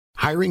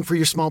Hiring for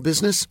your small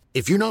business?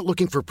 If you're not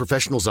looking for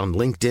professionals on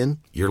LinkedIn,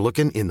 you're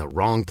looking in the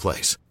wrong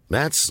place.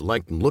 That's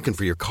like looking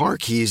for your car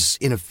keys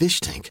in a fish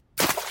tank.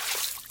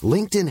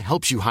 LinkedIn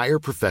helps you hire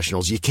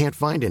professionals you can't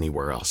find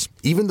anywhere else,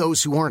 even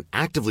those who aren't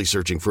actively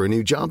searching for a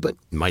new job but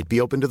might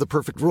be open to the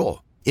perfect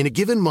role. In a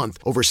given month,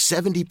 over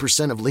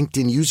 70% of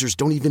LinkedIn users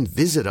don't even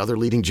visit other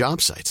leading job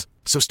sites.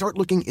 So start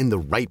looking in the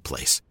right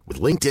place.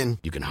 With LinkedIn,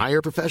 you can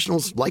hire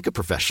professionals like a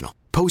professional.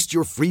 Post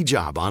your free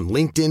job on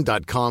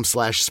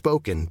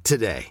linkedin.com/spoken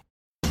today.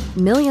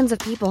 Millions of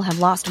people have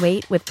lost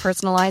weight with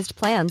personalized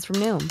plans from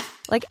Noom.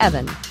 Like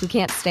Evan, who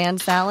can't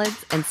stand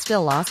salads and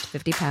still lost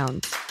 50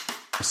 pounds.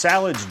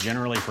 Salads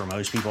generally for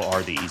most people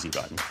are the easy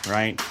button,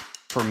 right?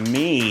 For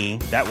me,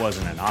 that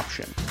wasn't an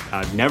option.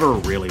 I never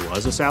really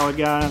was a salad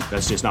guy.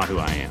 That's just not who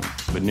I am.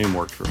 But Noom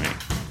worked for me.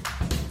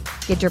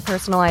 Get your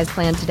personalized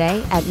plan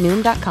today at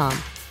Noom.com.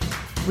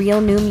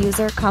 Real Noom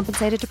user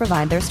compensated to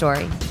provide their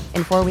story.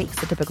 In 4 weeks,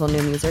 the typical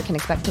Noom user can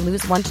expect to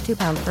lose 1 to 2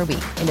 pounds per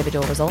week.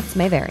 Individual results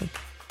may vary.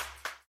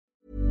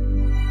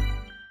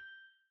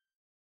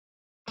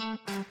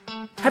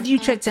 Have you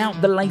checked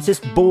out the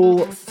latest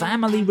Ball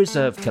Family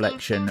Reserve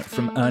collection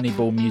from Ernie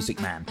Ball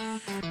Music Man?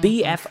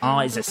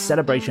 BFR is a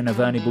celebration of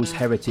Ernie Ball's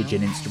heritage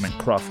in instrument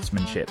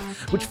craftsmanship,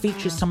 which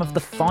features some of the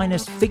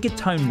finest figured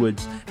tone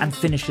woods and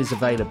finishes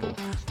available.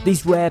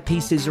 These rare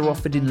pieces are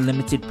offered in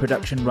limited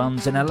production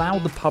runs and allow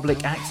the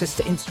public access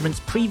to instruments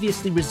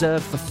previously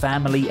reserved for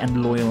family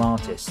and loyal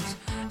artists.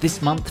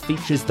 This month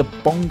features the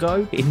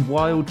Bongo in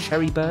Wild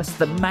Cherry Burst,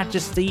 the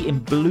Majesty in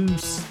Blue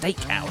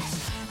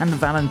Steakhouse, and the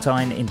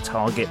Valentine in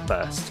Target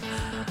Burst.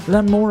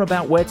 Learn more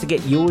about where to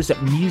get yours at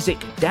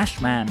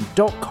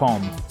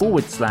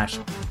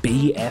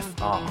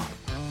music-man.com/BFR.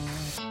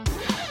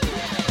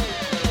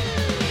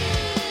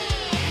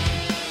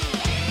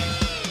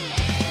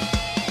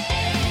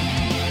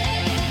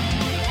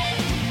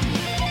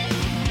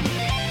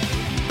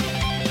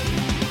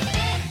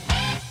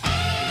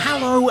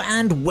 Hello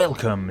and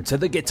welcome to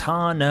the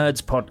Guitar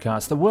Nerds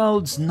Podcast, the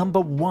world's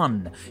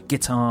 #1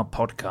 guitar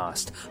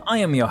podcast. I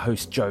am your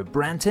host, Joe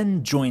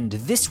Branton, joined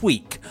this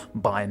week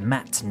by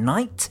Matt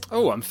Knight.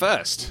 Oh, I'm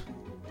first.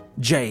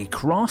 Jay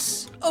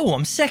Cross. Oh,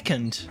 I'm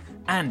second.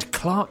 And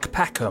Clark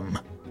Packham.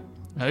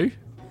 Who?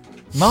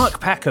 Mark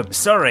Packham,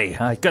 sorry,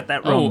 I got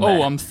that wrong.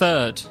 Oh, I'm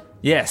third.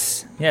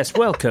 Yes,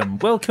 welcome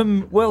Last.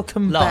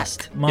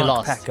 back, Mark You're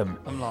last. Packham.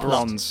 I'm last.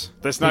 Bronze.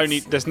 There's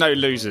no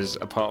losers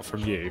apart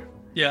from you,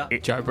 Yeah.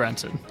 Joe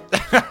Branton.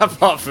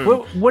 Apart from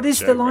Well, what is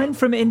Joe the line Branton.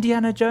 from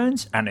Indiana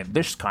Jones? And in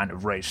this kind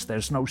of race,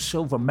 there's no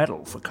silver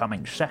medal for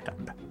coming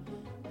second.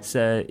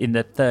 So, in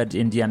the third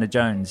Indiana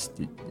Jones...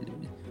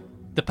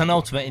 The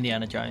penultimate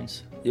Indiana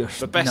Jones. The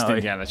best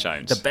Indiana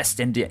Jones. The best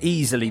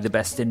easily the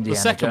best Indiana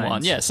The second Jones.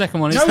 one, yeah,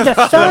 second one is No, the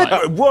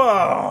third.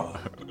 Whoa!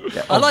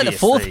 I like the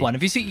fourth Obviously. one.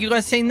 Have you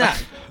guys seen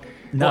that?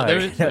 No, What, there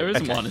isn't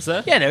okay. one, is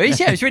there? Yeah, there is.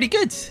 Yeah, it was really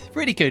good.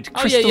 Really good. Oh,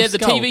 Crystal yeah, the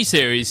Skull. TV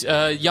series,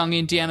 Young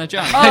Indiana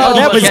Jones. Oh,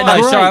 that was yeah, no,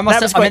 great. sorry, I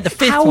That was meant the great.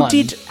 fifth one.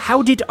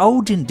 How did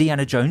old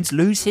Indiana Jones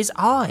lose his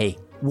eye?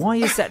 Why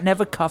is that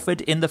never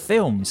covered in the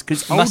films?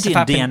 Because old Must have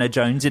happened- Indiana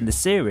Jones in the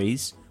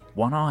series,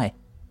 one eye.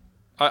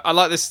 I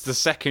like this. The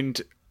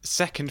second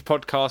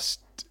podcast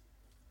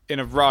in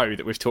a row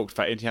that we've talked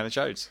about Indiana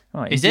Jones.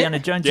 Right, Is it? Indiana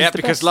Jones Yeah, is the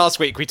because best. last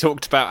week we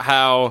talked about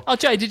how Uh, Oh,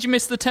 Jay, did you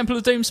miss the Temple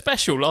of Doom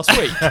special last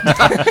week?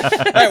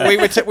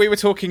 we were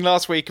talking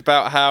last week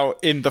about how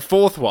in the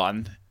fourth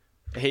one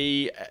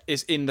he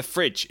is in the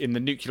fridge in the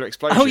nuclear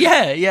explosion. Oh,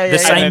 yeah. The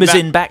same And as that-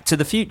 in Back to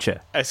the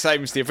Future.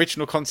 Same as the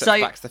original concept So-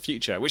 of Back to the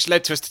Future, which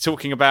led to us to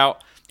talking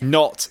about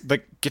not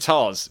the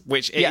guitars,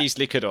 which it Yeah.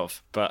 easily could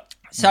have, but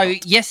So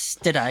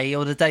yesterday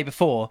or the day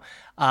before,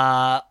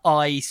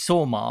 I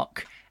saw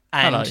Mark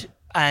Hello.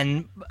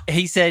 and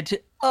he said,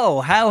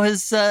 "Oh, how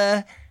has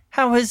the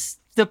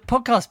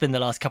podcast been the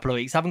last couple of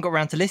weeks? I haven't got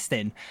around to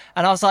listening."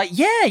 And I was like,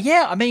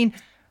 "Yeah. I mean,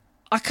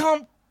 I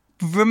can't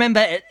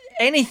remember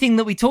anything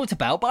that we talked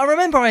about, but I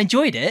remember I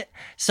enjoyed it."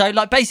 So,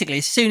 like, basically,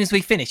 as soon as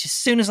we finish, as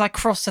soon as I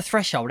cross the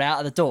threshold out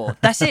of the door,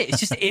 that's it. It's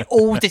just it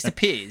all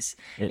disappears.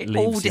 It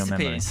all leaves your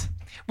memory. disappears.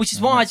 Which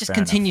is why I that's just fair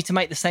continue to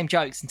make the same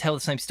jokes and tell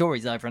the same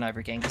stories over and over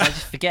again because I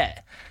just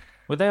forget.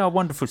 Well, they are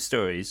wonderful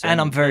stories.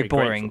 And I'm very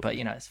boring, grateful. but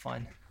you know it's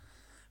fine.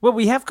 Well,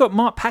 we have got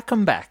Mark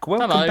Packham back.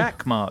 Welcome Hello.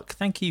 back, Mark.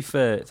 Thank you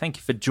for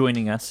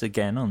joining us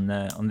again on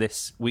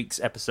this week's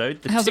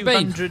episode. The How's it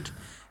been? 200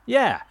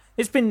 Yeah,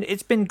 it's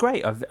been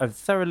great. I've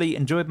thoroughly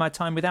enjoyed my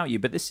time without you.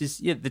 But this is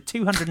the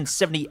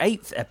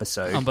 278th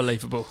episode.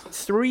 unbelievable.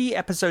 3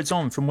 episodes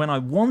on from when I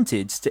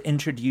wanted to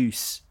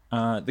introduce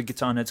the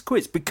Guitar Nerds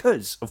quiz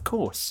because, of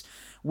course,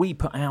 we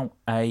put out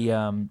a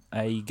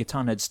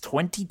Guitar Nerds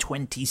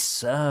 2020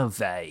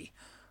 survey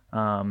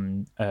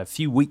a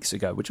few weeks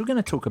ago, which we're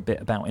going to talk a bit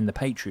about in the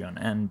Patreon.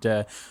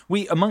 And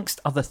we,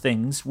 amongst other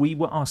things, we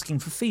were asking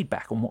for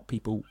feedback on what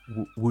people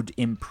would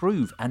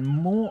improve. And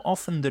more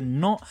often than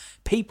not,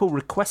 people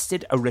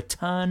requested a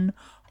return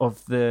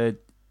of the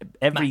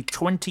every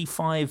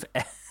 25...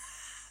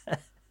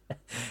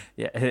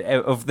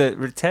 of the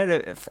return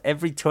of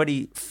every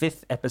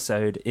 25th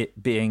episode,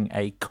 it being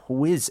a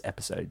quiz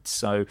episode.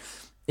 So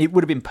it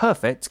would have been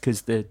perfect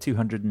because the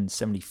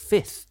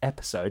 275th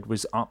episode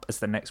was up as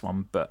the next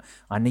one, but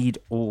I need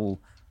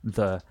all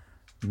the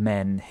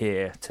men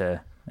here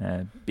to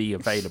be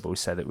available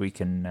so that we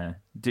can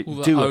do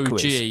a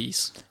quiz.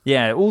 OGs.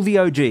 Yeah, all the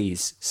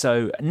OGs.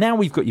 So now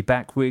we've got you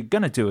back. We're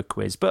going to do a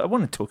quiz, but I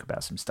want to talk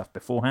about some stuff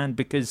beforehand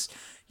because,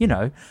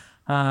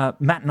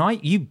 Matt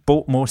Knight, you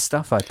bought more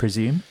stuff, I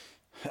presume.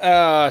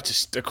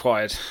 Just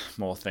acquired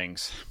more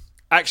things.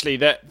 Actually,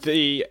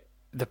 the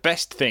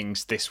best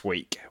things this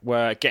week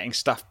were getting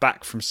stuff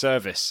back from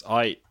service.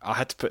 I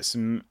had to put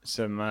some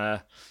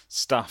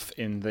stuff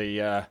in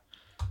the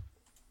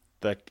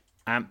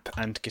amp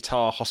and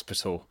guitar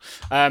hospital.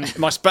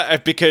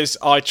 Because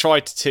I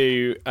tried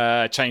to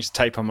change the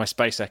tape on my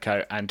Space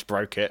Echo and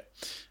broke it.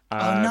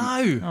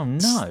 Oh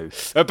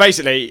no!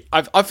 Basically,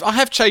 I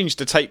have changed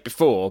the tape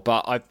before,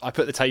 but I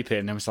put the tape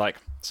in and was like,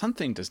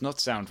 something does not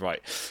sound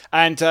right,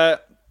 and I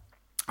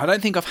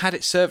don't think I've had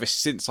it serviced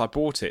since I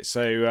bought it.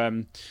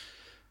 So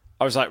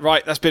I was like,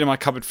 right, that's been in my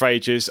cupboard for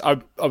ages.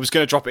 I was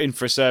going to drop it in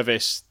for a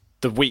service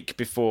the week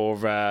before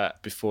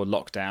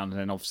lockdown, and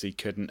then obviously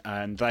couldn't.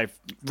 And they've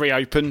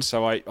reopened,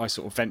 so I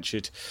sort of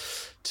ventured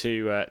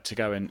to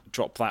go and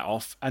drop that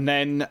off. And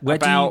then where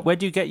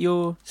do you get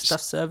your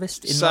stuff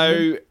serviced? In so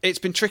London? It's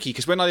been tricky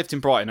because when I lived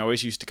in Brighton, I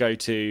always used to go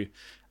to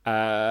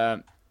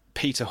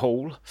Peter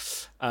Hall,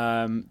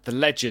 the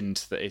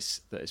legend that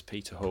is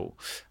Peter Hall.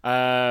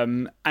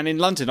 And in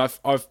London, I've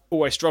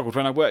always struggled.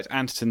 When I worked at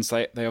Anderton's,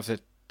 they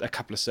offered a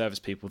couple of service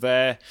people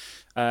there.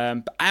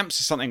 But amps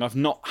is something I've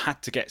not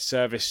had to get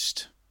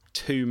serviced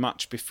too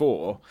much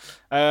before.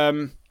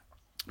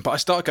 But I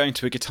started going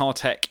to a guitar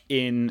tech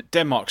in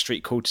Denmark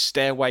Street called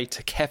Stairway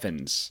to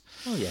Kevin's.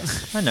 Oh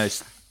yes, I know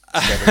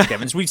Stairway to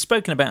Kevin's. We've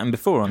spoken about them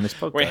before on this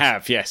podcast. We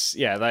have, yes,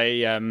 yeah.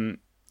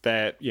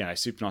 They're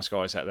super nice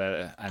guys out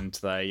there, and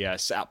they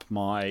set up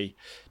my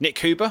Nick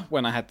Huber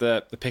when I had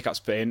the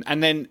pickups put in,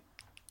 and then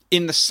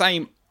in the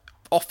same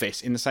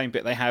office, in the same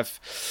bit, they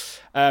have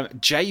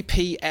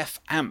JPF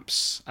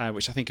amps,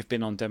 which I think have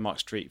been on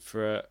Denmark Street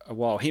for a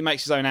while. He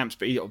makes his own amps,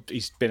 but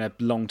he's been a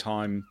long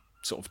time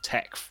sort of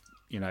tech,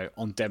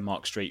 on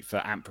Denmark Street for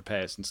amp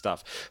repairs and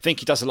stuff. I think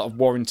he does a lot of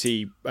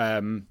warranty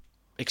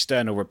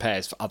external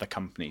repairs for other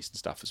companies and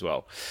stuff as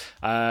well.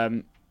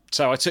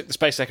 So I took the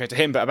Space Echo to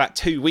him, but about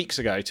 2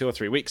 or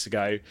 3 weeks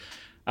ago,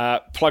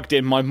 plugged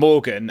in my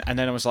Morgan, and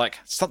then I was like,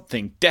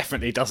 something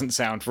definitely doesn't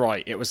sound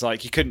right. It was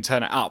like you couldn't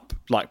turn it up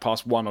like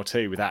past 1 or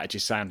 2 without it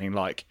just sounding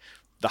like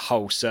the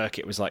whole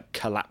circuit was like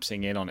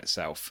collapsing in on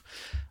itself.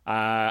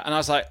 And I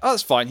was like, oh,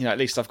 that's fine. At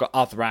least I've got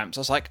other amps.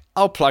 I was like,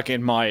 I'll plug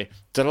in my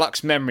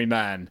Deluxe Memory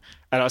Man.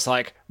 And I was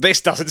like, this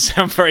doesn't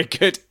sound very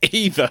good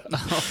either.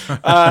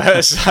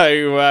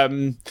 So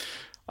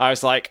I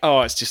was like,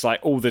 oh, it's just like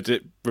all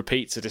the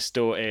repeats are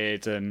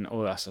distorted and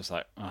all that. So I was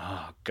like,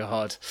 oh,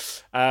 God.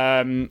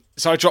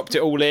 So I dropped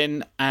it all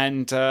in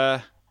and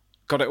got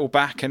it all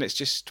back, and it's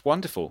just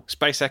wonderful.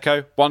 Space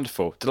Echo,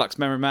 wonderful. Deluxe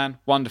Memory Man,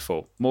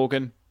 wonderful.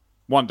 Morgan,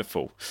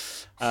 wonderful.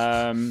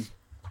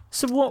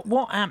 So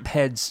what amp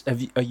heads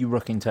are you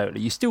rocking totally?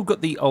 You still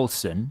got the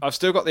Olsen. I've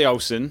still got the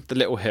Olsen, the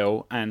Little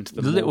Hill, and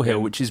the Little Hill,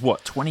 which is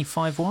what,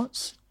 25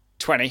 watts?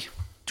 20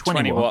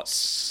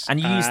 watts. And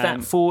you use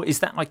that for, is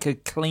that like a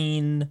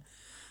clean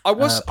I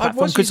was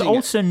because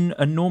Olsen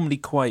are normally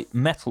quite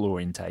metal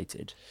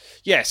orientated.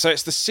 Yeah, so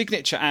it's the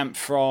signature amp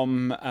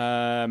from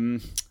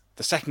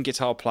the second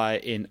guitar player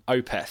in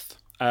Opeth.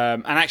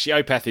 And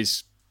actually Opeth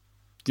is,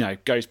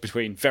 goes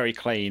between very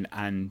clean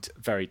and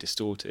very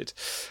distorted.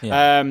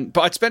 Yeah.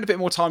 But I'd spend a bit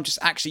more time just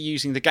actually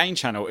using the gain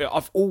channel.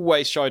 I've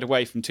always shied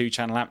away from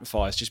 2-channel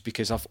amplifiers just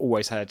because I've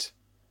always had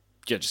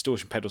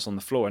distortion pedals on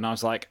the floor. And I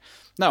was like,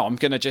 no, I'm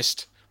going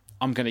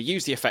to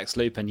use the effects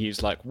loop and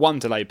use like one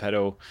delay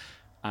pedal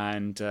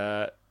and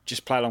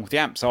just play along with the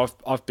amp. So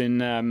I've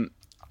been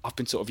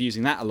sort of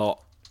using that a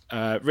lot,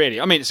 really.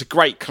 I mean, it's a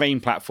great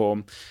clean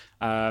platform.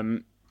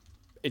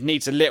 It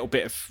needs a little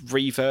bit of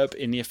reverb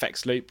in the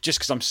effects loop, just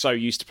because I'm so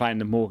used to playing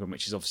the Morgan,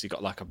 which has obviously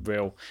got like a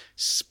real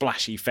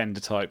splashy Fender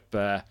type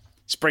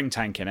spring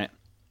tank in it.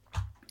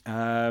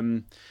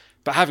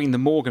 But having the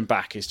Morgan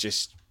back is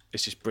just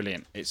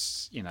brilliant.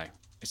 It's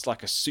it's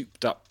like a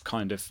souped up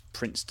kind of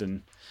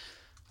Princeton,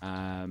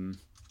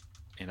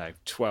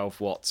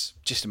 12 watts,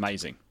 just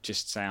amazing.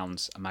 Just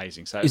sounds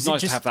amazing. So it's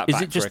nice to have that back.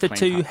 Is it just for a the clean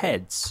two platform.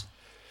 heads?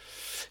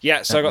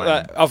 Yeah, so I got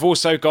that. I've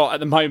also got at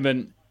the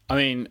moment, I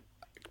mean,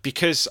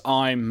 because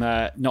I'm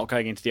not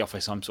going into the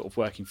office, I'm sort of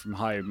working from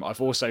home. I've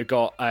also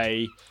got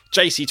a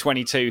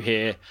JC22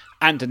 here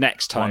and a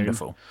Nextone.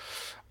 Wonderful.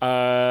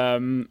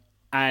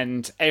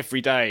 And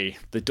every day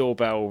the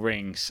doorbell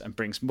rings and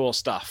brings more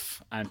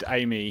stuff. And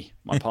Amy,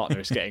 my partner,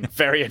 is getting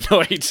very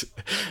annoyed,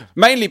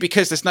 mainly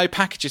because there's no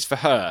packages for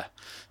her.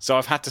 So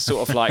I've had to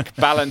sort of like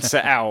balance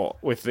it out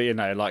with the,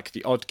 like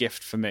the odd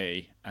gift for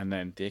me and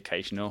then the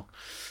occasional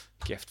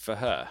gift for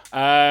her.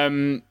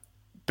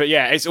 But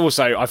yeah, it's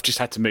also, I've just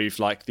had to move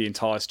like the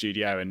entire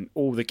studio, and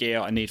all the gear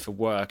I need for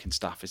work and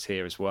stuff is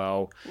here as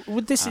well.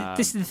 Well, this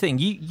is the thing.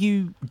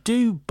 You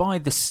do buy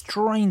the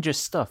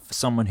strangest stuff for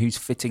someone who's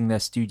fitting their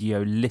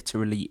studio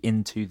literally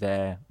into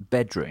their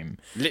bedroom.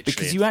 Literally,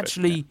 because you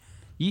actually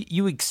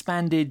you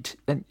expanded,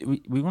 and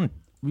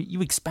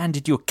you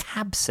expanded your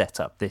cab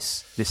setup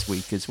this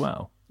week as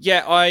well.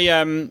 Yeah,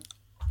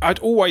 I'd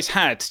always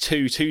had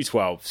two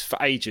 212s for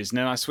ages, and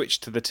then I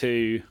switched to the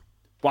two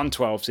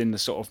 112s in the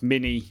sort of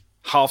mini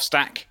half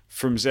stack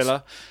from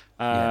Zilla.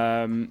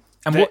 And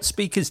what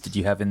speakers did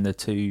you have in the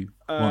two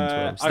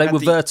 112s? They were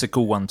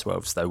vertical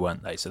 112s, though,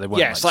 weren't they? So they weren't.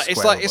 Yeah, it's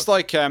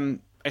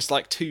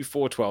like two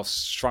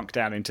 412s shrunk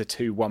down into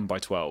two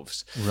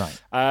 1x12s.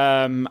 Right.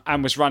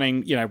 And was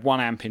running, 1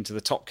 amp into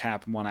the top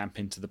cab and 1 amp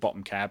into the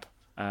bottom cab.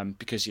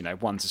 Because,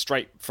 one's a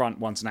straight front,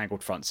 one's an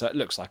angled front, so it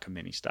looks like a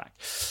mini stack.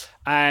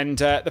 And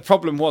the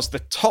problem was the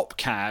top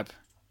cab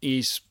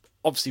is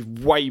obviously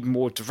way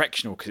more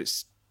directional because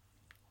it's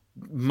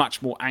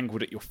much more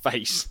angled at your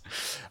face.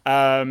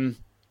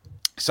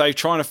 So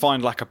trying to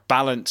find like a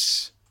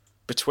balance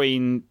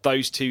between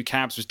those two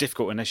cabs was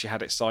difficult unless you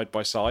had it side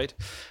by side.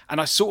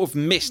 And I sort of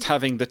missed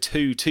having the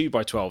two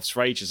 2x12s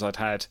for ages. I'd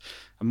had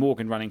a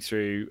Morgan running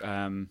through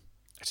a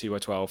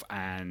 2x12,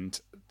 and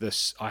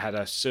I had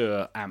a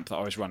Sur amp that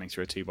I was running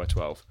through a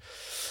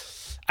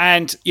 2x12.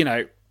 And,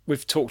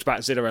 we've talked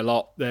about Zilla a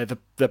lot. They're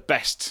the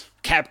best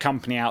cab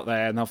company out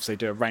there, and obviously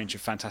do a range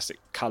of fantastic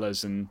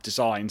colours and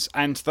designs.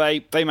 And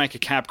they make a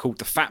cab called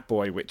the Fat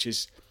Boy, which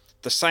is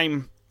the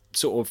same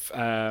sort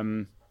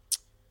of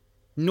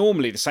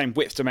normally the same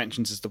width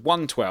dimensions as the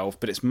 112,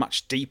 but it's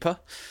much deeper.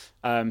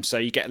 So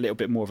you get a little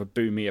bit more of a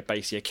boomier,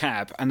 bassier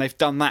cab. And they've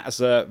done that as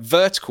a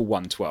vertical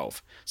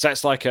 112. So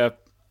it's like a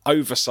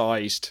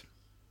oversized,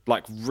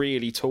 like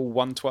really tall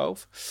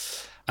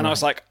 112. And I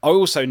was like, I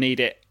also need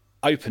it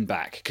open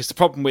back, because the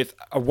problem with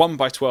a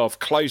 1x12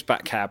 closed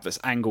back cab that's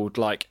angled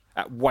like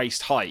at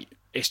waist height,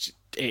 it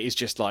is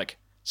just like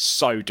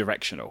so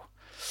directional.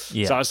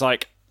 Yeah. So I was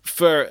like,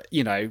 for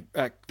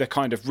the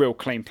kind of real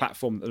clean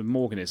platform that the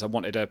Morgan is, I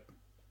wanted a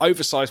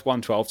oversized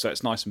 112 so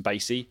it's nice and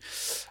bassy,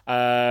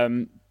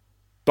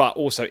 but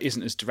also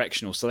isn't as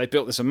directional. So they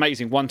built this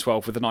amazing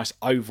 112 with a nice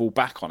oval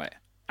back on it,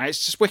 and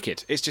it's just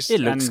wicked. It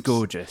looks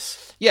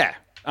gorgeous. Yeah.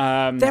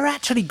 They're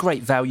actually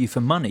great value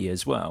for money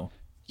as well.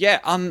 Yeah,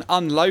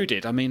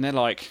 unloaded. I mean, they're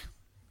like,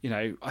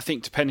 I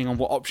think depending on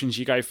what options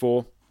you go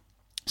for,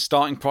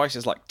 starting price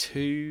is like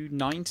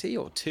 $290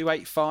 or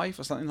 $285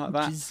 or something like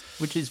that.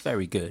 Which is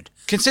very good.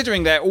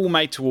 Considering they're all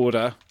made to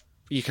order,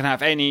 you can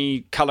have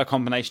any colour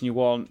combination you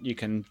want. You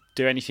can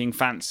do anything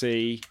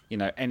fancy,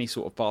 any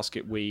sort of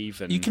basket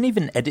weave. And you can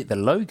even edit the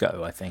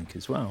logo, I think,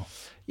 as well.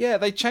 Yeah,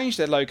 they changed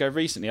their logo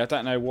recently. I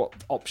don't know what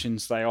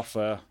options they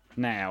offer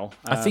now.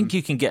 I think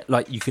you can get,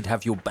 you could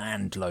have your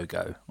band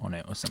logo on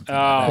it or something.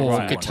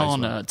 Or Guitar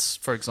Nerds,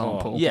 for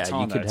example. Yeah,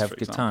 you could have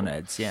Guitar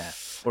Nerds, yeah.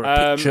 Or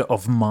a picture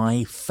of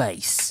my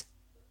face.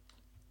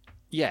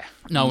 Yeah.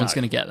 No one's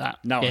going to get that.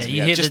 No one's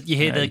you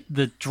hear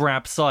the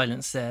drab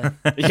silence there.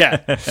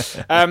 Yeah.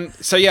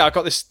 So yeah, I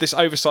got this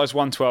oversized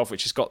 112,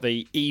 which has got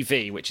the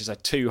EV, which is a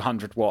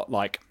 200 watt,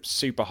 like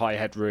super high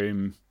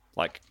headroom,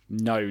 like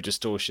no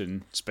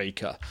distortion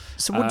speaker.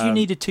 So what do you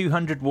need a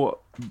 200 watt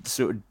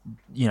sort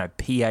of,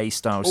 PA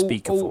style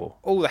speaker for?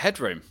 All the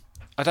headroom.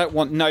 I don't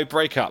want no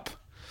breakup.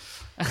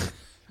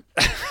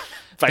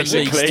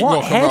 Basically.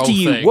 What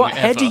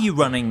head are you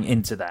running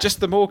into that? Just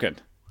the Morgan.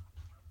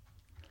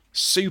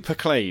 Super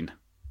clean.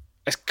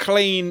 As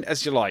clean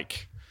as you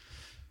like.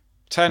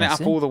 Turn it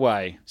up all the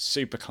way.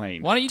 Super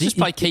clean. Why don't you just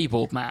play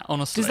keyboard, Matt?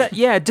 Honestly,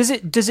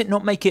 does it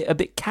not make it a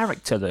bit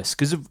characterless?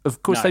 Because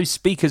of course those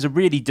speakers are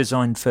really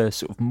designed for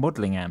sort of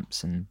modelling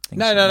amps and things.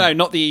 No,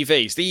 not the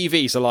EVs. The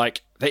EVs are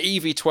like the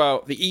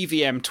EV12. The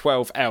EVM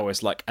 12L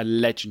is like a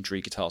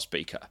legendary guitar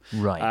speaker.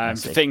 Right.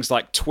 For things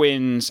like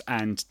twins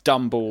and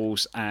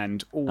dumbles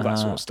and all that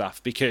sort of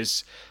stuff,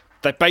 because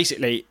they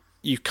basically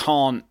you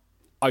can't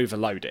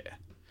overload it.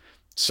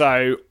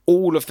 So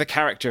all of the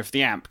character of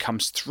the amp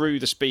comes through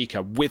the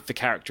speaker with the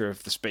character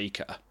of the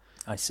speaker.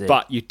 I see.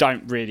 But you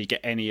don't really get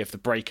any of the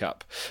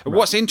breakup. Right.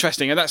 What's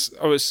interesting, and was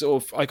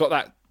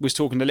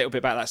talking a little bit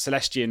about that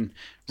Celestion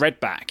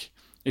Redback,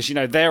 is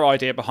their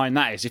idea behind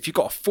that is if you've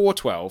got a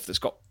 412 that's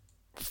got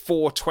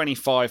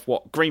 425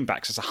 watt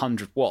greenbacks, that's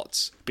 100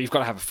 watts, but you've got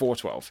to have a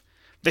 412.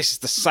 This is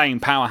the same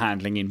power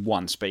handling in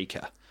one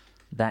speaker.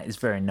 That is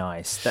very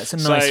nice. That's a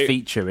nice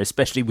feature,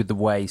 especially with the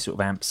way sort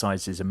of amp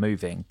sizes are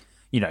moving.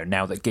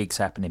 Now that gigs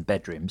happen in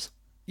bedrooms.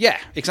 Yeah,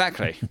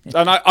 exactly.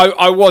 And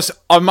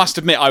I must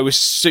admit, I was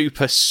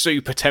super,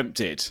 super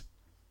tempted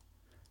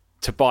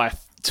to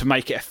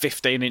make it a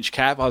 15-inch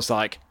cab. I was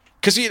like,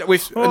 because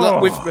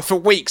for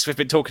weeks we've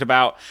been talking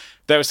about.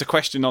 There was a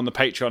question on the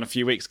Patreon a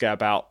few weeks ago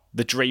about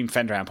the dream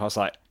Fender amp. I was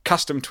like,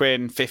 custom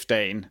twin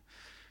 15,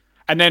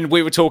 and then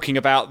we were talking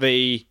about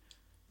the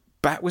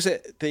Dual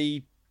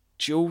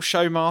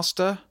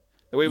Showmaster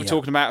that we were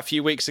talking about a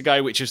few weeks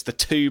ago, which is the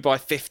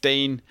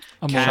 2x15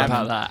 I'm cab. all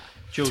about that.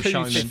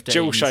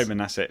 Dual Showman,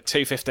 that's it.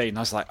 215. I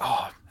was like,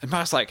 and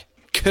I was like,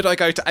 could I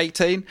go to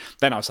 18?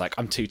 Then I was like,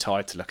 I'm too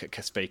tired to look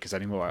at speakers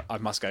anymore. I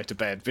must go to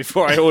bed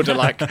before I order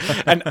like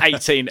an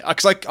 18.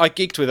 Because I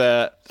gigged with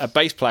a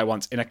bass player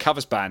once in a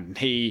covers band, and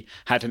he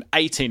had an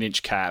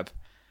 18-inch cab,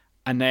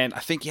 and then I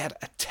think he had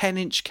a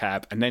 10-inch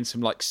cab, and then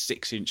some like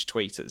 6-inch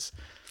tweeters.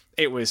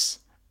 It was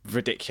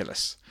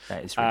ridiculous.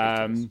 That is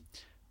ridiculous.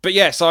 But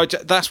yeah, so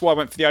that's why I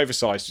went for the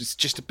oversized. It's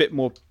just a bit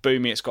more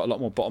boomy. It's got a lot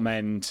more bottom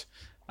end.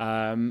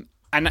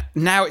 And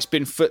now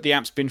the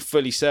amp's been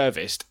fully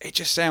serviced. It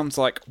just sounds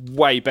like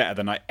way better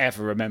than I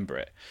ever remember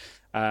it.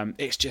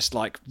 It's just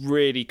like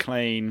really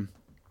clean.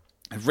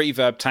 The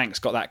reverb tank's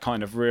got that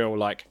kind of real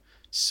like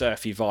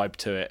surfy vibe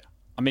to it.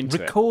 I'm into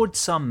it. Record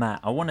some,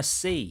 Matt. I want to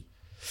see.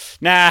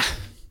 Nah.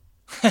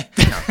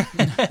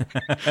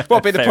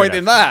 What'd be the point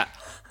in that?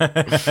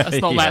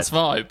 That's not Matt's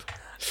vibe.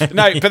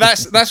 No, but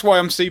that's why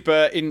I'm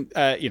super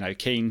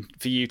keen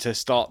for you to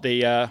start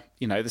the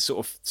the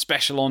sort of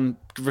special on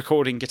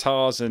recording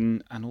guitars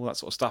and all that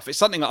sort of stuff. It's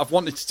something that I've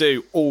wanted to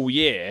do all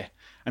year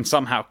and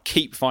somehow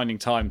keep finding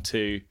time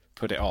to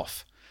put it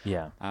off.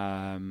 Yeah.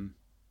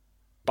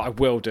 But I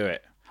will do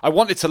it. I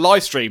wanted to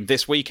live stream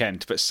this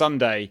weekend, but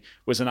Sunday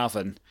was an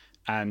oven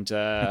and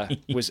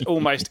was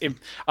almost.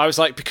 I was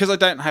like, because I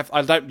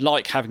don't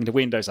like having the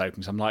windows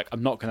open. So I'm like,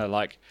 I'm not going to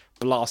like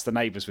blast the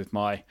neighbours with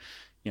my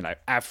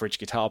average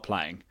guitar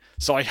playing.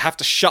 So I have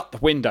to shut the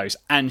windows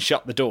and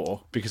shut the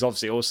door because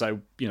obviously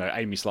also,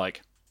 Amy's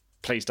like,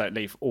 please don't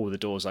leave all the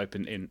doors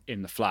open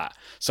in the flat.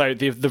 So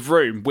the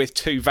room with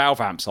 2 valve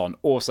amps on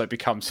also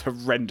becomes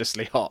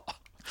horrendously hot.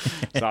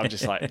 So I'm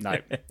just like, no.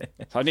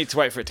 So I need to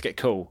wait for it to get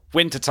cool.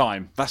 Winter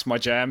time, that's my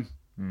jam.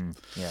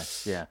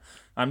 Yes, yeah.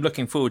 I'm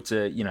looking forward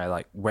to,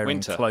 like wearing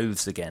Winter.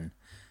 clothes again.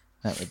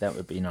 That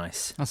would be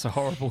nice. That's a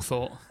horrible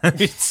thought.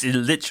 It's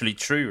literally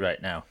true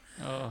right now.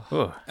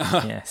 Oh.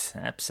 Yes,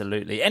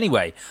 absolutely.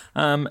 Anyway,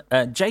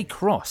 Jay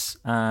Cross,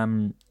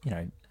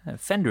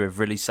 Fender have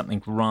released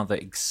something rather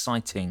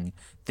exciting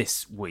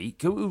this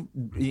week.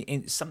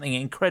 Something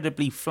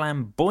incredibly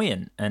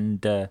flamboyant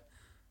and,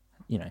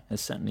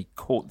 has certainly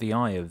caught the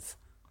eye of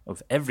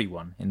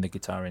everyone in the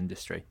guitar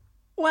industry.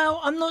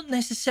 Well, I'm not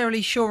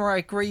necessarily sure I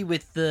agree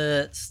with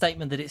the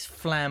statement that it's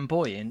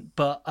flamboyant,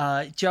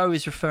 but Joe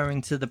is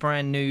referring to the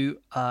brand new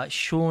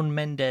Shawn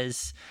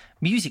Mendes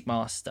Music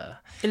Master.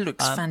 It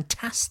looks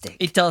fantastic.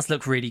 It does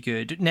look really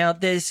good. Now,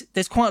 there's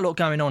quite a lot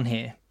going on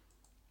here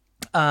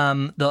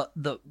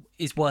that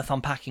is worth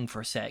unpacking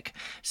for a sec.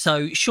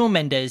 So, Shawn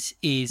Mendes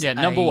is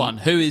number one.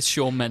 Who is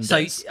Shawn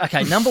Mendes? So,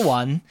 okay, number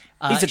one.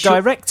 He's a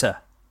director.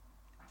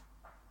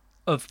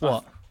 Of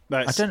what?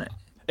 I don't know.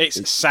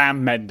 It's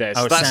Sam Mendes.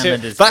 Oh, that's Sam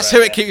Mendes, that's right,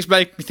 who it keeps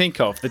making me think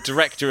of. The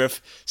director of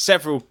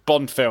several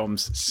Bond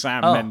films,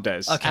 Sam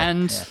Mendes. Okay.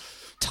 And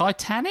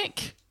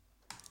Titanic?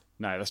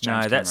 No, that's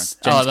James Cameron. That's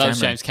That was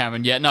James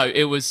Cameron. Yeah, no,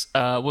 it was.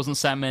 Wasn't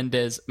Sam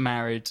Mendes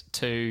married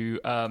to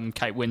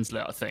Kate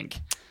Winslet? I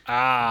think.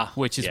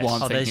 Which is why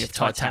I'm thinking there's of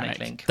Titanic.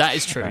 link. That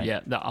is true. Right.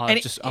 Yeah,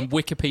 I'm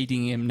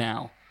Wikipediaing him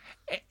now.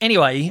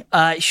 Anyway,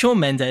 Shawn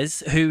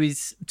Mendes, who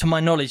is, to my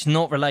knowledge,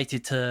 not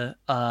related to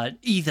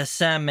either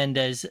Sam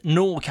Mendes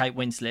nor Kate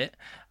Winslet,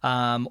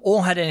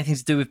 or had anything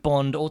to do with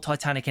Bond or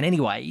Titanic in any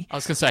way. I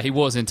was going to say he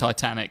was in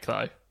Titanic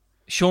though.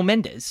 Shawn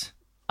Mendes?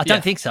 I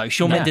don't think so.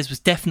 Shawn Mendes was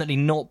definitely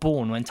not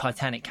born when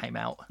Titanic came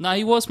out. No,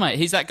 he was, mate.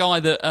 He's that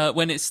guy that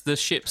when it's the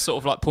ship sort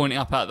of like pointing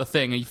up at the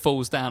thing, he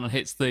falls down and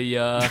hits the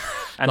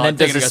and then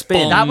does a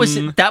spin.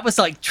 That was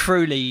like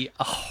truly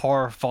a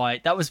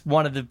horrifying. That was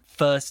one of the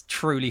first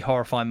truly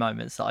horrifying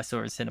moments that I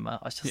saw in cinema.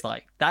 I was just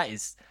like, that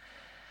is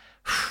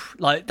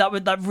like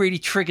that really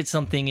triggered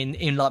something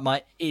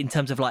in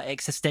terms of like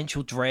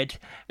existential dread.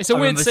 It's a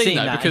weird scene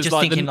though, that because just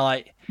like thinking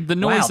the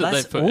noise that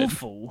that's they put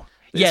awful.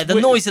 Yeah, It's the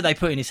weird. noise that they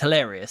put in is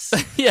hilarious.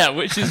 Yeah,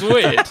 which is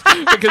weird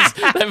because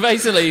they're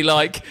basically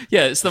like,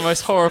 it's the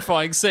most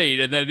horrifying scene,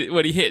 and then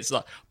when he hits,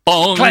 like,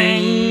 bong,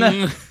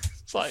 Clang!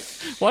 It's like,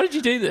 why did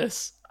you do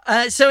this?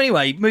 So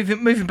anyway,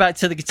 moving back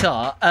to the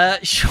guitar,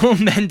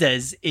 Shawn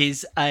Mendes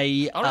is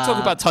a. I want to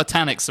talk about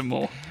Titanic some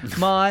more.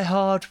 My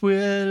heart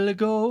will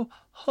go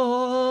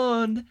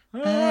on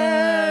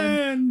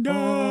and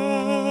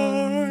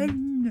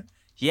on.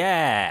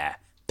 Yeah.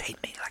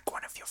 Paint me like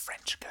one of your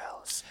French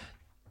girls.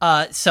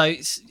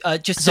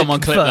 Just Someone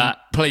to clip confirm, that,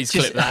 please.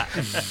 Clip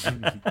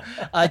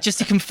that. just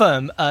to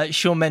confirm,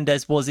 Shawn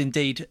Mendes was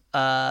indeed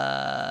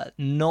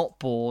not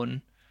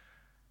born.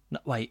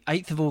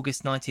 8th of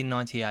August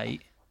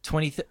 1998.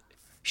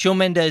 Shawn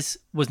Mendes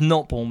was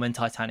not born when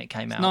Titanic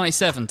came out.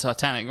 97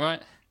 Titanic,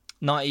 right?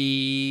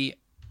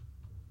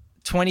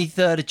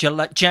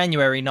 23rd of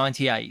January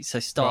 98. So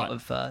start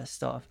of.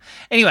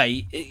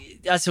 Anyway,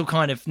 that's all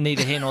kind of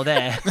neither here nor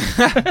there.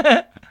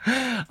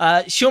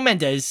 Shawn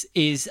Mendes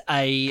is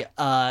a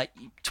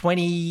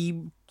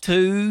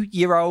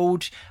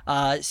 22-year-old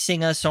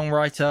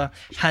singer-songwriter,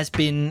 has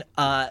been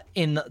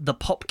in the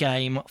pop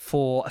game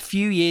for a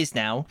few years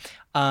now.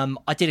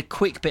 I did a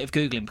quick bit of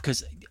Googling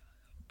because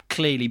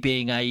clearly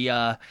being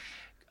a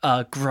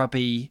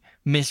grubby,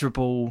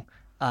 miserable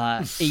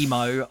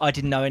emo, I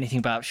didn't know anything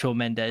about Shawn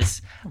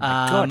Mendes.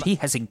 God, he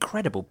has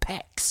incredible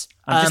pecs.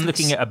 I'm just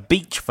looking at a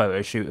beach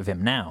photo shoot of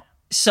him now.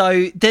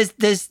 So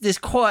there's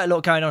quite a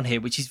lot going on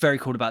here, which is very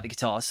cool about the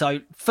guitar.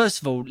 So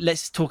first of all,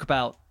 let's talk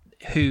about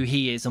who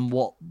he is and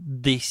what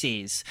this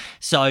is.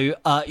 So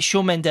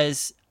Shawn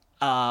Mendes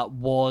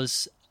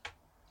has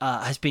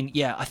been,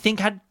 I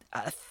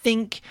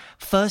think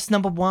first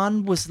number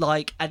one was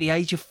like at the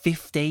age of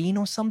 15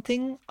 or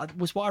something,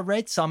 was what I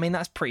read. So I mean,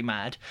 that's pretty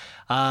mad.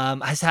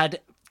 Has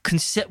had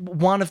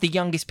one of the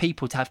youngest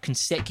people to have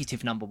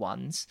consecutive number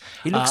ones.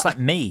 He looks like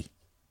me.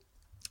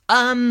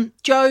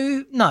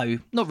 Joe, no,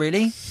 not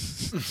really.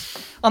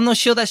 I'm not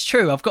sure that's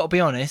true. I've got to be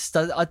honest.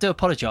 I do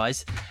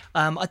apologise.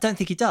 I don't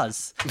think he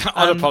does.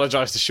 I'd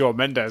apologise to Shawn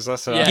Mendes.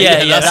 That's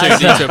that's who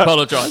you need to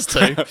apologise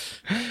to.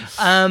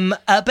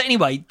 But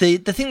anyway, the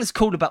thing that's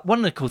cool about one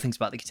of the cool things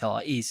about the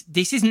guitar is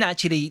this isn't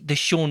actually the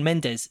Shawn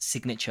Mendes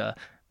signature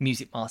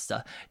Music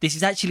Master. This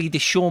is actually the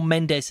Shawn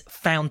Mendes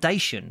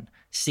Foundation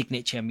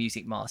signature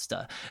Music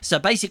Master. So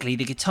basically,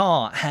 the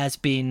guitar has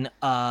been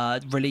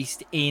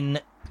released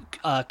in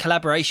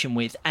collaboration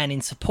with and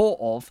in support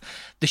of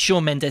the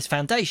Shawn Mendes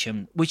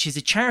Foundation, which is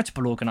a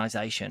charitable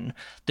organisation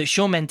that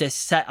Shawn Mendes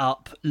set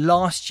up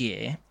last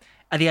year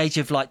at the age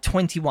of like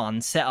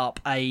 21, set up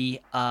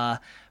a $1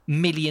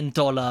 million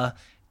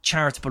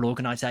charitable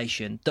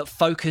organisation that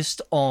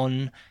focused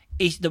on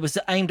that was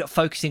aimed at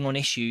focusing on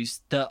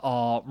issues that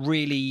are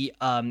really,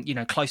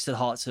 close to the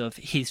hearts of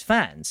his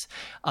fans.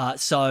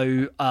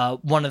 So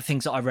one of the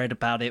things that I read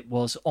about it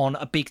was on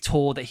a big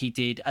tour that he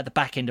did at the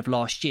back end of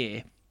last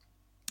year.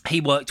 He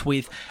worked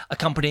with a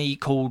company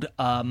called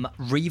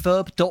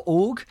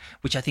Reverb.org,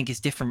 which I think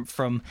is different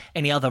from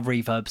any other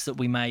reverbs that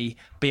we may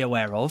be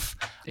aware of.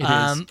 It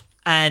is.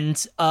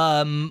 And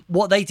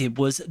what they did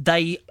was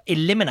they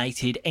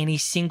eliminated any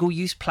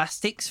single-use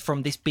plastics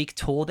from this big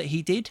tour that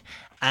he did.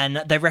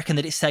 And they reckon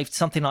that it saved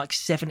something like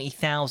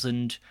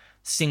 70,000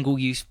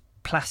 single-use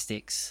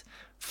plastics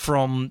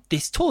from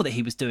this tour that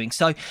he was doing.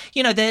 So,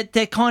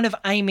 they're kind of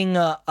aiming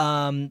at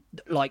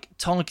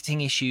targeting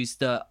issues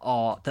that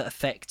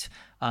affect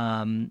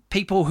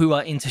people who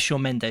are into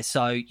Shawn Mendes.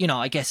 So,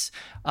 I guess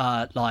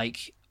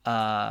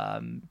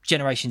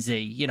Generation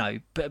Z,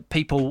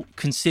 people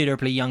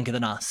considerably younger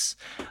than us,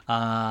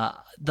 so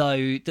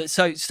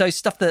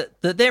stuff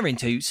that they're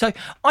into. So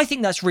I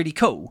think that's really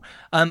cool.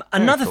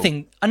 Another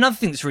thing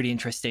that's really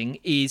interesting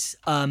is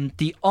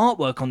the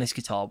artwork on this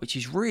guitar, which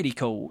is really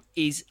cool,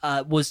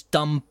 was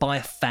done by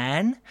a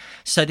fan.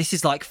 So this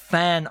is like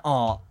fan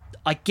art.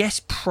 I guess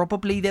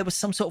probably there was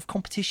some sort of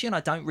competition. I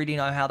don't really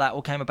know how that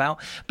all came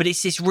about, but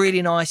it's this really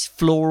nice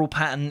floral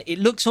pattern. It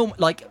looks all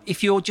like,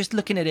 if you're just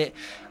looking at it,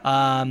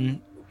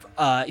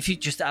 if you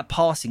just at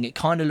passing, it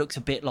kind of looks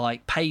a bit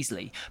like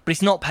Paisley, but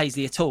it's not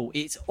Paisley at all.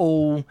 It's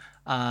all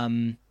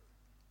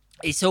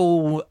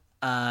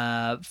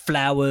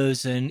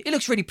flowers, and it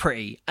looks really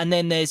pretty. And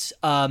then there's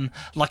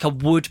like a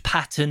wood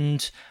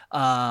patterned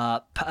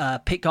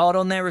pickguard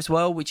on there as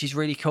well, which is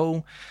really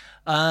cool.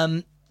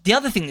 The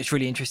other thing that's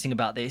really interesting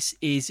about this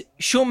is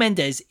Shawn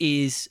Mendes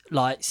is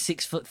like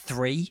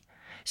 6'3",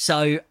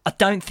 so I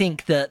don't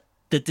think that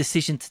the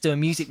decision to do a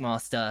Music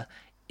Master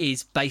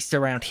is based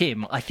around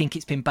him. I think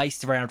it's been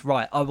based around,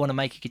 right, I want to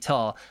make a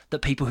guitar that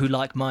people who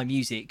like my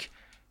music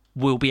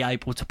will be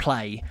able to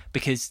play,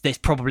 because there's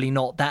probably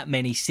not that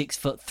many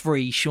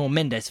 6'3" Shawn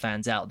Mendes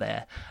fans out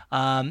there.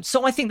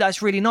 So I think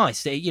that's really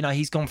nice.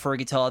 He's gone for a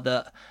guitar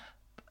that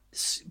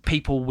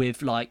people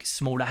with like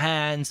smaller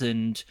hands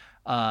and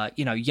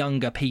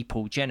younger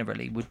people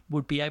generally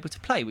would be able to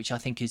play, which I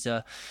think is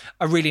a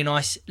really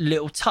nice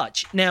little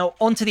touch. Now,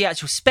 onto the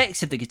actual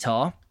specs of the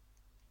guitar.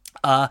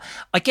 I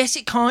guess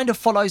it kind of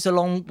follows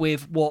along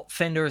with what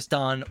Fender has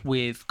done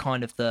with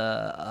kind of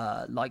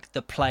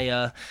the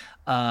player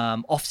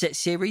offset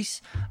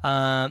series,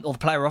 or the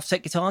player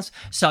offset guitars.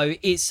 So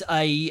it's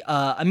a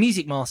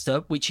Music Master,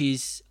 which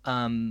is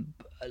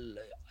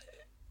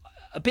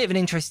a bit of an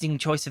interesting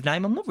choice of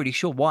name. I'm not really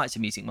sure why it's a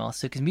Music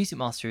Master, because Music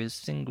Master is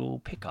single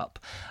pickup.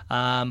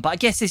 But I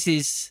guess this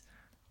is...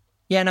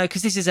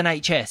 because this is an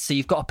HS. So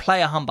you've got a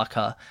player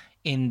humbucker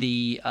in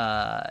the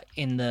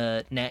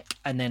neck,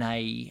 and then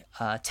a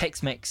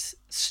Tex-Mex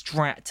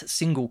Strat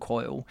single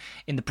coil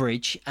in the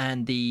bridge,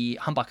 and the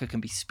humbucker can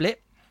be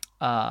split,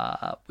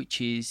 which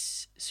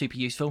is super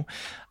useful.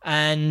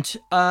 And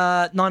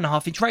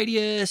 9.5-inch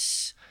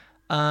radius.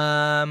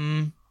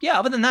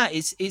 Other than that,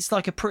 it's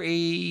like a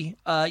pretty,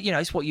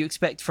 it's what you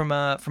expect from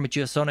a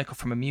Duosonic or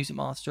from a Music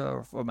Master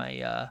or from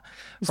a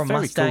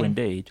Mustang. Cool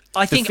indeed.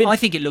 I think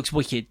it looks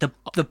wicked.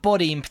 The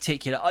body in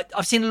particular.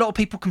 I've seen a lot of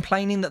people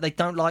complaining that they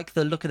don't like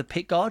the look of the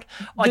pickguard.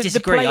 I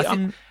disagree.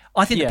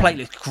 I think the plate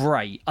looks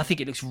great. I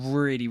think it looks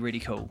really, really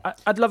cool.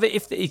 I'd love it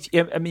if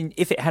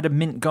it had a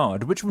mint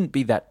guard, which wouldn't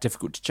be that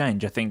difficult to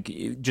change. I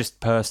think just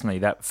personally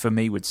that for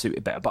me would suit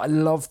it better. But I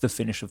love the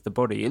finish of the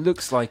body. It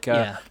looks like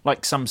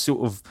like some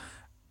sort of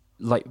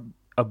like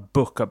a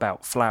book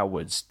about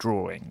flowers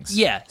drawings.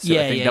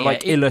 They're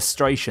like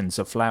illustrations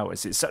of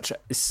flowers. It's such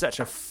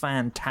a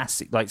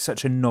fantastic, like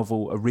such a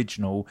novel,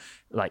 original,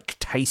 like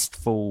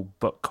tasteful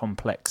but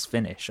complex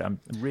finish. I'm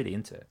really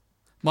into it.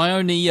 My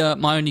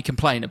only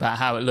complaint about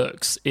how it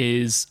looks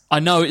is I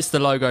know it's the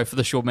logo for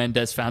the Shawn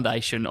Mendes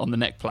Foundation on the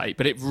neck plate,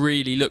 but it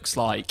really looks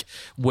like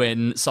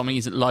when something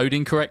isn't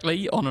loading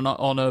correctly on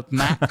a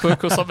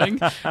MacBook or something.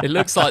 It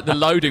looks like the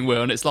loading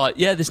wheel, and it's like,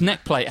 yeah, this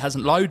neck plate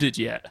hasn't loaded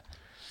yet.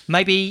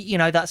 Maybe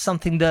that's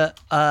something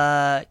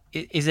that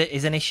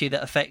is an issue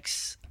that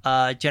affects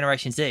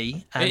Generation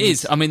Z. And it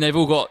is. I mean, they've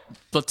all got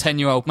the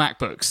 10-year-old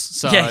MacBooks.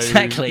 So, yeah,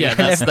 exactly. Yeah,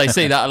 they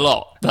see that a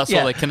lot. That's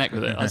why they connect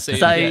with it. I see.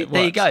 So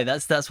there you go.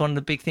 That's one of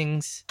the big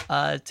things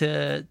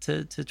to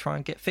try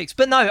and get fixed.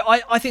 But no,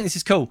 I think this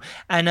is cool.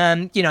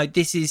 And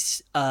this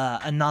is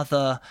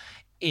another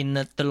in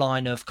the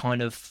line of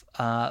kind of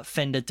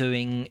Fender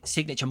doing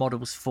signature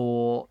models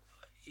for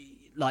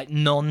like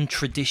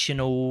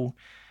non-traditional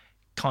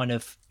kind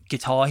of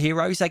guitar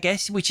heroes, I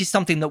guess, which is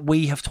something that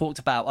we have talked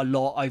about a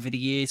lot over the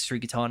years through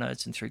Guitar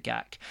Nerds and through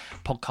GAC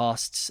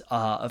podcasts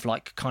of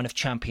like kind of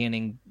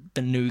championing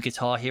the new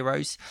guitar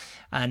heroes.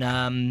 And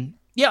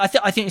I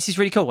think this is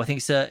really cool. I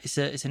think it's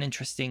an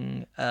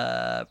interesting,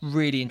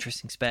 really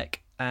interesting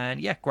spec, and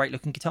yeah, great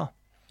looking guitar.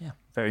 Yeah,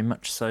 very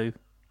much so.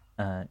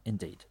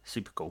 Indeed,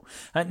 super cool.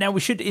 Now we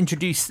should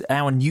introduce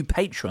our new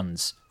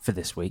patrons for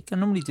this week. I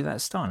normally do that at the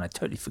start, and I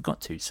totally forgot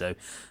to. So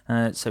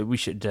we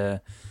should.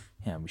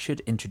 We should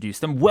introduce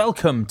them.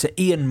 Welcome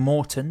to Ian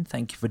Morton.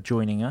 Thank you for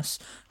joining us.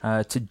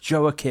 To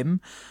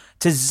Joachim.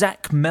 To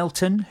Zach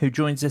Melton, who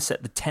joins us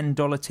at the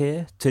 $10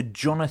 tier. To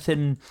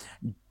Jonathan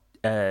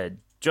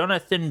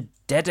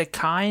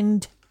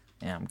Dedekind.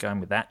 Yeah, I'm going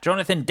with that.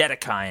 Jonathan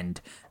Dedekind.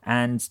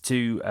 And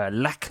to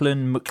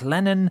Lachlan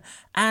McLennan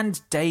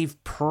and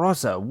Dave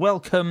Prosser.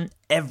 Welcome,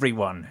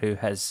 everyone who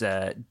has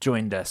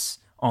joined us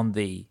on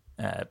the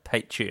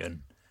Patreon.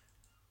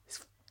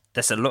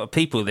 That's a lot of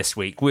people this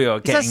week. We are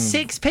getting... Is that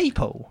 6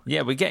 people?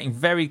 Yeah, we're getting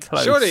very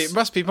close. Surely it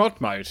must be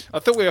mod mode. I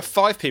thought we were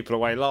 5 people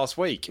away last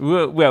week.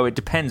 Well, it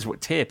depends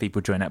what tier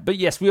people join at. But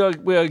yes, we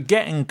are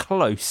getting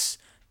close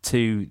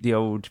to the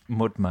old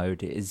mod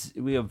mode.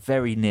 We are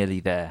very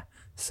nearly there.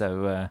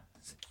 So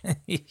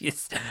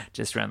it's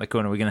just around the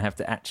corner. We're going to have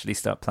to actually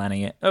start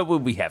planning it. Oh, well,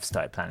 we have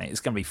started planning it.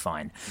 It's going to be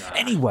fine.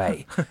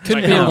 Anyway.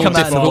 Couldn't be a more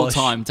difficult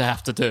time to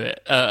have to do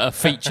it. A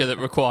feature that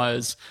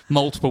requires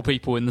multiple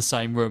people in the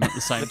same room at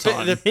the same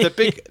time.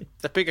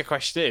 The bigger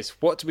question is,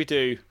 what do we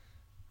do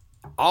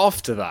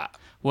after that?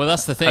 Well,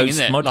 that's the thing,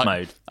 isn't it? Mod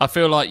mode. I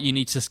feel like you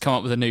need to come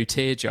up with a new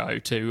tier, Joe,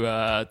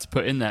 to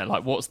put in there.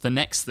 Like, what's the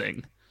next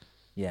thing?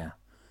 Yeah.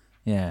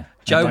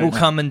 Joe will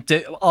come and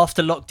do,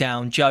 after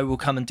lockdown, Joe will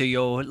come and do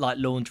your like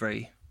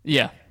laundry.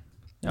 Yeah.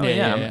 Oh,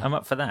 yeah. I'm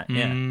up for that.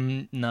 Yeah.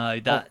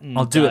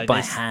 I'll do it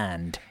by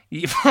hand.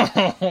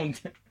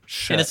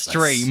 In a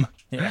stream.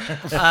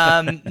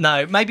 Yeah.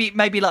 No, maybe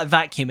like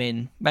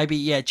vacuuming.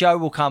 Maybe Joe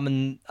will come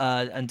and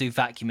do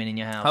vacuuming in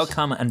your house. I'll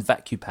come and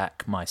vacuum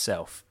pack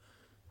myself.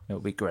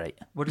 It'll be great.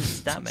 What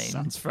does that mean?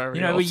 Sounds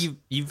very where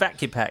you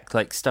vacuum pack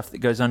like stuff that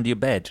goes under your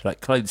bed, like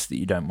clothes that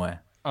you don't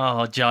wear.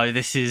 Oh, Joe,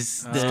 this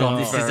is a weird.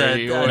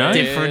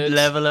 different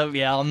level of.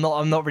 Yeah, I'm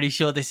not really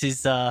sure. This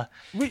is. This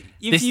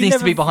you needs to be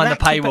never behind the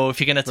vacuum paywall if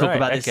you're going to talk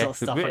about this okay. sort of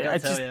stuff. I gotta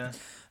tell you.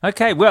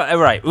 Okay, well, all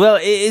right. Well,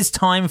 it is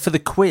time for the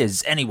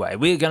quiz. Anyway,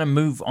 we're going to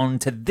move on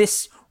to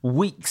this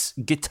week's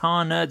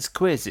Guitar Nerds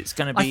quiz. It's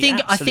going to be.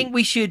 I think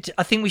we should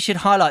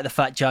highlight the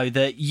fact, Joe,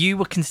 that you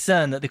were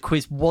concerned that the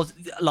quiz was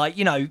like,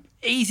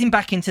 easing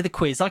back into the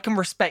quiz. I can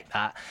respect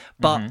that,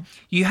 but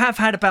you have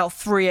had about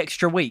 3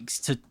 extra weeks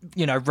to,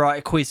 write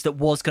a quiz that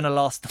was going to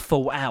last the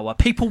full hour.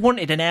 People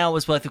wanted an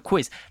hour's worth of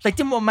quiz. They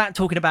didn't want Matt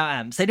talking about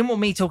amps. They didn't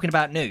want me talking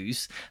about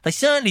news. They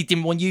certainly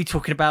didn't want you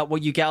talking about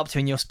what you get up to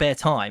in your spare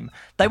time.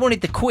 They wanted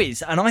the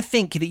quiz, and I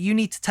think that you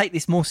need to take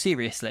this more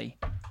seriously.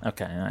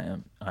 Okay, I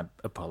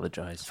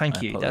apologise.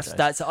 Thank you.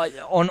 That's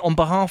on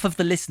behalf of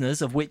the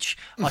listeners, of which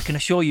I can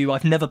assure you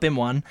I've never been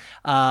one.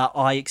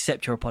 I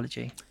accept your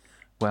apology.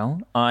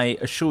 Well, I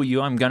assure you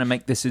I'm going to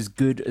make this as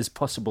good as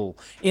possible.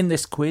 In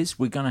this quiz,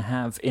 we're going to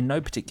have, in no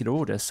particular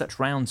order, such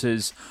rounds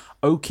as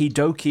Okie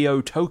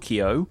Dokio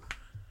Tokyo,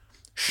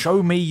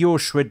 Show Me Your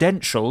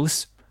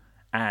Shredentials,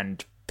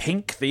 and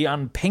Pink the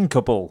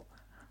Unpinkable.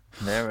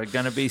 There are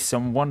going to be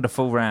some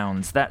wonderful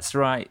rounds. That's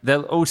right.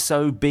 There'll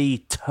also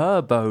be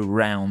turbo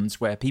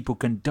rounds where people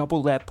can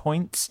double their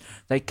points.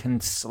 They can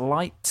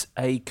slight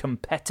a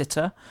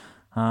competitor.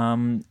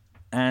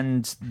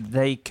 And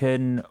they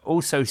can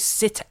also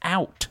sit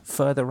out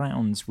further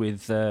rounds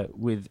with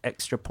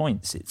extra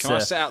points. Can I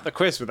sit out the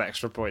quiz with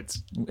extra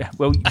points?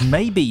 Well,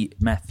 maybe,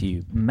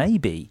 Matthew,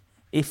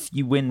 if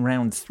you win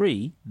round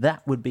 3,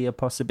 that would be a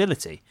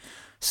possibility.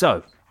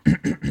 So,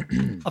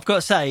 I've got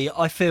to say,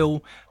 I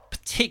feel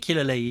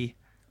particularly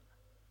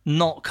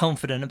not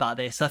confident about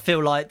this. I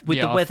feel like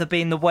with the weather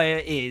being the way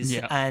it is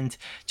and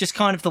just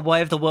kind of the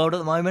way of the world at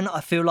the moment,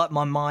 I feel like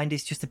my mind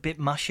is just a bit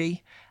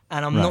mushy,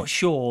 and I'm not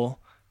sure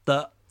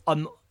that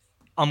I'm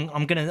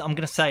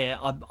gonna say it.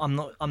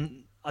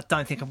 I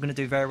don't think I'm gonna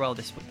do very well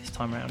this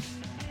time around.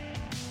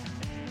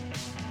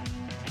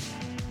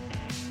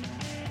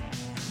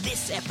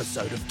 This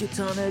episode of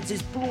Guitar Nerds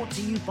is brought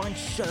to you by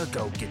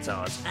Shergold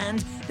Guitars and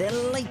their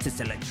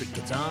latest electric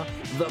guitar,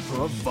 the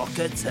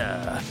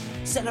Provocateur.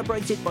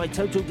 Celebrated by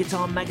Total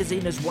Guitar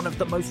Magazine as one of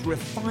the most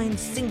refined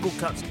single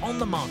cuts on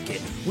the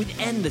market, with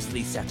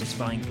endlessly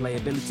satisfying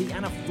playability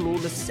and a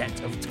flawless set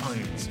of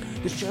tones.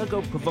 The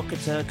Shergold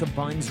Provocateur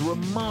combines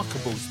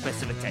remarkable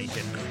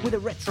specification with a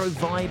retro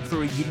vibe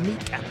for a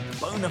unique and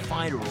bona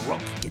fide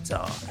rock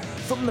guitar.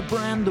 From the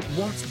brand that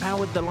once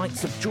powered the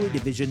likes of Joy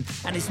Division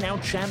and is now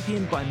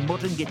championed by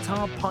modern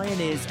guitar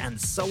pioneers and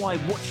So I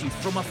Watch You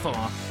From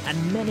Afar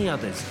and many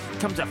others,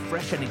 comes a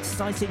fresh and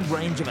exciting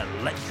range of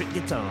electric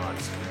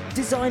guitars.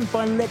 Designed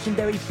by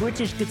legendary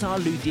British guitar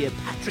luthier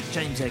Patrick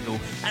James Eggle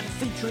and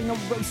featuring a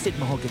roasted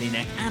mahogany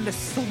neck and a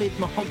solid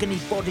mahogany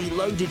body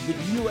loaded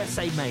with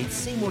USA-made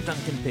Seymour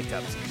Duncan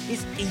pickups,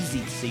 it's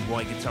easy to see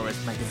why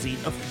Guitarist Magazine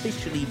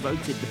officially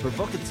voted the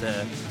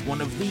Provocateur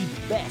one of the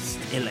best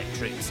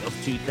electrics of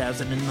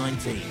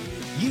 2019.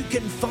 You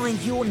can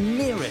find your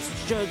nearest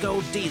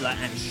Shergold dealer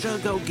at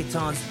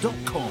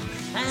shergoldguitars.com.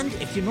 And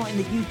if you're not in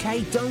the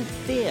UK, don't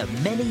fear.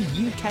 Many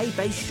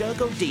UK-based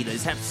Shergold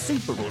dealers have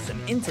super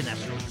awesome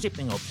international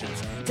shipping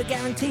options to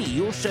guarantee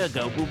your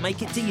Shergold will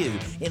make it to you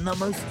in the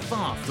most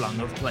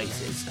far-flung of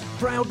places.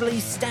 Proudly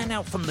stand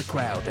out from the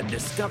crowd and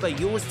discover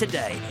yours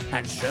today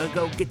at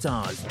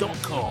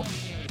shergoldguitars.com.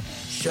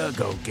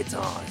 Shergold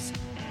Guitars.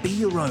 Be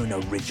your own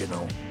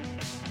original.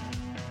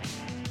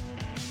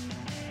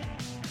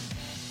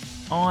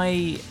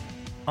 I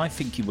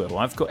think you will.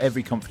 I've got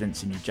every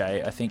confidence in you,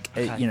 Jay. I think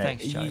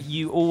thanks, Joe.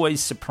 you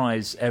always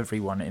surprise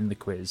everyone in the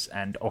quiz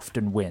and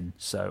often win.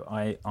 So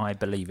I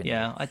believe in you.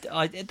 Yeah,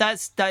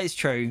 that is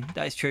true.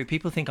 That is true.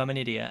 People think I'm an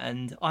idiot,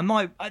 and I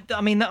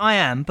mean, I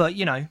am, but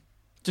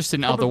Just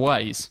in other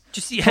ways.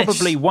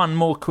 Probably won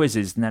more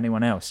quizzes than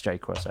anyone else, Jay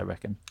Cross, I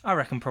reckon. I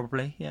reckon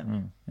probably, yeah.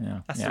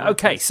 Yeah.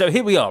 Okay, so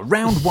here we are.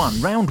 Round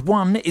one. Round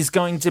one is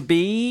going to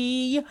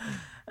be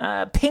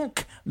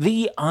Pink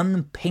the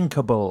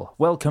Unpinkable.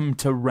 Welcome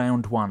to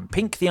round one.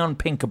 Pink the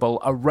Unpinkable,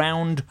 a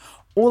round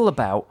all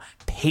about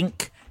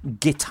pink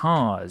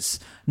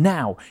guitars.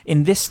 Now,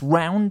 in this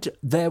round,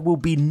 there will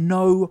be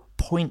no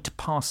point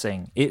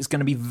passing. It's going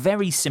to be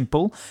very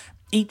simple.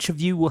 Each of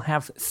you will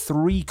have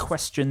 3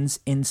 questions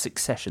in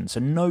succession,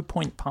 so no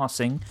point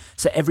passing.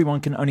 So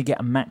everyone can only get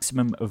a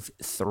maximum of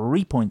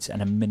 3 points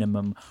and a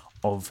minimum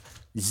of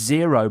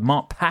 0.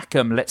 Mark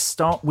Packham, let's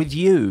start with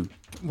you.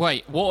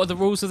 Wait, what are the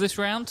rules of this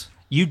round?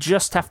 You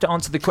just have to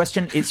answer the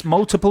question. It's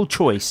multiple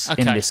choice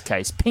in Okay. this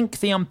case.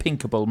 Pink the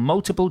Unpinkable,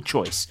 multiple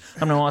choice.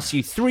 I'm going to ask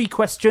you 3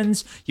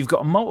 questions. You've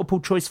got a multiple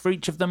choice for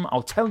each of them.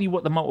 I'll tell you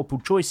what the multiple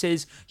choice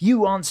is.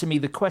 You answer me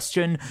the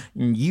question,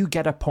 and you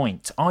get a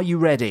point. Are you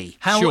ready?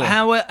 Sure.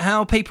 How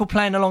are people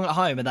playing along at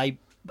home? Are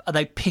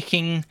they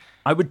picking?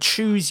 I would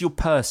choose your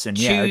person.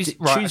 Choose- Choose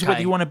right, whether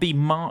okay. you want to be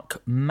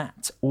Mark,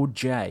 Matt, or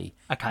Jay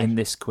Okay. in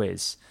this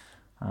quiz.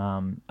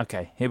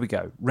 Okay, here we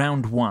go.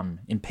 Round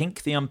 1 in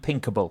Pink the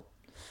Unpinkable.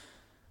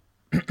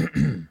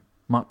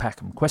 Mark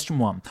Packham. Question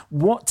 1.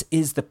 What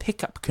is the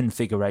pickup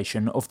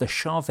configuration of the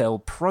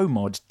Charvel Pro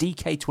Mod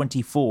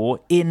DK24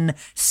 in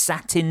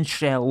satin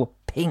shell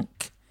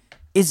pink?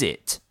 Is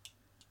it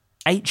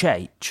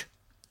HH,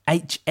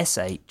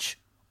 HSH,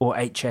 or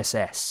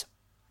HSS?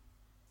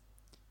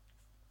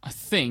 I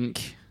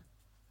think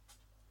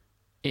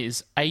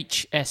is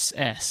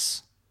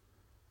HSS.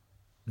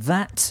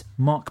 That,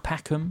 Mark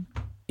Packham,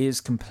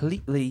 is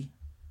completely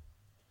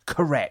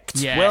correct.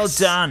 Yes. Well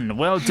done.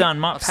 Well done.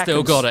 Mark I've Packham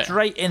still got it.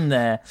 straight in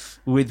there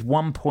with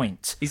 1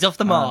 point. He's off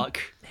the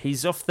mark.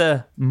 He's off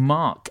the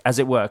mark, as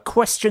it were.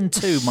 Question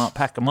 2, Mark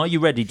Packham. Are you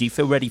ready? Do you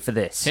feel ready for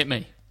this? Hit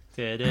me.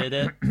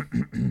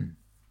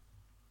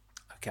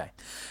 Okay.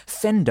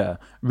 Fender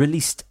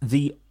released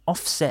the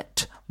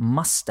Offset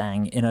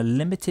Mustang in a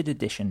limited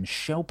edition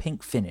shell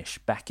pink finish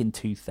back in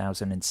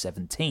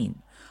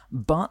 2017.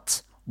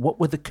 But what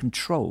were the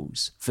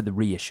controls for the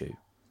reissue?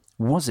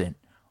 Was it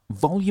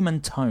volume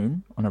and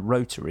tone on a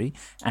rotary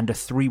and a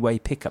 3-way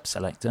pickup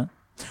selector,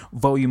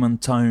 volume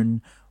and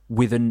tone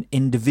with an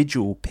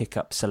individual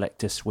pickup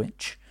selector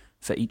switch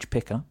for each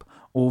pickup,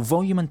 or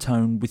volume and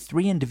tone with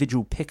 3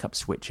 individual pickup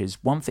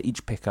switches, 1 for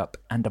each pickup,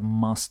 and a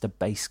master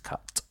bass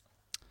cut?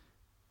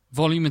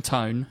 Volume and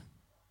tone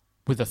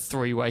with a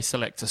 3-way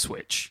selector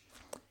switch.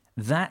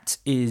 That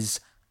is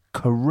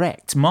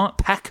correct. Mark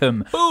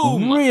Packham.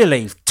 Boom!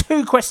 Really?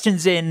 2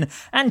 questions in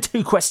and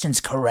 2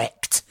 questions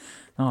correct.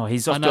 Oh,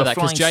 he's off I to know a that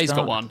because flying Jay's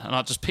start. got one, and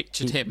I just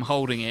pictured him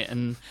holding it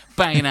and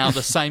banging out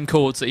the same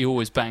chords that he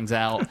always bangs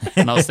out.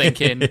 And I was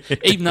thinking,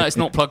 even though it's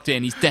not plugged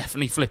in, he's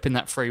definitely flipping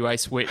that 3-way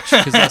switch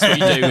because that's what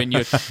you do when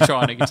you're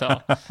trying a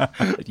guitar.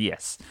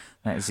 Yes,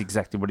 that is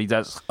exactly what he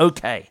does.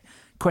 Okay,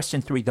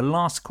 question 3, the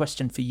last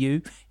question for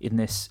you in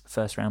this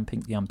first round,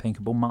 Pink the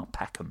Unpinkable, Mark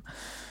Packham.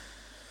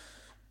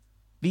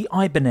 The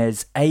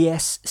Ibanez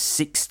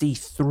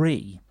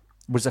AS63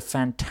 was a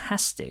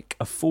fantastic,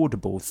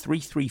 affordable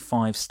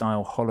 335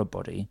 style hollow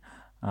body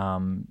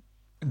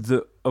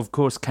that, of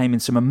course, came in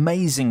some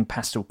amazing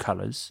pastel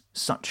colours,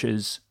 such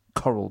as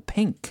coral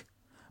pink.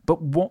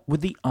 But what were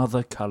the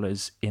other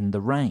colours in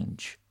the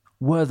range?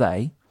 Were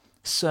they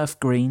surf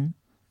green,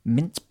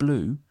 mint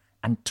blue,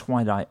 and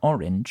twilight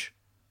orange,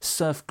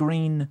 surf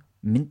green,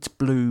 mint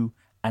blue,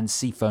 and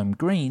seafoam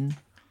green,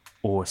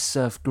 or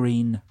surf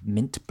green,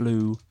 mint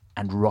blue,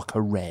 and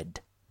rocker red?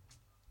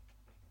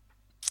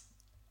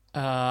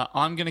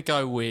 I'm going to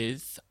go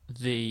with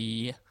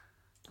the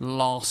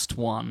last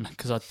one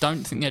because I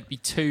don't think there'd be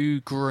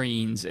two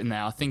greens in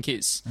there. I think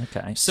it's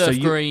Okay, surf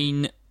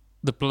green,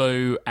 the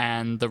blue,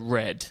 and the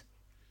red.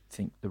 I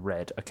think the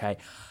red. Okay.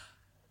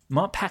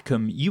 Mark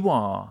Packham, you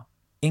are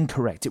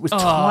incorrect. It was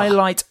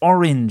twilight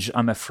orange,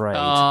 I'm afraid.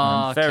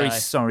 I'm very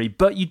sorry.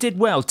 But you did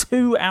well.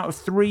 2 out of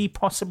 3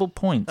 possible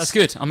points. That's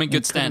good. I'm in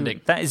good standing.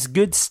 That is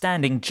good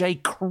standing. Jay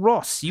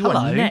Cross, you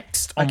Hello. are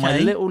next on my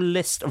Okay. little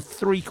list of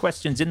 3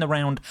 questions in the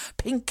round.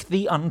 Pink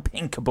the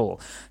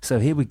Unpinkable. So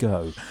here we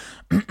go.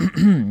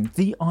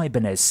 The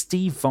Ibanez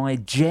Steve Vai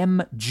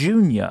Gem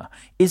Jr.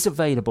 is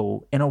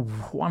available in a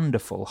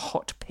wonderful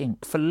hot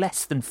pink for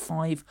less than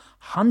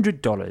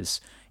 $500.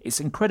 It's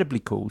incredibly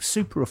cool,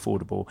 super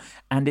affordable,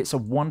 and it's a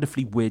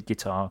wonderfully weird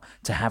guitar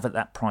to have at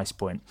that price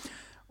point.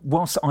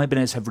 Whilst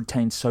Ibanez have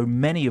retained so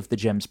many of the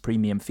Gem's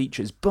premium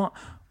features, but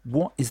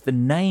what is the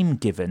name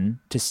given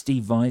to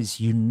Steve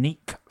Vai's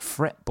unique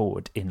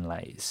fretboard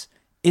inlays?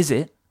 Is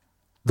it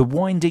the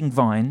Winding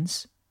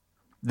Vines,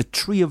 the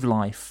Tree of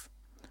Life,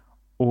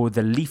 or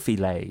the Leafy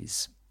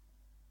Lays?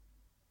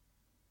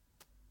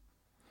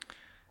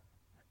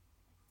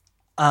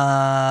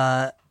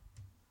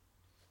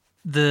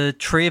 The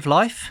Tree of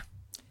Life.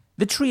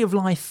 The Tree of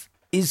Life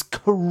is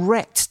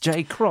correct,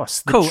 Jay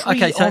Cross. The Cool. Tree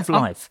Okay, so of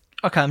Life.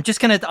 I'm just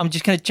gonna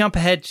jump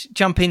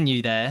in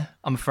you there.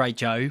 I'm afraid,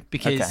 Joe,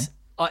 because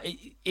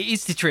it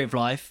is the Tree of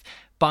Life.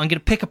 But I'm going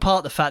to pick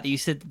apart the fact that you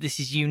said that this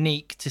is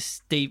unique to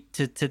Steve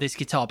to this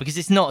guitar, because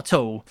it's not at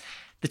all.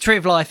 The Tree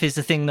of Life is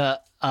the thing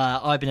that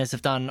Ibanez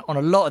have done on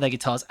a lot of their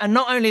guitars, and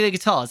not only their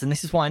guitars. And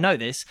this is why I know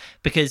this,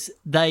 because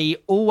they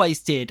always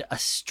did a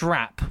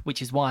strap,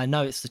 which is why I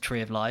know it's the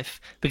Tree of Life,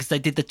 because they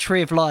did the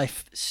Tree of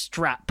Life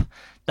strap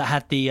that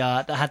had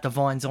the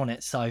vines on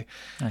it. So,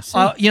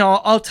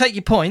 I'll take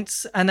your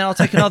points, and then I'll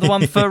take another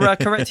one for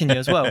correcting you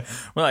as well.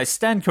 Well, I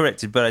stand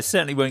corrected, but I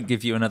certainly won't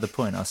give you another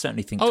point. I'll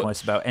certainly think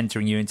twice about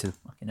entering you into the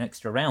fucking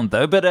extra round,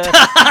 though. But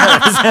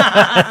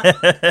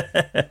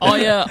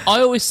I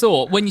always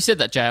thought when you said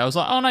that, Jay, I was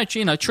like, oh no,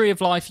 Tree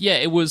of Life. Yeah,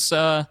 it was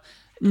not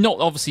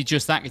obviously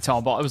just that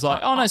guitar, but I was like,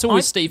 oh no, it's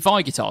always Steve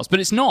Vai guitars, but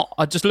it's not.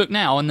 I just look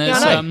now, and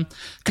there's a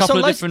couple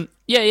of different.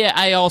 Yeah,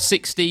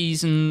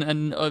 AR60s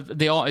and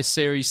the Artist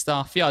Series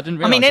stuff. Yeah, I didn't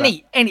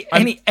realise.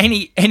 I mean,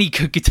 any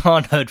good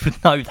guitar nerd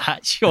would know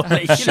that,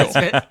 surely.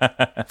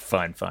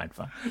 Fine.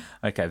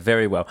 Okay,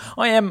 very well.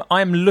 I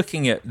am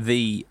looking at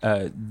the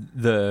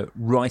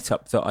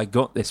write-up that I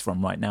got this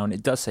from right now, and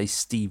it does say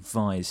Steve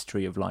Vai's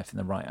Tree of Life in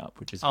the write-up,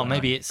 which is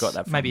maybe it's got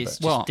that from, maybe it's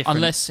just well, different.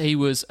 unless he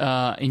was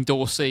in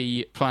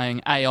Dorsey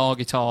playing AR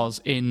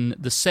guitars in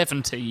the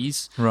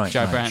 70s, Right,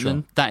 Joe right,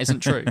 Brandon. sure. That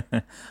isn't true.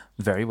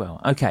 Very well.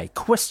 Okay,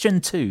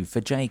 question 2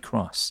 for Jay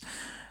Cross.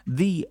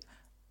 The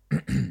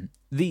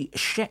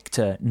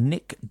Schecter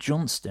Nick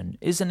Johnston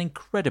is an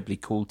incredibly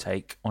cool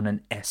take on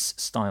an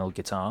S-style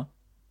guitar.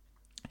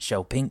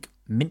 Shell pink,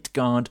 mint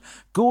guard,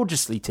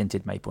 gorgeously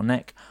tinted maple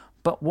neck,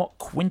 but what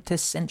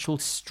quintessential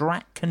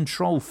Strat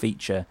control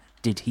feature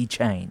did he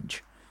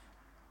change?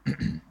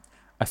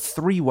 A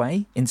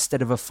 3-way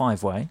instead of a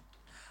 5-way,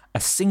 a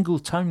single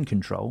tone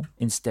control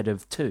instead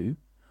of 2,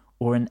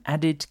 or an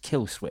added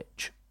kill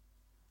switch?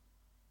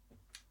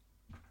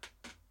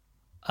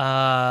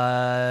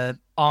 I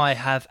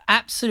have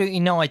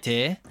absolutely no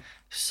idea,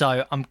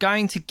 so I'm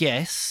going to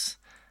guess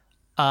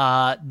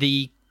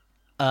the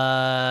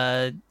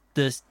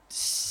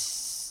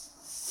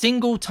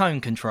single tone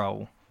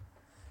control.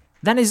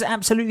 That is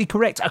absolutely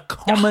correct. A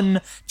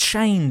common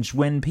change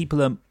when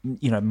people are,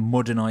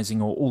 modernising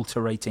or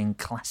alterating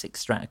classic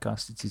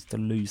Stratocasters is to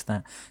lose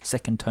that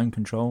second tone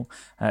control.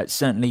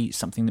 Certainly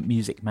something that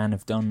Music Man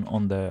have done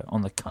on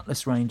the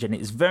Cutlass range, and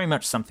it is very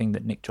much something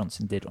that Nick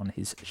Johnson did on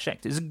his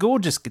Schecter. It's a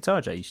gorgeous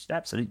guitar, Jay. You should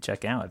absolutely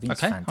check it out. I think it's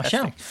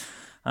fantastic.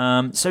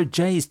 I shall. So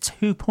Jay is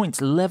 2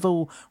 points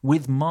level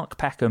with Mark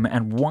Packham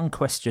and 1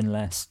 question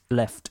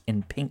left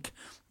in Pink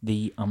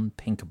the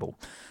Unpinkable.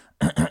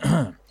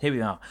 Here we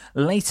are.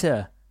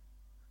 Later.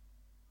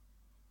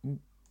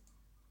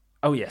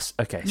 Oh, yes.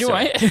 Okay. You're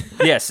right.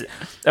 Yes.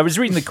 I was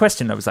reading the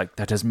question. I was like,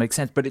 that doesn't make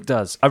sense, but it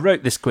does. I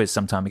wrote this quiz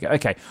some time ago.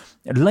 Okay.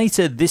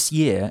 Later this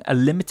year, a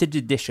limited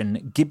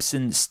edition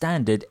Gibson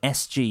Standard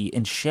SG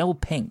in shell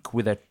pink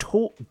with a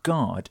taut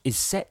guard is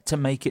set to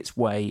make its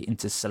way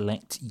into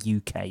select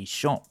UK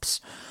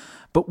shops.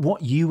 But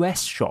what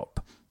US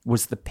shop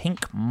was the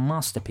pink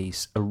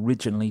masterpiece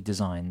originally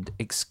designed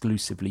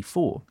exclusively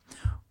for?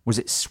 Was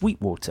it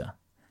Sweetwater,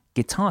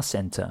 Guitar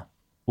Center,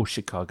 or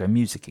Chicago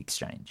Music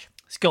Exchange?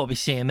 It's got to be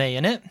CME,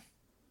 isn't it?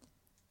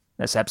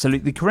 That's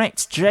absolutely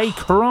correct. Jay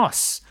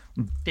Cross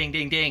Ding,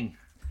 ding, ding.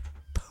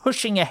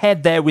 pushing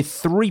ahead there with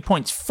 3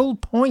 points. Full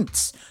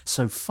points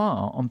so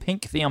far on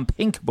Pink the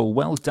Unpinkable.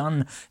 Well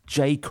done,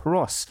 Jay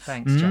Cross.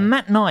 Thanks, Jay.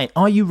 Matt Knight,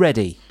 are you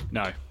ready?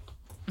 No.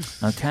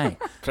 Okay.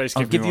 Please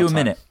I'll give me give more you a time.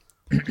 minute.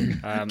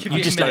 I'm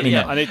just letting you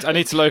know. I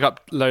need to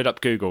load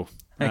up Google.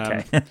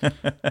 Okay.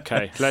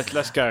 Okay,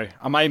 let's go.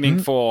 I'm aiming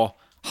for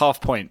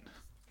half point.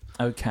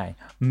 Okay.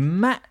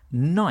 Matt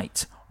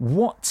Knight.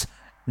 What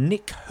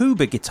Nick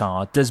Huber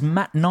guitar does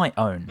Matt Knight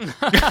own?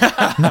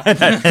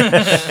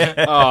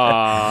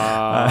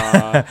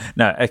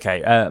 No,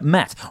 okay.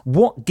 Matt,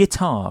 what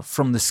guitar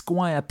from the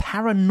Squier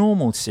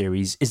Paranormal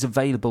series is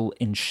available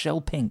in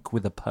shell pink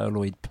with a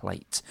pearloid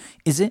plate?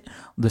 Is it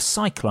the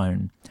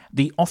Cyclone,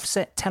 the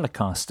Offset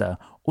Telecaster,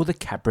 or the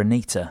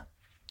Cabronita?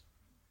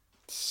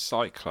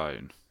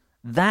 Cyclone.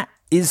 That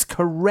is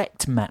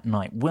correct, Matt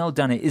Knight. Well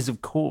done. It is,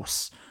 of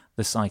course,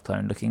 the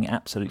Cyclone, looking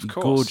absolutely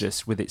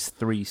gorgeous with its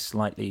 3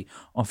 slightly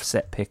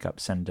offset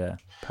pickups and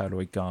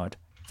pearloid guard.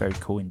 Very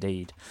cool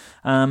indeed.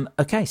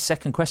 Okay,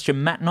 second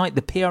question. Matt Knight,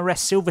 the PRS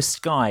Silver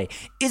Sky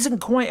isn't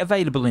quite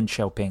available in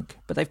shell pink,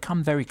 but they've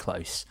come very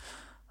close.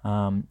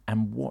 And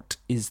what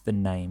is the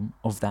name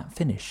of that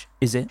finish?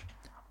 Is it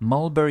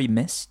Mulberry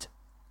Mist,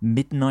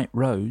 Midnight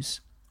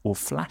Rose, or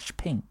Flash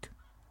Pink?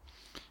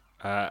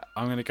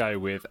 I'm going to go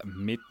with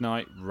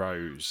Midnight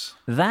Rose.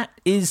 That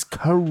is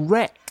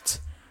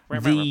correct.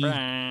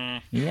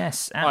 I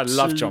Yes,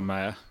 love John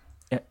Mayer.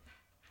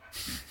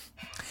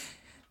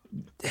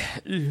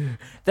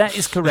 That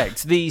is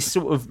correct. The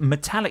sort of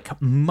metallic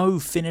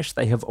mauve finish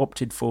they have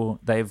opted for,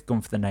 they have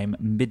gone for the name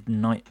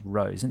Midnight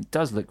Rose, and it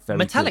does look very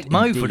Metallic good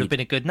mauve indeed. would have been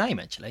a good name,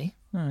 actually.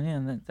 Oh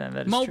yeah, that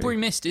is Mulberry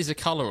true. Mist is a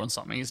colour on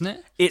something, isn't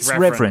it? It's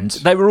Reverend. Reverend.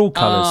 They were all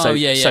colours. Oh, so,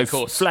 yeah, so of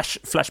course.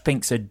 Flash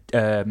Pink's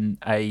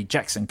a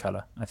Jackson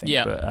colour, I think.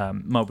 Yeah. But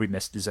Mulberry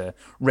Mist is a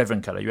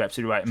Reverend colour. You're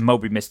absolutely right. And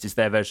Mulberry Mist is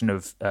their version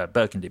of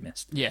Burgundy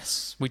Mist.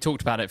 Yes, we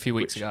talked about it a few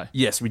weeks ago.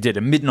 Yes, we did.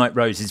 And Midnight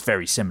Rose is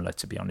very similar,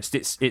 to be honest.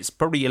 It's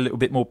probably a little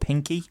bit more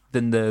pinky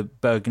than the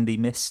Burgundy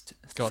Mist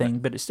thing,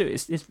 but it's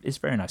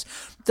very nice.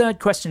 Third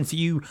question for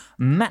you,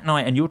 Matt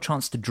Knight, and your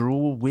chance to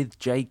draw with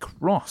Jay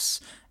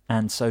Cross,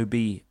 and so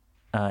be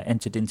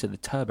entered into the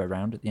turbo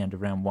round at the end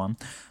of round 1.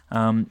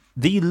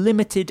 The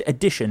limited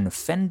edition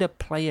Fender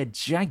Player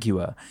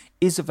Jaguar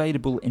is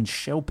available in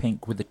shell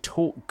pink with a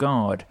taut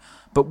guard,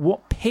 but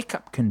what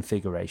pickup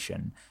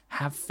configuration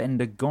have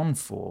Fender gone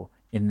for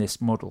in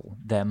this model,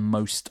 their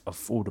most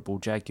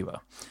affordable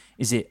Jaguar?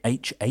 Is it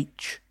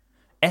HH,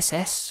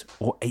 SS,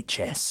 or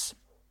HS?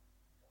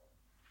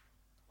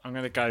 I'm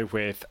going to go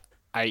with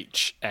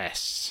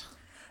HS.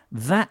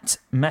 That,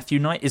 Matthew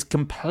Knight, is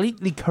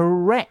completely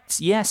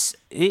correct. Yes,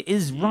 it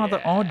is rather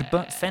odd,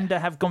 but Fender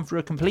have gone for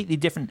a completely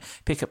different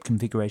pickup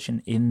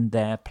configuration in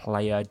their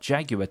Player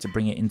Jaguar to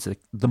bring it into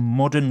the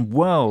modern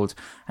world,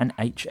 and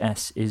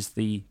HS is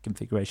the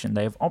configuration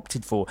they have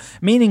opted for,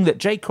 meaning that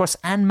Jay Cross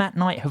and Matt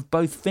Knight have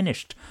both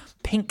finished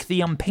Pink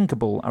the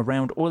Unpinkable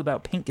around All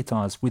About Pink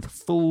guitars with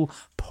full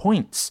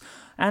points.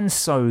 And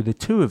so the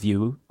two of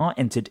you are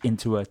entered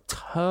into a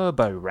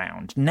turbo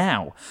round.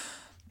 Now,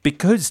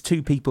 because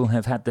two people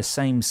have had the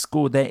same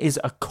score, there is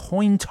a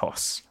coin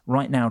toss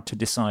right now to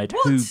decide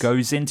who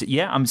goes into...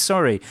 Yeah, I'm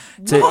sorry.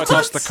 I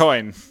tossed the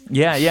coin.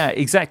 Yeah,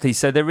 exactly.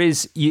 So there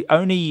is...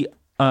 only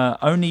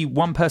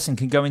one person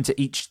can go into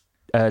each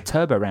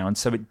turbo round,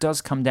 so it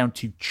does come down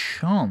to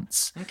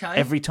chance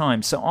every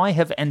time. So I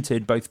have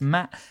entered both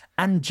Matt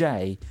and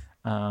Jay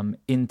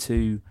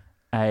into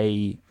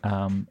a...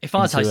 If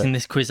I was hosting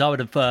this quiz, I would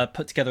have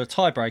put together a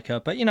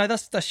tiebreaker, but,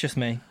 that's just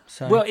me.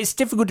 So. Well, it's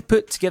difficult to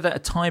put together a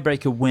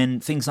tiebreaker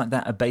when things like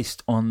that are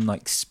based on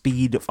like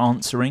speed of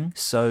answering.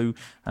 So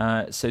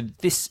at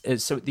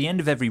the end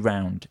of every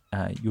round,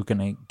 you're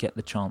going to get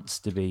the chance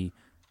to be,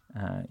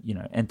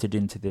 entered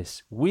into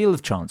this wheel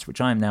of chance, which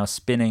I am now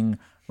spinning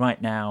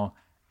right now.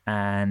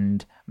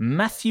 And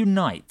Matthew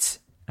Knight,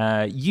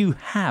 you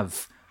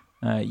have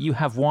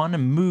won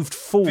and moved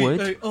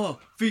forward.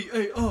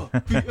 VAR.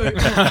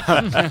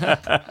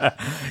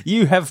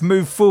 You have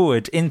moved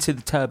forward into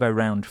the turbo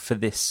round for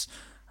this.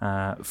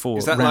 For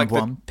round like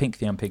 1, Pink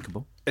the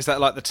Unpinkable. Is that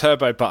like the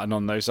turbo button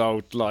on those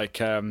old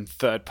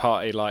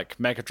third-party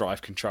Mega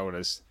Drive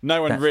controllers?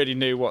 No one really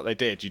knew what they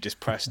did. You just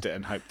pressed it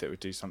and hoped it would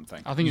do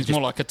something. I think it's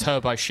more like a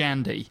turbo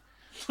shandy.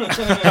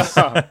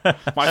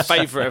 My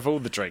favourite of all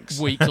the drinks.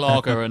 Weak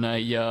lager and a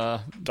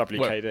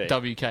WKD.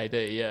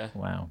 WKD, yeah.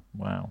 Wow.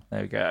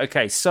 There we go.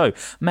 Okay, so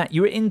Matt,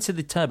 you're into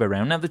the turbo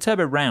round. Now, the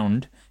turbo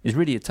round is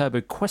really a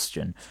turbo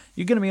question.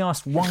 You're going to be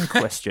asked one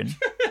question.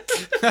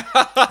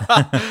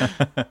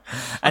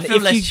 I feel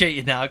less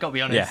cheated now, I've got to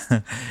be honest.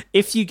 Yeah.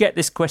 If you get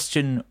this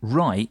question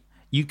right,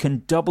 you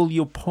can double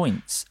your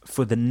points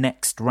for the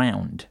next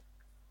round.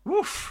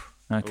 Oof.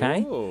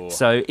 Okay, Ooh.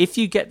 so if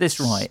you get this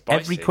right,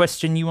 Spicy. every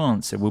question you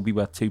answer will be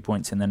worth 2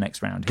 points in the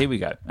next round. Here we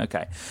go.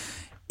 Okay.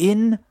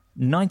 In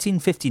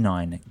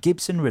 1959,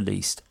 Gibson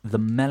released the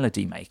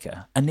Melody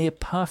Maker, a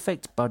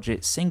near-perfect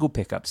budget single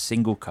pickup,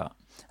 single cut,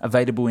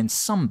 available in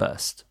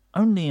Sunburst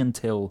only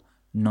until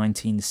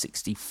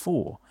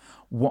 1964.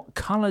 What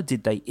colour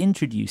did they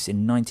introduce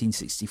in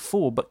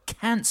 1964 but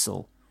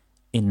cancel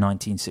in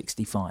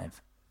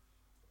 1965?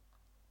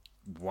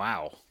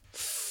 Wow.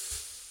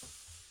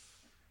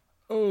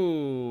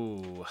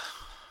 Oh,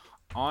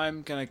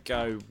 I'm going to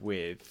go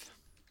with...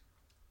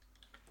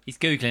 He's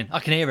Googling. I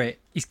can hear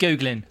it. He's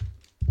Googling.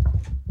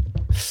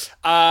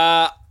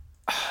 I'm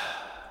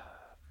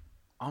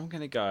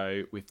going to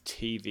go with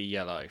TV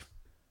Yellow.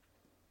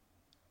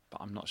 But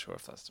I'm not sure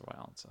if that's the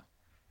right answer.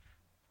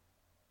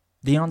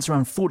 The answer,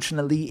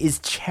 unfortunately, is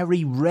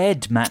Cherry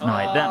Red, Matt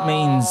Knight. That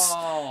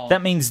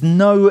means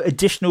no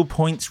additional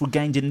points were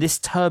gained in this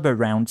turbo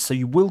round, so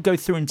you will go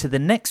through into the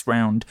next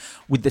round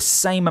with the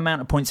same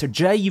amount of points. So,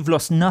 Jay, you've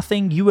lost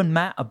nothing. You and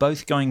Matt are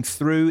both going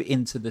through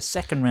into the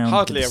second round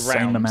Hardly with the a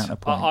round. same amount of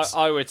points.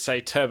 I would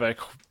say turbo.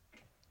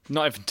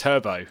 Not even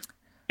turbo.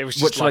 It was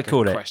just What shall like I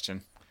call a it?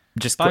 question.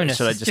 Just Bonus.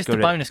 Shall I It's just just call a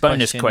it bonus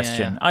question?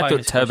 question, yeah. I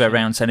Bonus thought turbo question.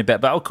 round sounded better,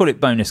 but I'll call it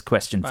bonus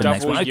question for the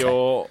next Double one. Okay.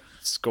 your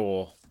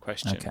score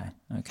question.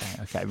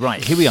 Okay.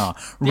 Right, here we are.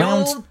 The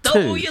Round old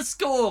two. double your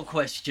score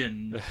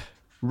question.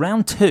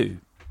 Round 2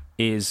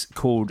 is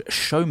called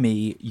Show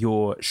Me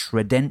Your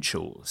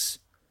Shredentials.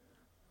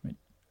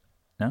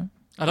 No?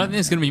 I don't think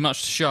there's going to be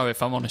much to show,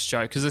 if I'm honest,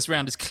 Joe, because this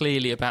round is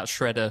clearly about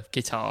shredder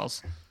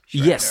guitars.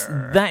 Yes,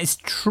 that is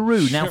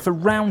true. Now, for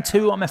round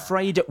 2, I'm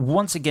afraid,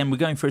 once again, we're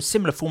going for a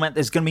similar format.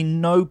 There's going to be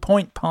no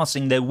point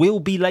passing. There will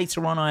be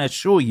later on, I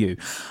assure you.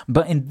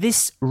 But in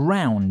this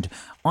round,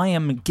 I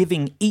am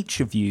giving each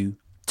of you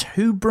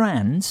 2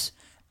 brands,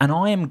 and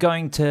I am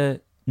going to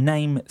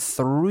name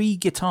 3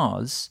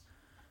 guitars,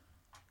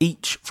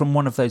 each from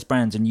one of those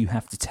brands, and you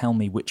have to tell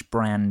me which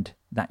brand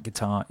that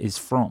guitar is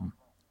from.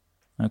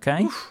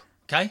 Okay?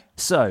 Okay.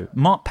 So,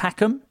 Mark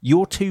Packham,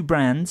 your 2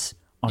 brands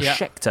are Yeah.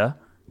 Schecter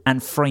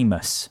and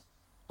Framus.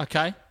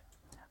 Okay.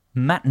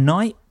 Matt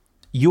Knight,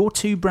 your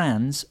 2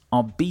 brands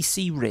are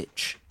BC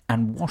Rich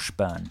and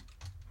Washburn.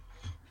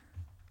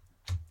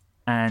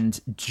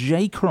 And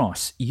Jay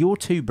Cross, your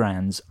 2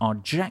 brands are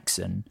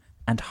Jackson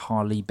and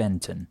Harley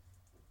Benton.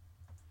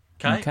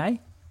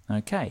 Okay.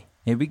 Okay,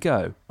 here we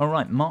go. All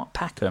right, Mark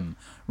Packham,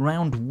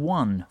 round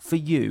 1 for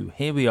you.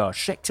 Here we are.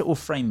 Schecter or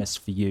Framus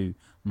for you,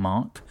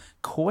 Mark.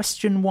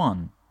 Question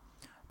 1.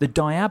 The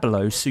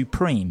Diablo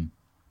Supreme.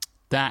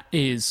 That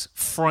is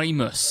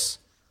Framus.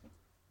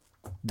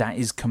 That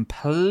is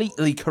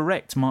completely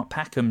correct. Mark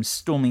Packham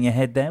storming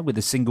ahead there with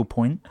a single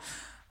point.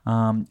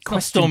 Not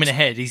storming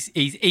ahead. He's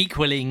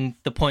equaling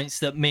the points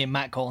that me and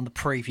Matt got on the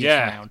previous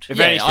round. If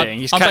anything,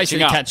 he's I'm catching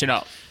basically up. catching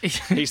up.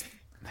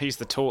 He's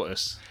the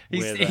tortoise.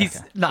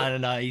 No.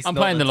 I'm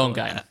playing the long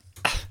game.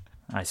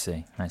 I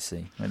see.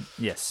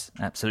 Yes,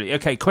 absolutely.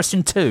 Okay,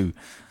 question 2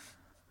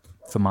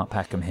 for Mark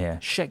Packham here.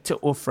 Schecter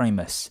or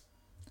Framus?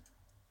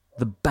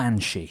 The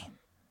Banshee.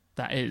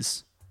 That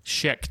is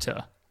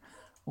Schecter.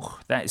 Oh,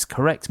 that is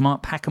correct.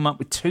 Mark Packham up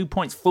with 2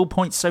 points, full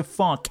points so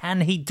far.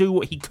 Can he do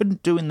what he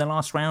couldn't do in the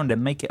last round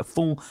and make it a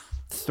full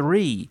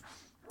 3?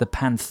 The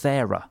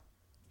Panthera.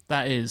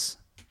 That is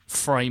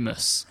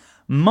Framus.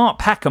 Mark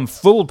Packham,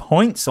 full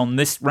points on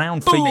this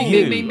round for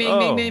you.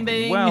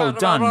 Bing. Well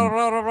done.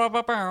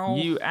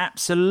 You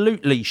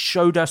absolutely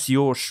showed us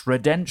your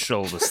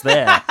shredentials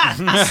there.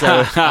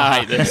 So, I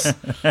hate this.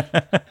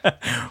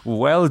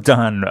 well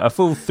done. A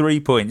full 3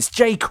 points.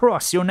 Jay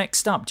Cross, you're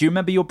next up. Do you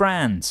remember your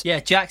brands? Yeah,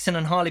 Jackson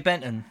and Harley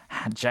Benton.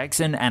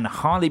 Jackson and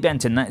Harley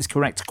Benton. That is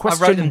correct. I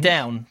wrote them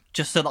down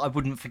just so that I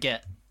wouldn't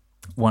forget.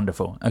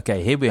 Wonderful.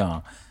 Okay, here we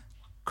are.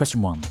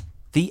 Question 1.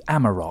 The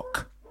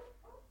Amarok.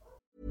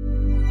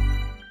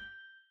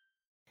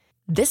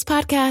 This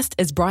podcast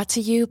is brought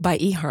to you by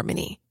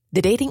eHarmony,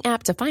 the dating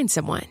app to find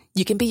someone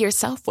you can be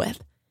yourself with.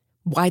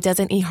 Why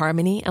doesn't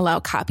eHarmony allow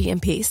copy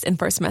and paste in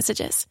first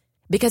messages?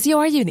 Because you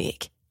are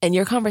unique, and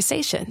your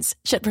conversations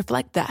should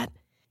reflect that.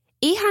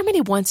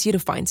 eHarmony wants you to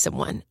find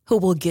someone who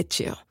will get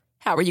you.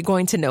 How are you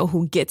going to know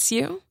who gets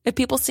you? If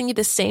people send you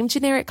the same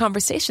generic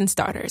conversation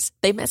starters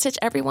they message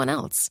everyone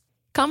else.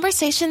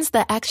 Conversations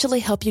that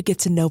actually help you get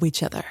to know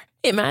each other.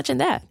 Imagine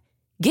that.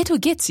 Get who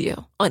gets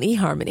you on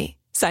eHarmony.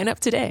 Sign up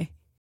today.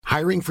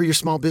 Hiring for your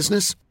small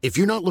business? If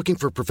you're not looking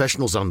for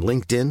professionals on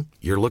LinkedIn,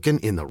 you're looking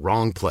in the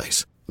wrong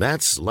place.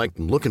 That's like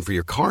looking for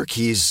your car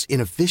keys in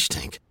a fish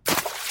tank.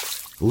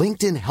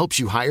 LinkedIn helps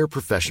you hire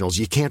professionals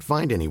you can't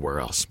find anywhere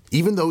else,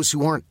 even those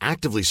who aren't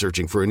actively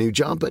searching for a new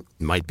job but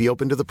might be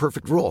open to the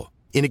perfect role.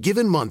 In a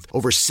given month,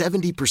 over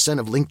 70%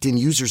 of LinkedIn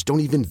users don't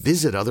even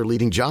visit other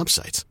leading job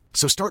sites.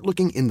 So start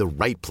looking in the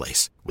right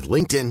place. With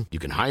LinkedIn, you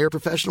can hire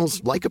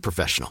professionals like a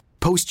professional.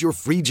 Post your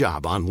free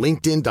job on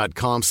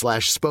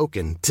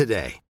linkedin.com/spoken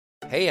today.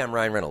 Hey, I'm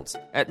Ryan Reynolds.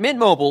 At Mint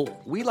Mobile,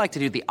 we like to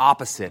do the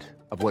opposite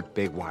of what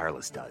Big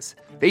Wireless does.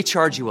 They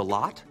charge you a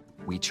lot,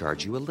 we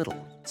charge you a little.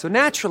 So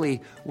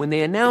naturally, when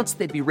they announced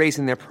they'd be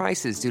raising their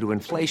prices due to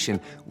inflation,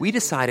 we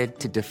decided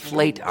to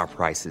deflate our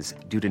prices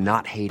due to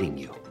not hating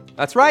you.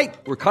 That's right.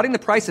 We're cutting the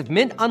price of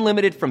Mint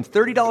Unlimited from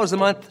 $30 a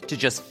month to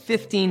just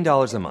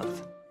 $15 a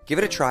month. Give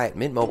it a try at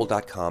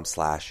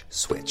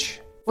mintmobile.com/switch.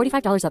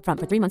 $45 up front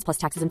for 3 months plus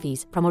taxes and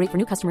fees. Promo rate for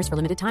new customers for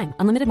limited time.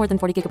 Unlimited more than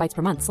 40 gigabytes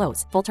per month.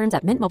 Slows full terms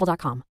at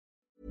mintmobile.com.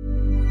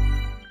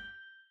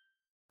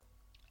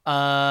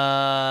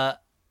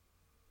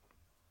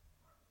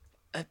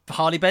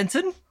 Harley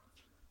Benton?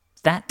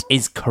 That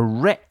is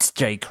correct,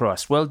 Jay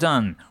Cross. Well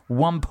done.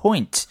 1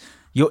 point.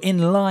 You're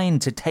in line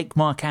to take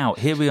Mark out.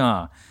 Here we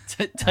are.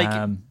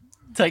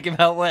 Take him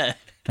out where?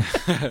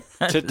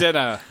 To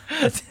dinner.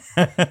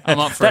 I'm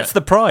up for That's it.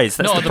 the prize.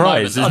 That's Not the at the prize.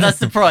 moment. isn't Oh, it? that's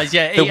the prize.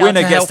 Yeah, The eat out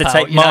winner gets help to out,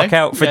 take you know? Mark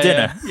out for Yeah,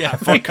 dinner. Yeah.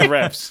 Vodka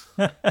revs.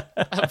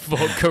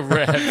 Vodka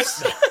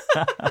Revs.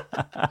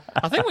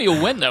 I think we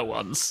all went there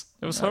once.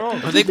 It was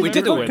horrible. I think we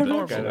did all Vodka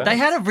win. Revs. They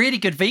had a really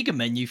good vegan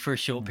menu for a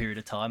short period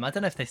of time. I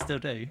don't know if they still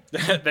do.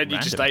 Then you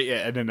just ate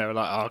it, and then they were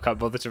like, "Oh, I can't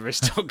bother to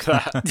restock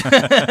that."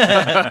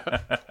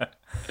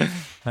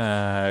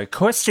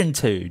 Question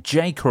 2.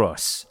 J.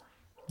 Cross,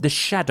 the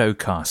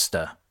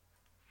Shadowcaster.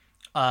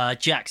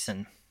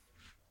 Jackson.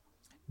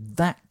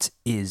 That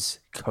is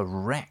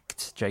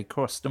correct. J.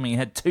 Cross, Dummy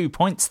had 2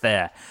 points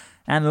there.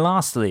 And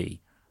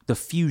lastly, the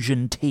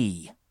Fusion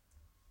T.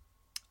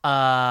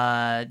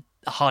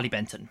 Harley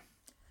Benton.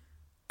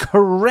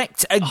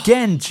 Correct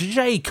again.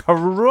 J.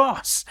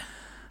 Cross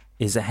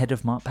is ahead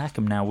of Mark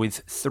Packham now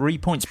with 3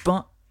 points.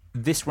 But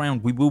this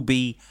round we will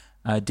be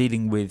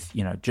dealing with,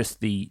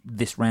 just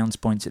this round's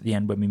points at the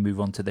end when we move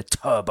on to the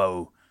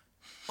turbo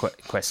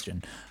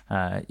question.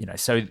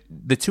 So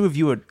the two of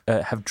you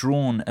have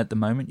drawn at the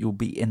moment. You'll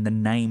be in the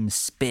name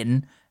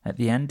spin at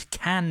the end.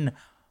 Can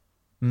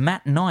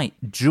Matt Knight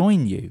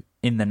join you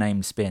in the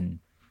name spin?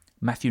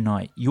 Matthew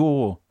Knight,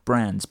 your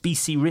brands,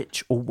 BC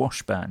Rich or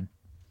Washburn?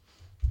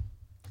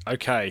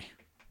 Okay,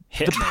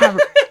 hit me.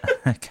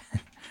 Okay.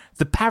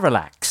 The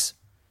Parallax.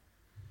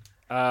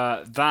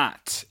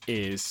 That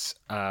is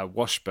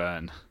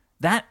Washburn.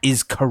 That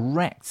is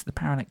correct. The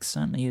Parallax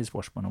certainly is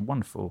Washburn. A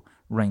wonderful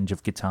range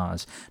of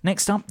guitars.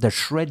 Next up, the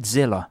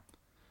Shredzilla.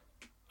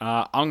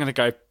 I'm going to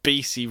go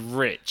BC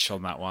Rich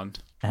on that one.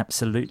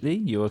 Absolutely.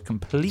 You are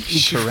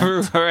completely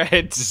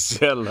correct.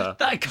 Shredzilla.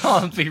 That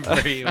can't be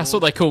real. That's what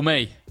they call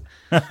me.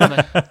 I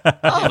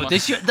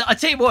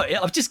tell you what,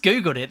 I've just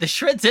Googled it. The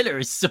Shredzilla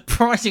is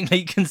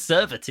surprisingly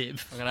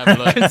conservative, I'm going to have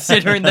a look.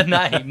 considering the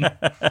name.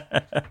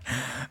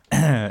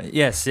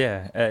 Yes,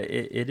 yeah.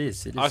 It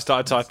is. I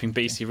started typing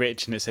BC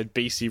Rich, and it said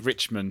BC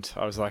Richmond.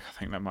 I was like, I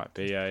think that might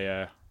be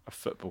a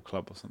football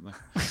club or something.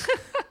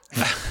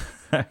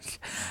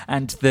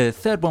 And the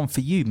third one for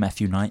you,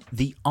 Matthew Knight,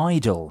 the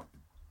Idol.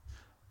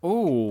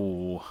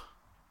 Ooh.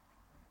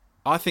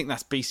 I think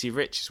that's BC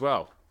Rich as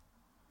well.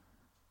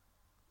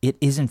 It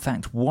is, in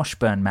fact,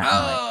 Washburn, Matt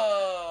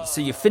Knight.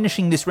 So you're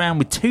finishing this round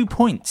with 2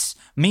 points,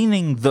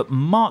 meaning that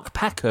Mark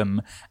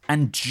Packham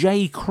and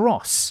Jay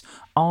Cross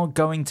are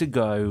going to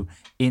go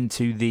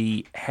into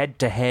the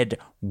head-to-head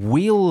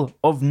Wheel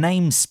of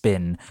Name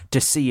spin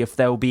to see if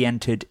they'll be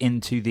entered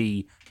into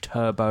the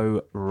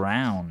turbo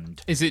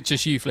round. Is it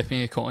just you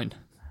flipping a coin?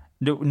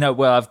 No,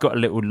 well, I've got a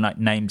little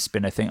name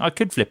spinner thing. I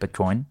could flip a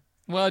coin.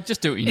 Well,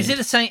 just do what you Is need. it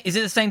the same? Is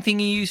it the same thing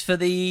you use for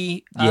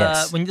the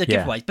Yes, when the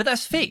yeah. giveaways? But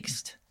that's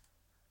fixed.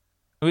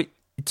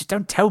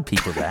 Don't tell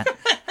people that.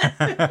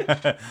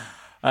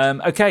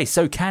 Okay,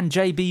 so can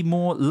Jay be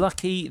more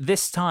lucky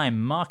this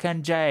time? Mark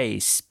and Jay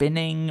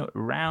spinning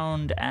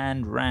round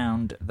and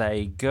round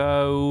they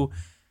go.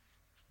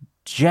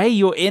 Jay,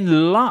 you're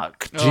in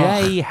luck.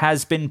 Jay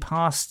has been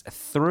passed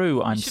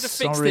through. I'm You should have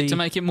sorry. fixed it to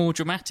make it more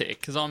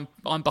dramatic because I'm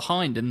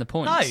behind in the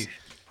points. No.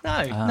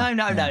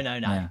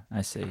 Yeah,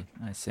 I see.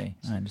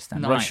 I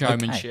understand. No Right,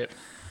 showmanship.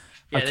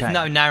 Yeah, Okay. there's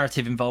no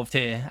narrative involved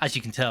here, as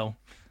you can tell.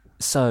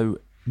 So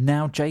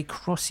now, Jay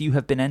Cross, you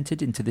have been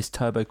entered into this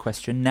turbo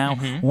question. Now,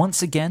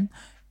 once again,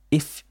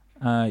 if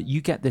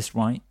you get this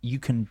right, you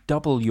can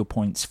double your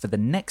points for the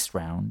next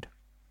round.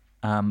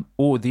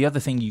 Or the other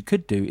thing you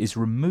could do is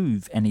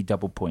remove any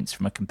double points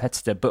from a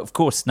competitor. But of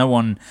course, no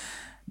one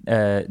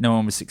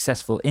was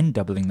successful in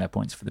doubling their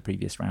points for the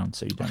previous round,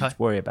 so you don't have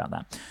to worry about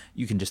that.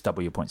 You can just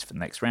double your points for the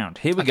next round.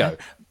 Here we go.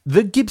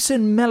 The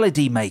Gibson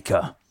Melody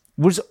Maker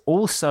was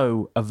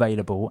also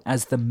available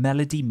as the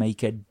Melody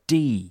Maker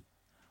D.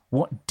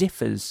 What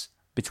differs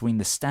between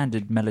the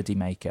standard Melody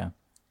Maker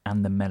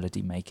and the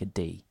Melody Maker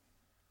D?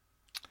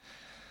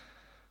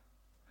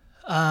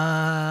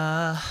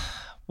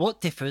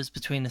 What differs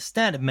between the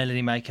standard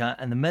Melody Maker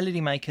and the Melody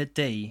Maker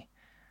D?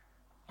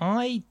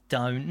 I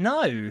don't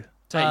know.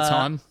 Take your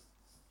time.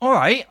 All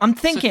right, I'm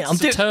thinking.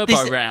 It's a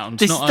turbo round,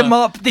 This not is the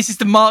Mark. This is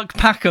the Mark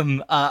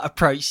Packham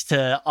approach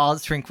to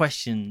answering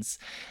questions.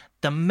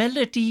 The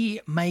Melody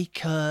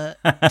Maker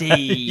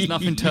D. There's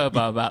nothing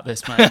turbo about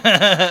this, mate.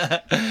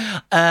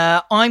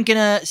 I'm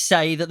gonna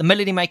say that the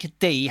Melody Maker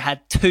D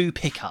had 2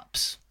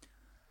 pickups.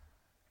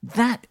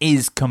 That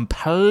is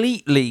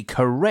completely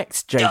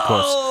correct, Jay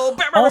Cross.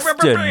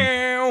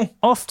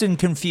 Often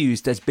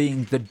confused as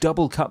being the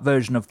double cut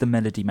version of the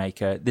Melody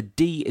Maker. The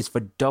D is for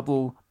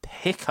double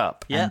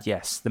pickup. Yeah. And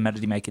yes, the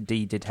Melody Maker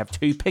D did have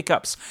 2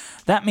 pickups.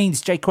 That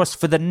means, Jay Cross,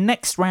 for the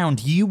next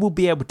round, you will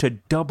be able to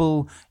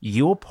double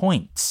your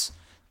points.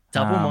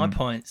 Double my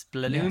points.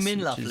 Blooming which is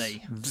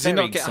lovely. Does he very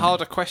not get exciting.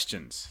 harder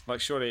questions? Like,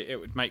 surely it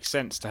would make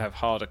sense to have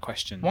harder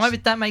questions. Why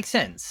would that make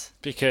sense?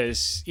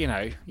 Because,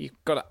 you've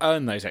got to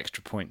earn those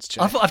extra points, Jay.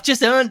 I've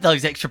just earned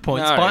those extra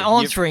points No, by you've-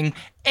 answering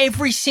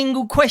every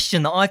single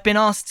question that I've been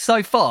asked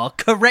so far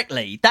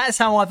correctly. That's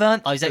how I've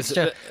earned those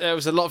extra. There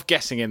was a lot of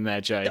guessing in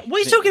there, Jay. What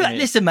are you talking about?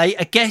 Listen, mate.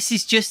 A guess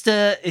is just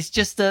a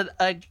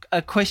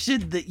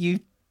question that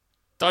you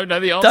Don't know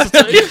the answer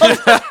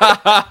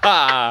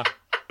to.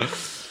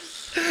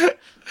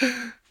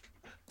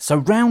 So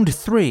round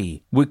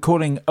 3, we're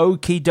calling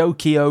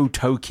Okidokio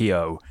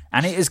Tokyo,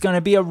 and it is going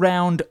to be a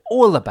round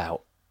all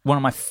about one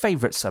of my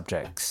favourite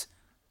subjects,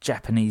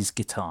 Japanese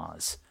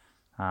guitars.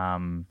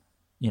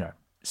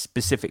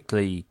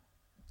 Specifically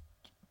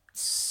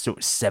sort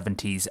of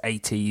 70s,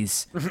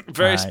 80s.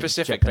 Very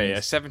specifically, Japanese.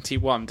 a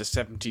 71 to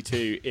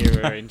 72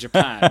 era in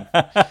Japan.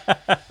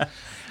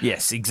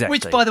 Yes, exactly.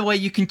 Which, by the way,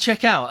 you can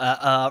check out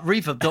at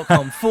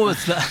reverb.com /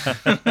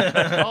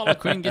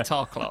 Harlequin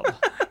Guitar Club.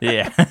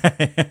 Yeah.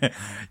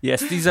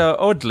 Yes, these are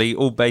oddly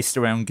all based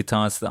around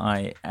guitars that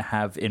I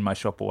have in my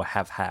shop or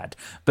have had.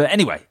 But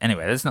anyway,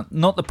 that's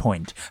not the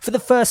point. For the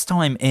first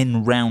time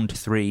in round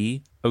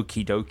 3,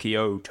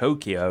 Okidokio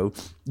Tokyo,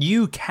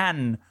 you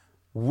can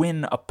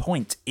win a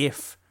point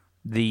if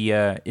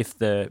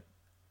the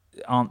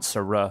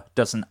answerer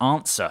doesn't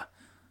answer.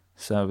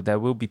 So there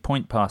will be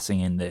point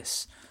passing in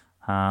this.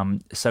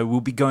 So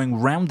we'll be going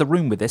round the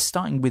room with this,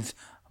 starting with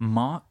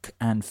Mark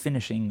and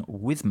finishing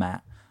with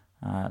Matt.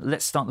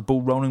 Let's start the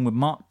ball rolling with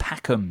Mark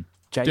Packham.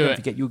 Jay, don't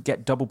forget you'll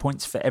get double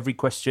points for every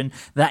question.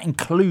 That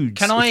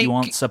includes if you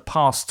answer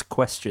past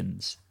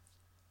questions.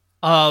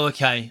 Oh,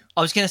 okay.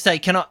 I was going to say,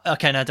 can I...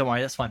 Okay, no, don't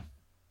worry. That's fine.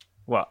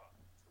 What?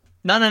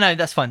 No,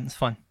 that's fine. That's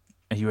fine.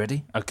 Are you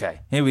ready?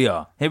 Okay, here we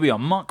are.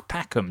 Mark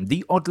Packham,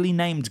 the oddly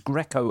named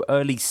Greco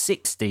early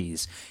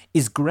 60s,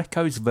 is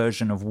Greco's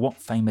version of what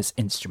famous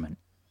instrument?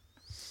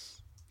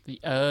 The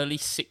early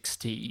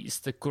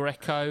 60s. The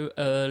Greco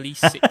early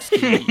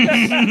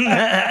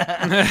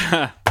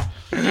 60s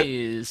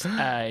is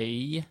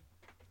I'm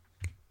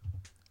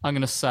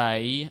going to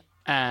say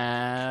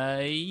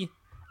an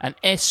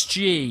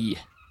SG.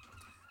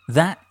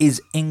 That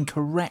is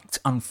incorrect.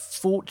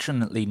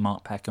 Unfortunately,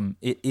 Mark Packham,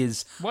 it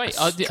is... Wait,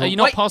 are you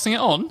not passing it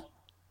on?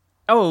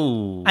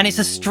 Oh. And it's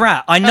a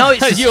Strat. I know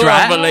it's a Strat. You're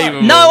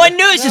unbelievable. No, I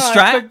knew it's a Strat.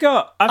 I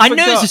forgot. I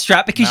knew it was a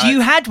Strat because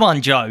you had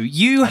one, Joe.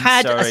 You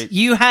had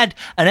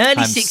an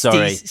early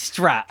 60s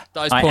Strat.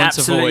 Those points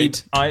are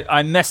void.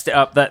 I messed it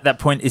up. That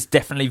point is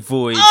definitely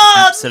void.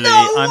 Oh, absolutely.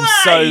 no I'm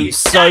way!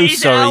 so That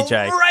sorry,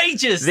 Jay.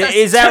 Outrageous. It That's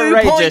is 2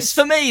 outrageous. points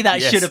for me.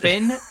 That should have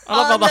been.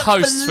 I love how the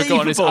host's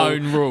forgotten his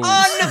own rules.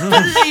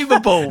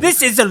 Unbelievable.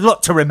 This is a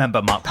lot to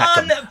remember, Mark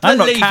Packham. I'm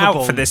not cut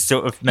out for this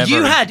sort of memory.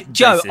 You had,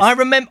 Joe,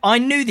 basis. I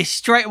knew this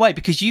straight away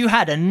because you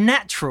had a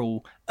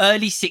natural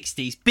early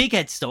 60s big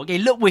headstock.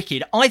 It looked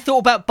wicked. I thought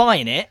about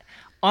buying it.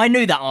 I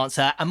knew that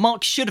answer, and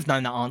Mark should have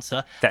known that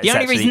answer. That's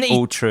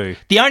all true.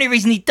 The only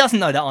reason he doesn't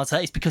know that answer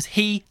is because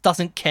he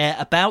doesn't care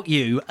about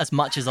you as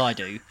much as I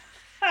do.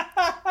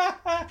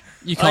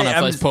 You can't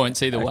have those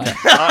points either way.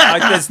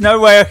 There's no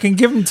way I can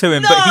give them to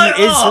him, but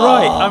he is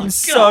right. I'm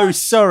so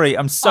sorry.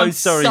 I'm so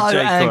sorry,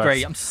 Jay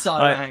angry. Cross. I'm so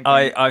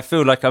angry. I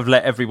feel like I've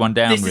let everyone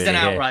down. This really is an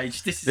here.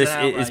 outrage. This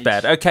is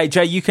bad. Okay,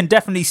 Jay, you can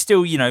definitely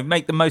still,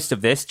 make the most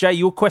of this. Jay,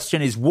 your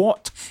question is,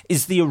 what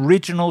is the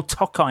original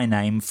Tokai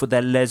name for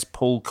their Les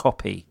Paul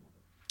copy?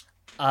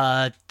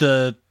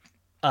 The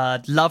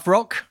Love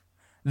Rock.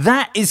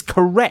 That is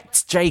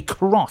correct, Jay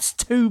Cross.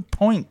 2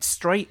 points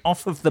straight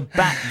off of the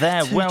bat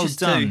there. Well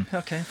done. 2.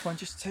 Okay, fine,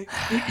 just 2.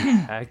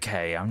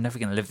 Okay, I'm never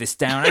going to live this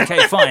down.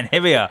 Okay, fine.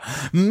 Here we are.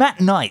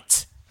 Matt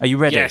Knight, are you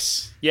ready?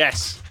 Yes.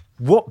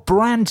 What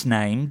brand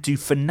name do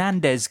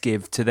Fernandez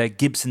give to their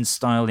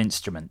Gibson-style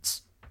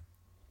instruments?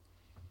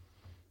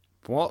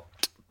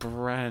 What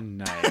brand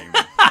name?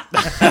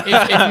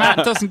 if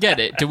Matt doesn't get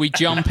it, do we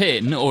jump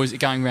in or is it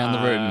going around the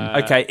room?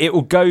 Okay, it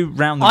will go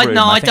round the room.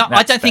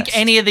 I don't think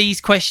any of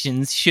these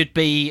questions should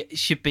be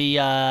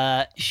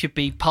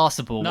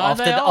passable. No,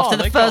 after they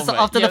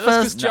the that's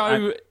first.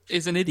 Joe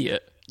is an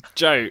idiot.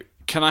 Joe,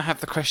 can I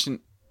have the question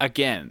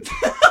again?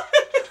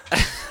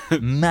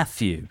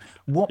 Matthew,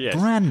 what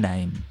brand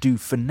name do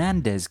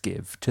Fernandez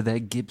give to their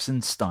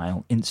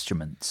Gibson-style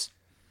instruments?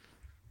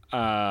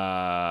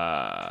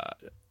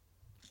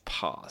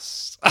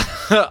 Pass.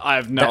 I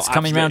have no. That's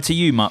coming round to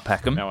you, Mark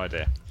Packham. No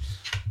idea.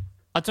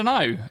 I don't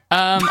know.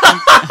 I'm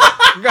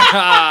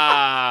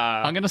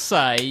going to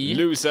say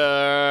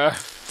loser.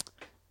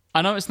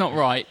 I know it's not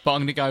right, but I'm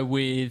going to go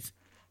with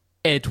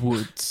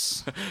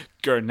Edwards.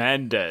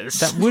 Hernandez.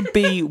 That would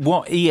be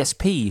what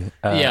ESP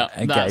that's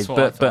gave, what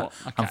I but thought.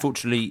 Okay.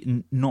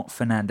 unfortunately not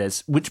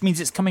Fernandez, which means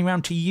it's coming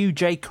round to you,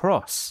 Jay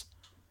Cross.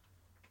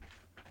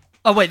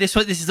 Oh wait, this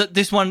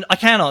one. I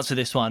can answer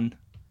this one.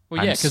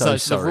 Well, yeah, because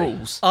those are the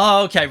rules.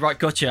 Oh, okay, right,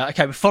 gotcha.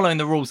 Okay, we're following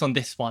the rules on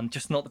this one,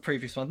 just not the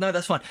previous one. No,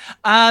 that's fine.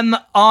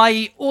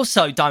 I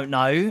also don't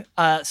know,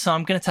 so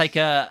I'm going to take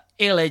a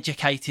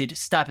ill-educated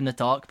stab in the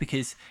dark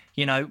because,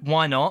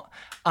 why not?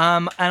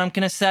 And I'm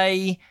going to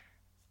say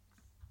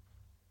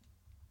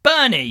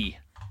Bernie.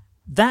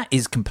 That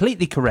is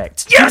completely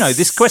correct. Yes!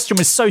 This question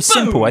was so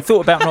simple. I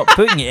thought about not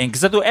putting it in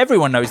because I thought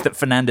everyone knows that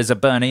Fernandez are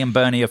Bernie and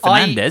Bernie are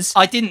Fernandez.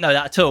 I didn't know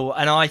that at all,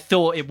 and I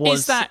thought it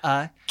was... Is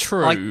that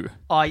true?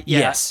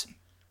 Yes,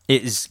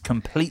 it is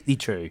completely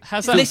true.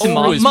 Has that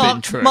always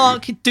been true?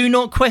 Mark, do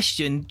not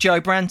question Joe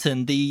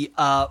Branton, the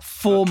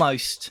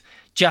foremost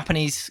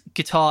Japanese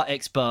guitar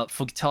expert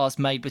for guitars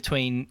made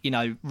between,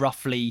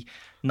 roughly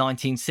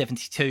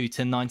 1972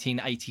 to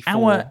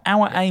 1984.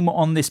 Our aim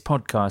on this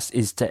podcast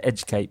is to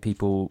educate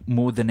people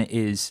more than it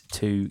is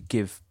to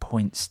give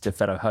points to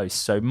fellow hosts.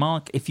 So,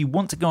 Mark, if you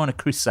want to go on a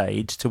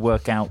crusade to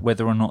work out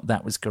whether or not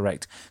that was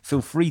correct,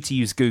 feel free to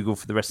use Google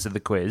for the rest of the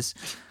quiz.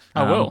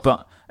 I will.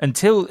 But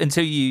until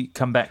you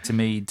come back to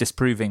me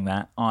disproving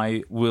that,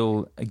 I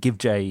will give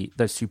Jay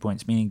those 2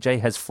 points, meaning Jay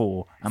has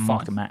 4 and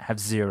Mark and Matt have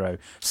 0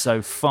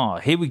 so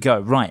far. Here we go.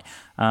 Right.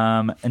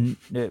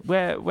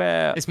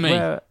 Where It's me.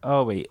 Where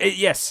are we?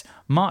 Yes,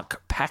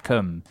 Mark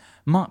Packham.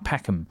 Mark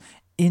Packham.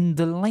 In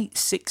the late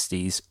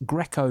 60s,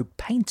 Greco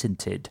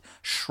patented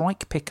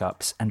Shrike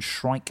pickups and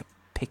Shrike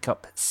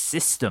pickup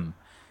system.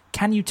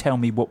 Can you tell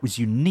me what was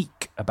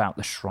unique about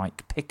the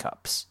Shrike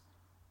pickups?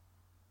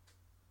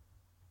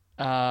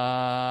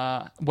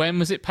 When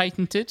was it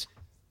patented?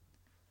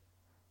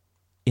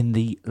 In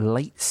the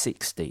late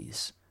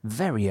 60s.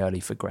 Very early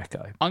for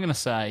Greco. I'm going to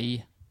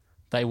say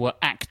they were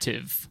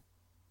active.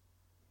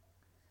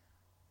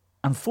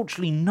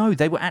 Unfortunately, no.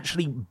 They were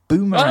actually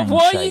boomerang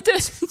Why shaped. are you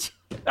doing?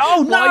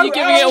 Oh, no! Why are you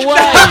giving it away?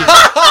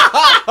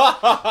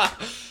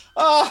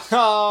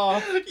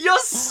 You're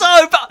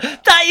so bad.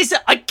 That is,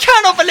 I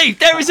cannot believe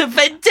there is a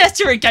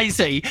vendetta against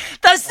me.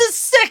 That's the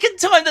second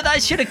time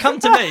that should have come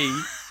to me.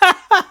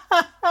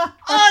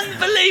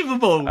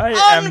 Unbelievable.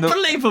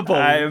 Unbelievable.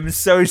 I am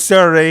so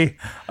sorry.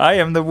 I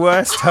am the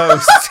worst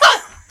host.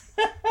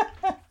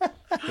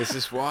 This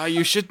is why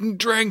you shouldn't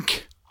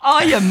drink.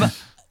 I am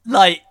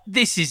like,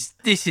 this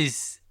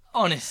is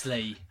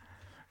honestly.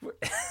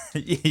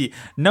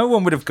 No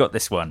one would have got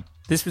this one.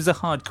 This was a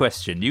hard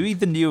question. You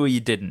either knew or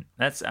you didn't.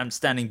 I'm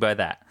standing by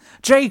that.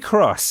 Jay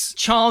Cross.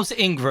 Charles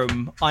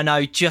Ingram, I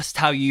know just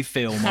how you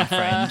feel, my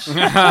friend.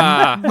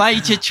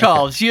 Major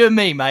Charles, you and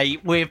me,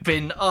 mate, we've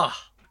been, I'll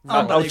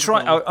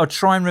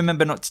try and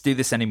remember not to do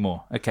this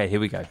anymore. Okay, here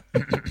we go.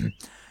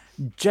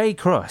 Jay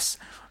Cross.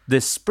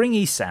 The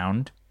springy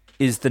sound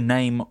is the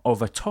name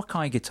of a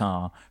Tokai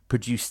guitar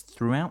produced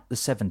throughout the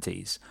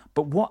 70s.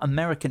 But what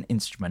American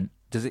instrument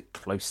does it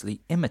closely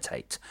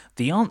imitate?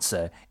 The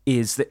answer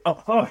is the...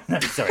 Oh,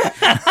 no, sorry.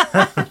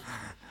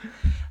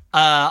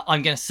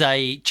 I'm going to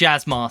say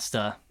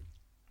Jazzmaster.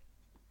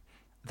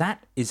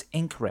 That is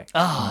incorrect.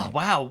 Oh,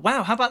 wow.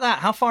 How about that?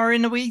 How far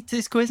in are we to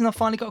this quiz and I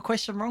finally got a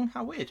question wrong?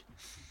 How weird.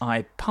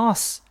 I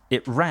pass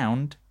it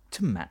round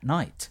to Matt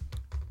Knight.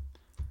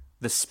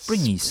 The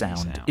springy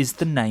sound is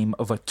the name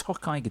of a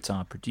Tokai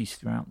guitar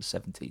produced throughout the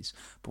 70s.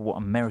 But what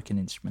American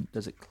instrument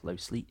does it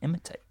closely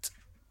imitate?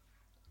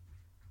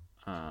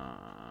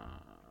 How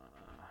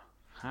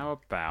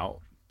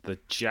about the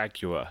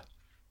Jaguar?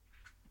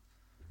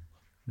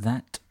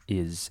 That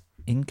is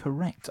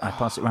incorrect. I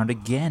pass it round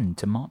again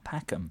to Mark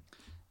Packham.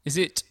 Is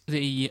it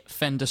the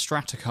Fender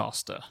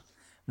Stratocaster?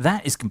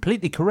 That is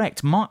completely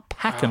correct. Mark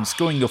Packham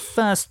scoring your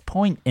first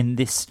point in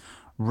this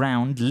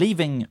round,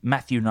 leaving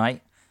Matthew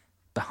Knight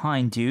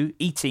behind you,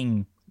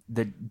 eating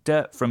the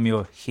dirt from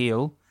your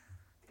heel.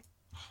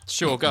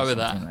 Sure, go with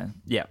that.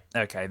 Yeah,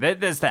 okay,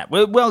 there's that.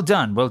 Well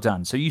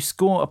done. So you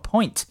score a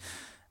point,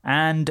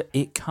 and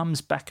it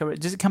comes back around.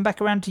 Does it come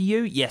back around to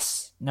you?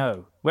 Yes,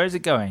 no. Where is it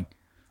going?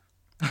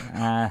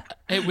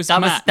 It was that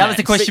Matt was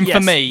the question Yes,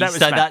 for me. that was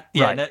so Matt.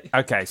 that Right.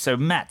 Okay, so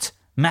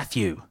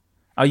Matthew,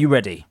 are you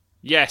ready?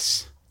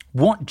 Yes.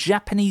 What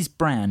Japanese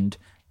brand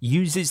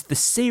uses the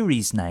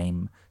series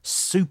name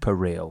Super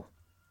Real?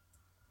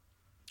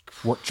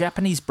 What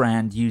Japanese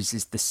brand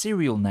uses the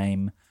serial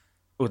name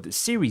or the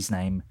series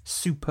name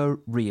Super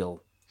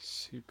Real?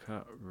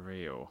 Super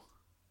Real.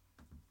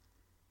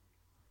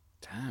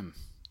 Damn.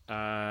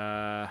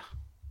 I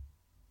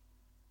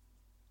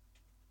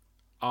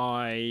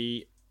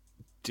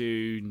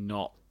do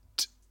not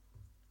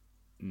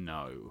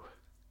know.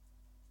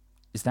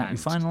 Is that your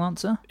final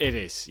answer? It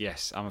is,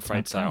 yes. I'm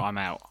afraid so. Okay. I'm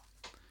out.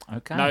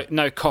 Okay.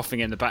 No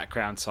coughing in the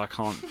background, so I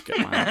can't get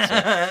my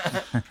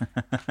answer.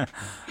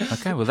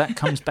 Okay, well that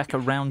comes back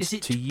around is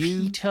it to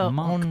you, Peter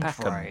Mark Andre?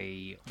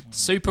 Packham.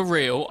 Super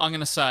Real, I'm going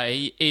to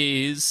say,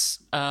 is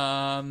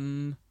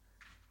Ibanez.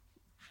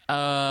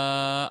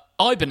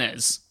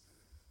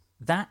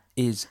 That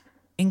is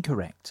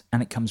incorrect,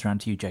 and it comes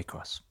round to you, Jay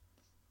Cross.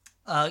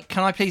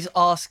 Can I please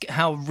ask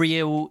how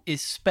real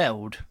is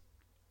spelled?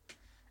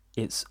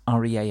 It's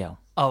REAL.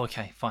 Oh,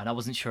 okay, fine. I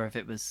wasn't sure if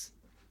it was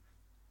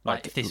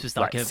like if this was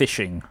like a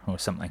fishing or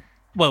something.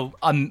 Well,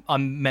 I'm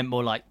meant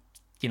more like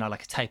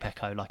like a tape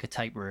echo, like a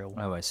tape reel.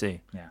 Oh, I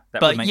see. Yeah,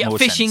 that would But make yeah, more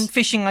fishing, sense.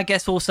 fishing. I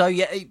guess also,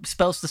 yeah, it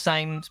spells the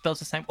same.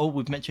 Oh,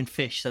 we've mentioned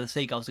fish, so the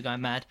seagulls are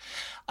going mad.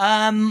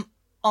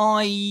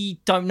 I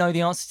don't know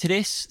the answer to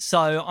this,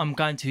 so I'm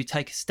going to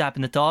take a stab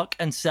in the dark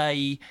and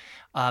say,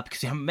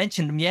 because we haven't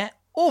mentioned them yet,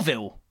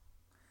 Orville.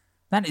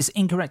 That is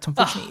incorrect.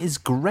 Unfortunately, it is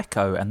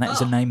Greco, and that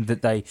is a name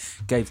that they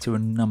gave to a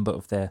number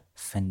of their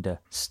Fender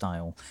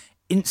style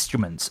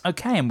instruments.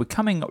 Okay, and we're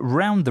coming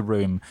round the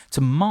room to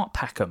Mark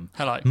Packham.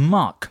 Hello.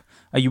 Mark,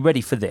 are you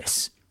ready for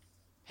this?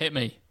 Hit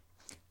me.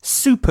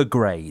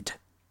 Supergrade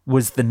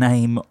was the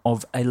name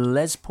of a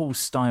Les Paul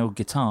style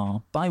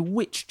guitar by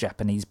which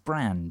Japanese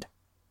brand?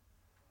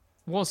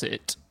 Was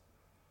it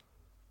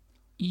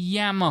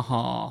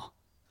Yamaha?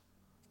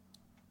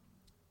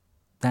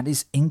 That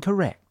is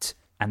incorrect.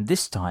 And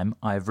this time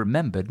I have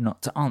remembered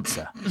not to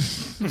answer.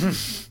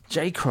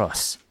 J.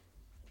 Cross.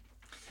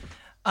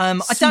 I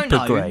don't know.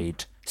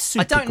 Supergrade.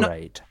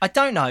 Supergrade. I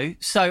don't know.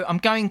 So I'm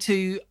going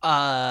to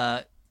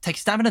take a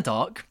stab in the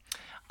dark,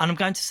 and I'm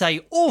going to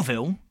say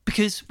Orville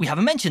because we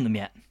haven't mentioned them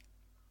yet.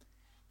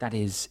 That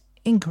is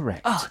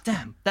incorrect. Oh,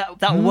 damn. That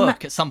will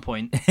work at some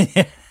point.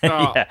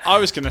 I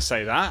was going to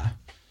say that.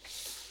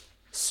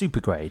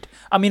 Supergrade.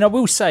 I mean, I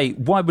will say,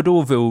 why would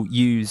Orville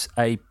use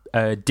a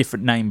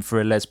different name for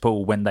a Les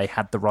Paul when they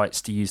had the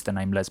rights to use the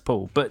name Les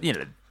Paul? But, you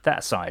know, that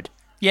aside.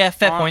 Yeah,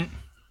 fair point.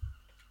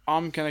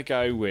 I'm going to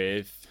go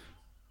with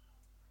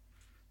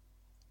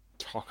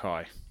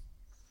Tokai.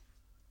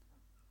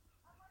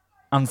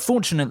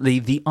 Unfortunately,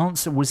 the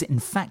answer was, in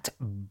fact,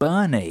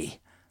 Bernie.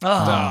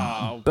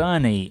 Oh.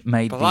 Bernie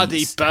made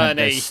Bloody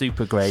Bernie.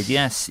 Supergrade.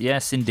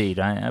 Yes, indeed.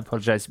 I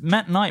apologise.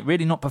 Matt Knight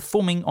really not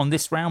performing on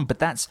this round, but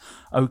that's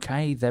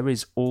okay. There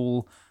is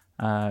all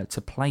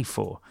to play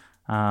for.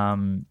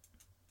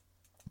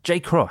 J.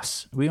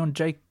 Cross. Are we on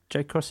J.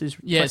 Cross's?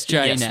 Yeah, it's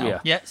J now. We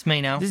are. Yeah, it's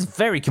me now. This is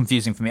very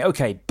confusing for me.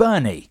 Okay,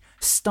 Bernie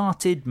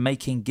started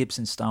making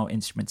Gibson-style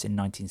instruments in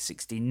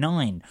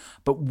 1969,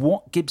 but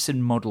what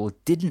Gibson model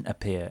didn't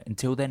appear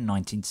until their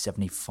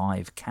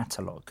 1975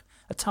 catalogue?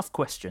 A tough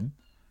question.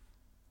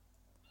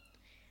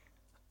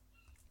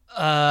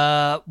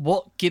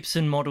 What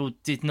Gibson model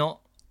did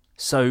not?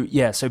 So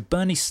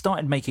Bernie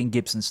started making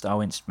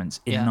Gibson-style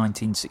instruments in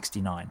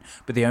 1969,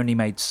 but they only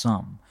made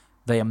some.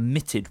 They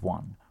omitted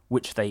one,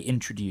 which they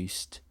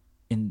introduced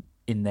in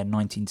their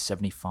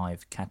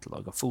 1975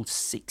 catalogue, a full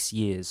 6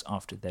 years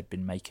after they'd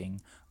been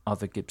making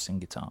other Gibson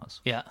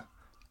guitars. Yeah.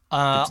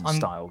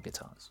 Gibson-style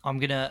guitars. I'm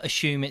going to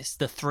assume it's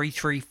the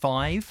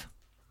 335.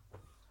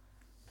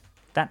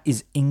 That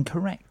is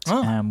incorrect.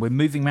 And we're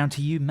moving round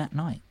to you, Matt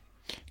Knight.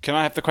 Can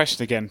I have the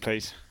question again,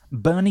 please?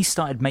 Bernie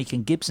started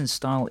making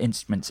Gibson-style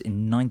instruments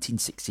in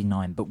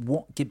 1969, but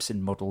what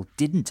Gibson model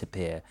didn't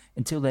appear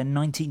until their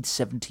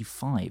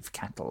 1975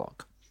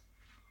 catalogue?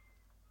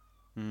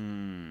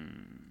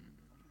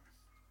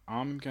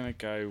 I'm going to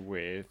go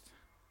with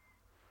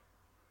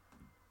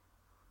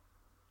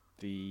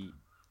the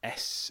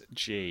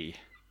SG.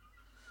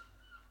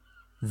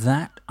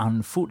 That,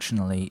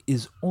 unfortunately,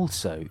 is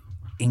also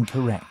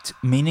incorrect,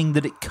 meaning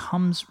that it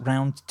comes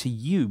round to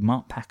you,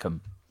 Mark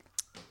Packham.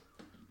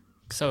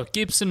 So a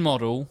Gibson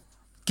model.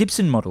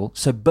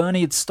 So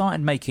Bernie had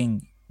started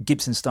making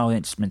Gibson-style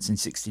instruments in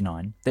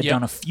 1969. They'd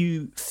done a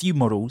few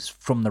models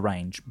from the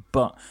range,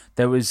 but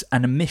there was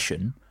an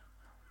omission.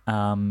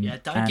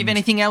 Don't give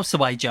anything else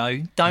away,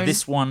 Joe. Don't.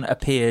 This one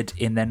appeared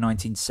in their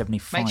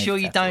 1975 Make sure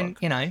you catalogue.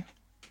 don't,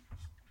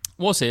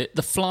 Was it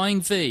the Flying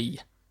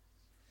V?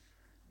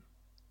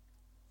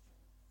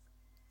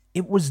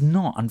 It was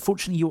not.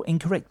 Unfortunately, you're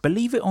incorrect.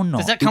 Believe it or not.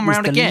 Does that come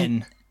round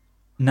again?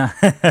 No,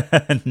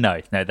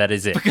 no, that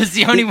is it. Because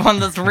the only one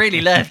that's really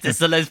left is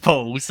the Les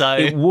Paul. So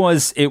it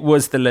was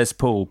the Les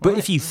Paul. But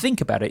if you think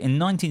about it, in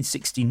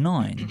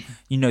 1969,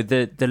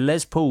 the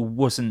Les Paul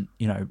wasn't,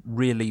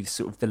 really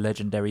sort of the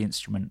legendary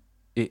instrument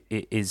it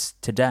is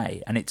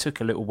today, and it took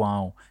a little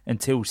while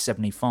until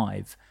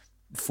 75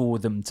 for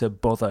them to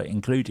bother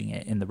including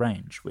it in the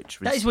range, which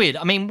was... That is weird.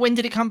 I mean, when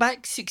did it come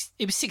back?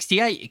 It was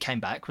 68 it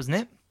came back, wasn't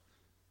it?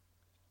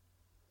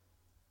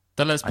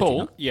 The Les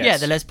Paul? Yes. Yeah,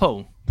 the Les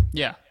Paul.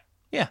 Yeah.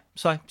 Yeah,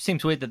 so it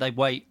seems weird that they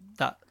wait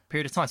that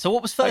period of time. So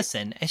what was first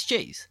then?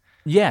 SGs?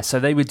 Yeah, so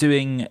they were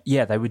doing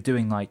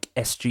like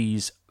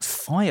SG's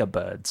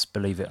Firebirds,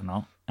 believe it or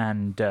not,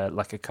 and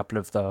like a couple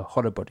of the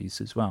hollow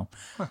bodies as well.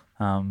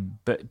 Huh.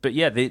 But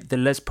yeah, the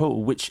Les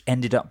Paul, which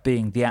ended up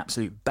being the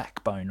absolute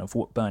backbone of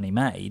what Bernie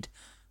made,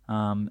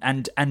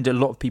 and a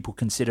lot of people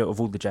consider of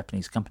all the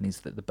Japanese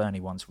companies that the Bernie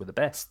ones were the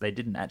best. They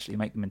didn't actually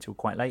make them until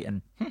quite late,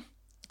 and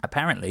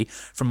apparently,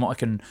 from what I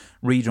can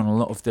read on a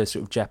lot of the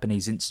sort of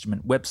Japanese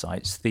instrument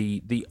websites,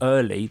 the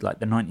early, like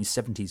the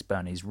 1970s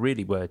Bernies,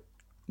 really were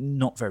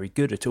not very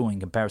good at all in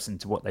comparison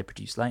to what they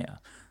produced later.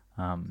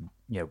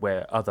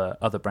 Where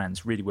other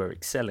brands really were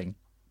excelling.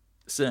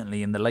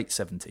 Certainly in the late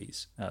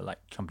 70s, like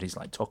companies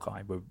like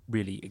Tokai were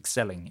really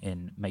excelling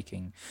in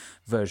making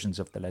versions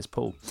of the Les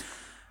Paul.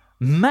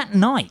 Matt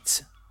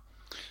Knight.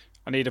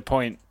 I need a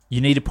point.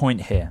 You need a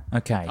point here.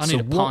 Okay. I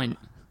need a pint.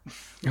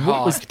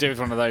 I could do with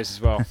one of those as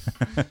well.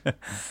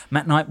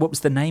 Matt Knight, what was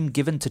the name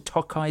given to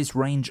Tokai's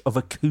range of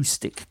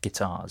acoustic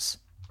guitars?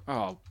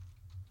 Oh.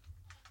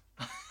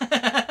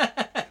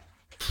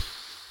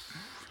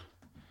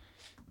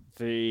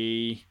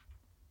 The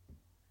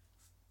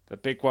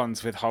big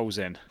ones with holes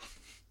in.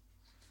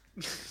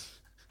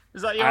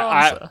 Is that your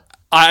answer?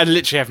 I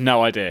literally have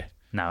no idea.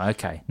 No,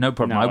 okay, no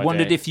problem. No I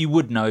wondered idea. if you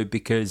would know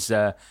because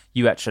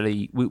you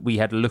actually we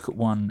had a look at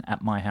one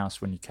at my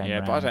house when you came. Yeah,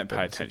 around, but I don't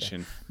pay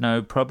attention.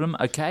 No problem.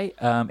 Okay,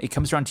 it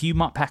comes around to you,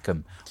 Mark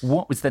Packham.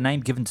 What was the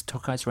name given to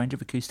Tokai's range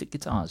of acoustic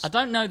guitars? I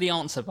don't know the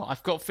answer, but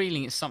I've got a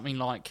feeling it's something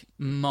like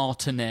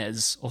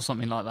Martinez or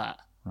something like that.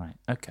 Right.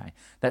 Okay,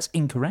 that's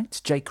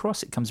incorrect. J.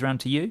 Cross. It comes around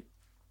to you.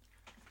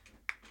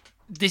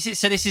 This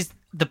is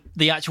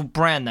the actual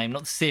brand name,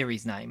 not the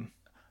series name.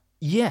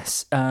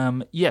 Yes,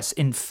 yes.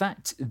 In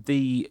fact,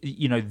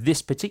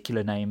 this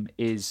particular name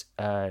is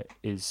after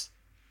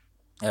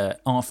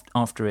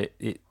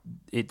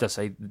it does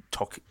say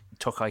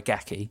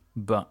Tokaigaki,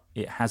 but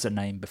it has a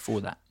name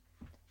before that.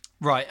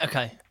 Right.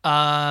 Okay.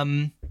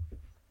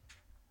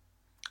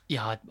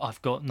 Yeah,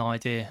 I've got no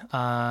idea.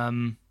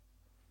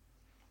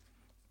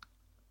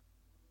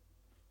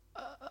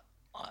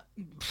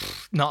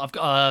 No, I've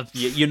got.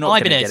 You're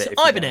not going to get it.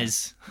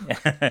 Ibanez.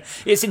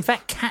 It's in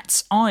fact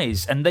Cat's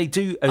Eyes, and they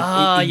do.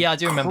 Yeah, I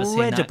do remember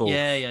seeing that.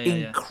 Yeah.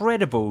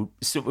 Incredible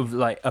sort of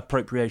like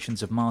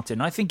appropriations of Martin.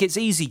 I think it's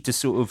easy to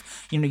sort of,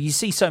 you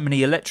see so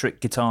many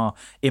electric guitar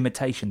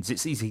imitations.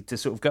 It's easy to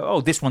sort of go,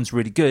 oh, this one's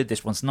really good,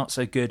 this one's not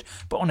so good.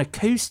 But on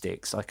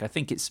acoustics, like I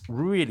think it's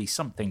really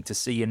something to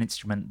see an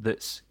instrument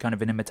that's kind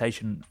of an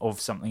imitation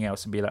of something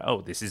else and be like,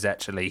 oh, this is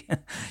actually,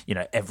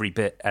 every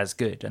bit as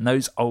good. And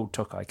those old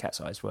Tokai Cat's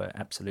Eyes were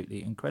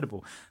absolutely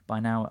incredible. By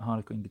now at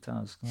Harlequin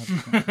Guitars.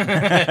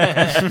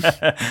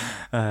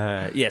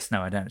 Yes,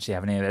 no, I don't actually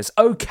have any of those.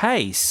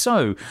 Okay,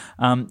 so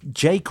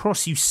Jay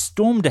Cross, you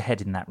stormed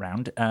ahead in that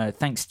round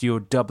thanks to your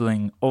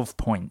doubling of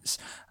points,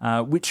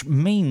 which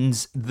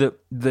means that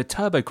the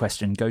turbo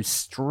question goes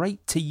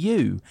straight to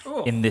you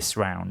in this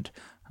round.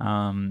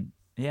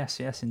 Yes,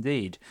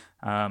 indeed.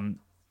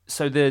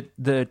 So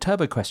the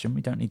turbo question,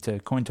 we don't need to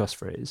coin toss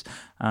for it, is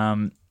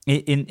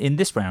in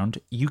this round,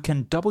 you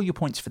can double your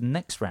points for the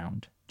next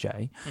round,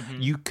 Jay.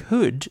 Mm-hmm. You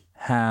could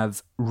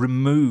have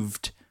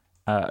removed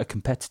a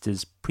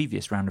competitor's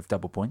previous round of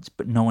double points,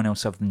 but no one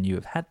else other than you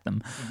have had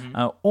them.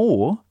 Mm-hmm.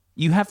 Or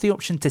you have the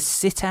option to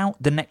sit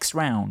out the next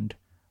round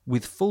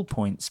with full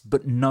points,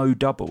 but no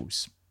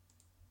doubles.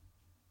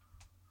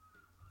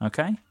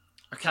 Okay?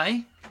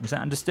 Okay. Is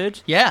that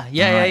understood? Yeah.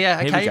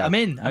 Right, okay, I'm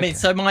in. Okay.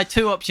 So my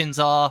two options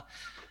are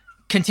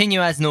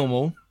continue as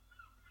normal.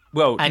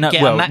 Well, and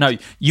no,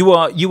 you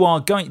are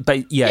going.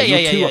 But your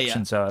two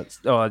options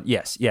are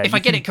yes, yeah. If I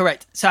get it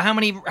correct, so how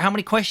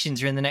many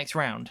questions are in the next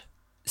round?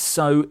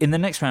 So in the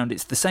next round,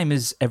 it's the same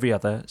as every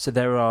other. So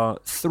there are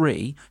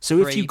 3.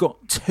 So if you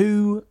got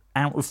 2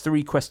 out of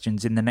 3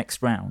 questions in the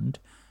next round,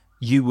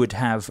 you would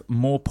have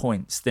more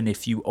points than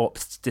if you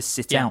opt to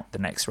sit out the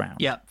next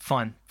round. Yeah,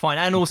 fine.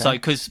 And also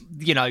because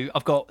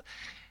I've got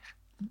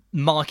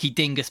Marky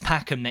Dingus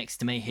Packham next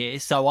to me here,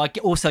 so I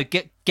also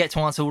get to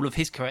answer all of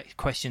his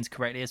questions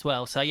correctly as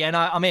well. So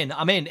I'm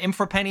in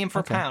for a penny, in for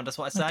a pound. That's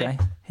what I say. Okay,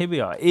 here we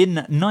are. In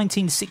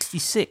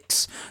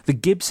 1966, the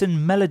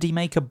Gibson Melody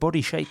Maker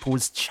body shape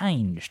was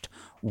changed.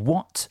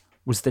 What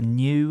was the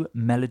new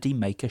Melody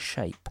Maker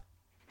shape?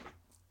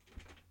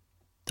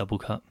 Double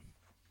cut.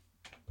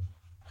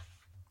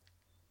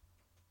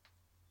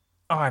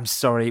 Oh, I'm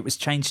sorry. It was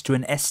changed to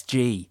an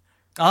SG.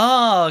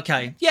 Oh,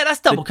 okay. Yeah,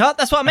 that's double cut.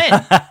 That's what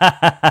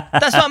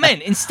I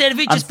meant. Instead of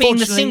it just being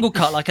the single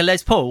cut like a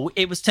Les Paul,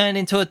 it was turned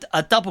into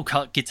a double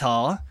cut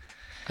guitar.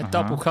 A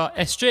double cut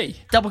SG.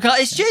 Double cut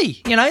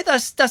SG.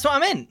 That's what I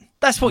meant.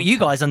 That's what you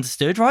guys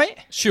understood, right?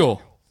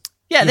 Sure.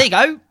 Yeah, there you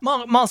go.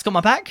 Mark's got my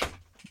back.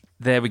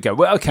 There we go.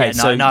 Well, okay.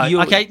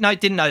 Okay, no,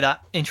 didn't know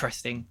that.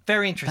 Interesting.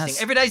 Very interesting.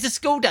 Every day's a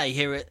school day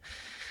here at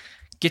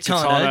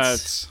Guitar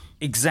Nerds.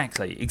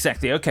 Exactly.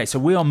 Okay, so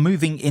we are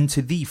moving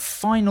into the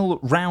final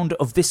round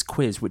of this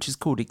quiz, which is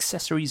called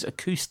Accessories,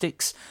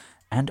 Acoustics,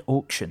 and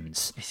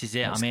Auctions. This is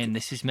it. I'm in.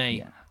 This is me.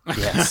 Yeah.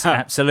 Yes,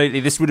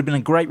 absolutely. This would have been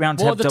a great round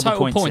to have double points in. What are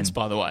the total points,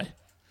 by the way?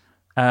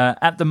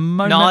 At the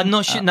moment... No, I'm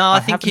not sure. I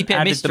think keep it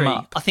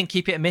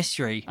a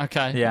mystery.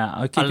 Okay. Yeah,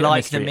 I'll keep I it like a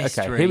mystery. the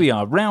mystery. Okay, here we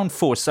are. Round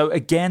 4. So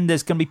again,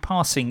 there's going to be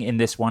passing in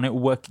this one. It will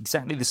work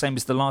exactly the same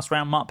as the last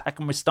round. Mark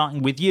Packham, we're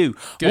starting with you.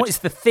 Good. What is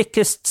the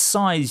thickest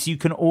size you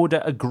can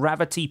order a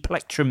gravity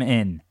plectrum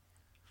in?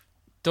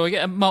 Do I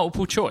get a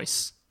multiple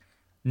choice?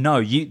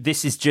 No,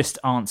 this is just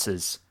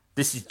answers.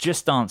 I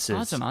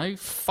don't know,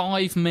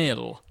 5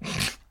 mil.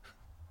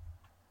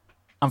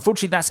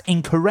 Unfortunately, that's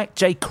incorrect.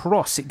 Jay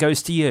Cross, it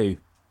goes to you.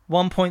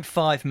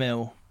 1.5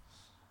 mil.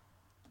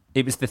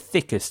 It was the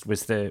thickest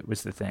was the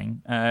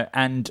thing,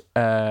 and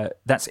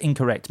that's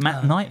incorrect.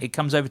 Matt Knight, it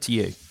comes over to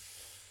you.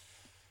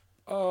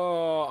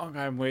 Oh, I'm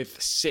going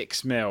with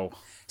 6 mil.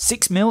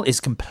 6 mil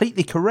is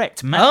completely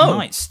correct. Matt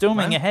Knight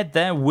storming ahead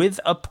there with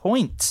a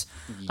point.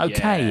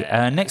 Okay,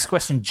 next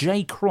question.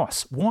 Jay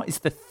Cross, what is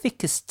the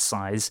thickest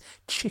size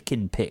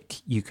chicken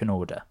pick you can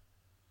order?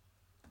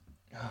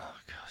 Oh,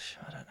 gosh,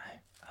 I don't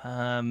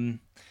know.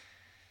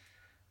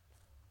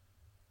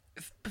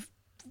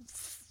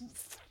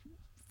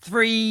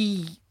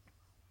 3.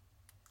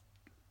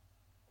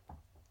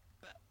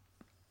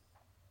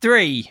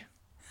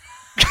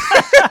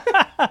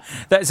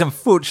 That is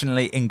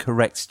unfortunately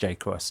incorrect, Jay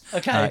Cross.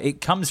 Okay.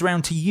 It comes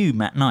round to you,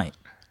 Matt Knight.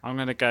 I'm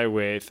going to go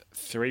with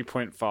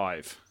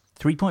 3.5.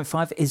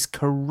 3.5 is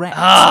correct.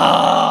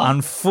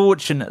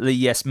 Unfortunately,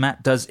 yes,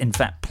 Matt does in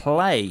fact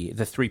play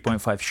the 3.5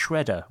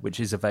 Shredder, which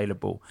is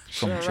available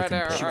from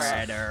Chicken Picks.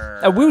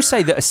 I will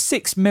say that a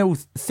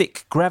 6mm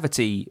thick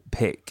gravity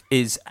pick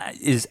is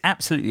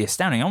absolutely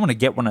astounding. I want to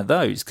get one of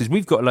those because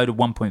we've got a load of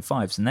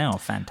 1.5s and they are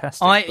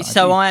fantastic. I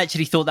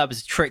actually thought that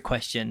was a trick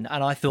question,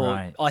 and I thought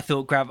Right. I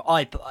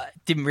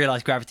didn't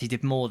realise gravity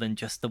did more than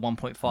just the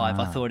 1.5.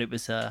 I thought it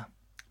was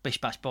bish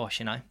bash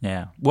bosh,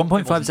 Yeah,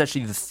 1.5 is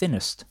actually the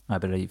thinnest, I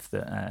believe,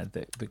 that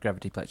the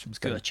gravity plectrums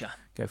go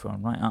for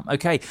on right arm.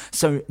 Okay,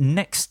 so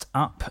next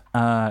up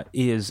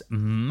is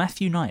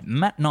Matthew Knight.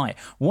 Matt Knight,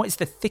 what is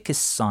the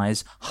thickest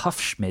size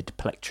Hufschmid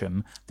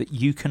plectrum that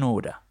you can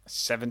order?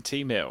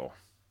 70 mil.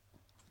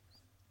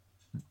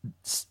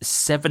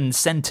 7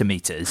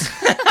 centimeters.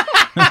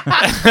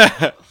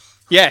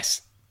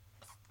 Yes.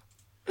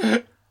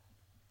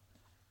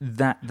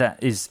 That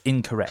is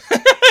incorrect.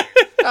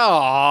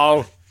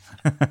 Oh.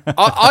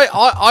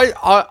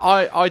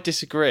 I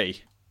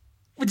disagree.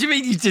 What do you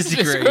mean you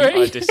disagree?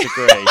 I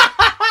disagree.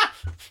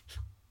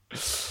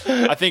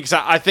 I think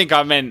so. I think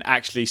I meant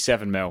actually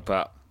 7 mil,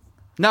 but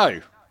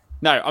no.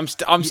 I'm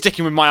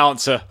sticking with my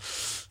answer.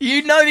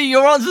 You know that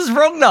your answer's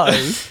wrong, though.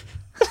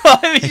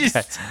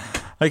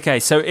 Okay,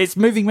 so it's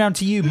moving round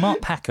to you, Mark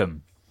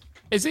Packham.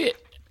 Is it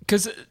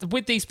because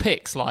with these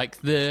picks, like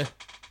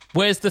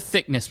where's the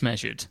thickness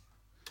measured?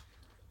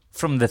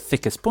 From the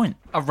thickest point.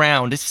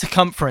 Around, it's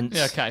circumference.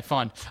 Yeah, okay,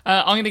 fine.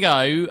 I'm going to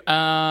go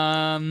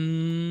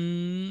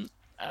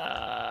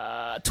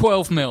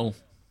 12 mil.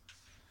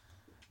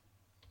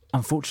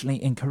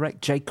 Unfortunately,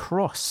 incorrect. Jay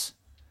Cross.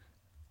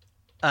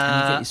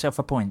 Can you get yourself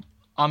a point?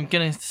 I'm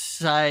going to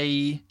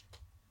say,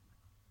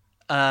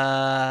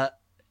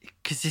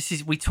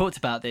 because we talked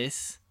about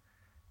this.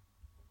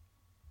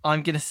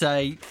 I'm going to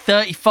say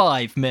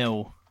 35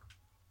 mil.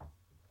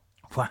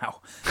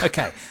 Wow.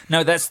 Okay.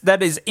 No,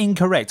 that is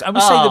incorrect. I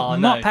would say that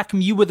Mark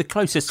Packham, you were the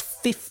closest.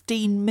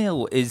 15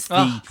 mil is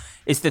the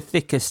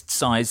thickest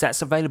size.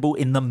 That's available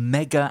in the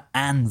Mega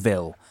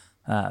Anvil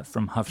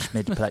from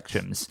Hufschmid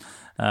Plectrums,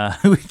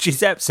 which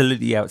is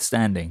absolutely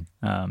outstanding.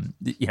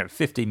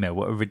 15 mil.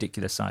 What a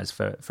ridiculous size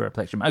for a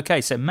plectrum. Okay,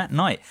 so Matt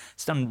Knight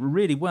has done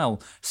really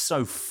well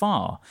so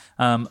far.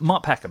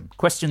 Mark Packham,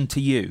 question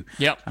to you.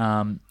 Yep.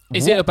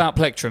 Is it about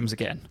plectrums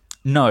again?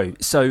 No,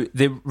 so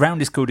the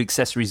round is called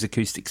Accessories,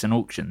 Acoustics and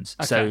Auctions.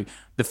 Okay. So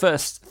the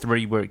first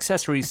 3 were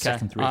accessories,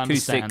 second 3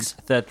 acoustics,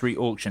 third 3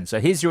 auctions. So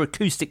here's your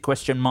acoustic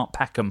question, Mark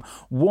Packham.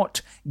 What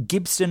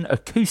Gibson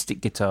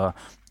acoustic guitar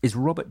is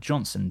Robert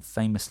Johnson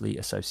famously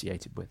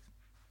associated with?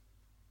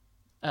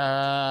 What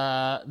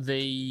are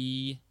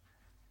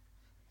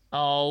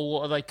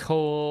they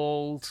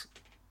called?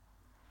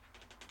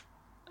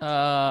 They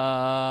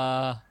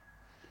are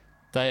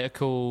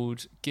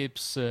called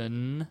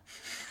Gibson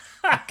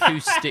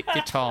acoustic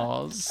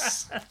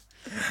guitars.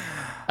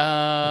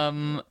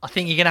 I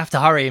think you're going to have to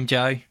hurry him,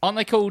 Joe. Aren't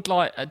they called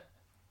like a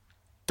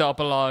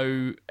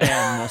 00M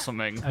or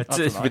something?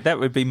 That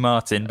would be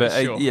Martin, but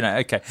Sure.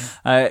 Okay.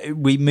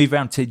 We move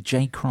on to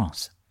Jay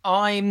Cross.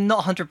 I'm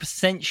not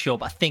 100% sure,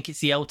 but I think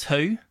it's the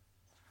L2.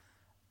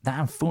 That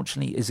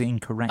unfortunately is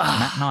incorrect.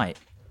 Matt Knight.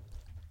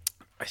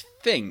 I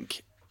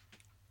think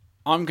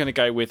I'm going to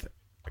go with,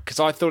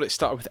 because I thought it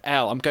started with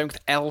L, I'm going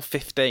with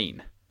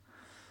L15.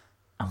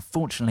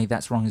 Unfortunately,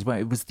 that's wrong as well.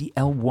 It was the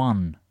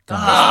L1. Guys,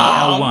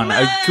 the L1.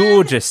 Man. A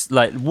gorgeous,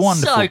 wonderful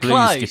so blues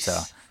close.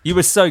 guitar. You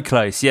were so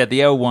close. Yeah,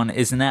 the L1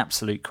 is an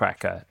absolute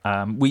cracker.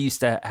 We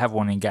used to have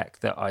one in GAC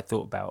that I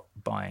thought about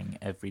buying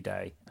every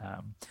day.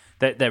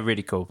 They're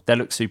really cool. They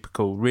look super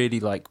cool.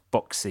 Really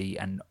boxy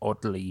and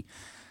oddly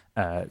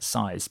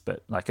sized,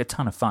 but a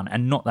ton of fun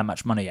and not that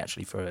much money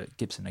actually for a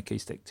Gibson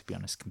acoustic, to be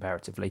honest,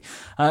 comparatively.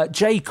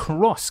 Jay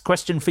Cross,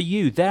 question for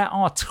you. There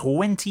are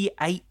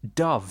 28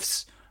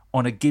 doves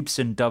on a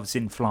Gibson Doves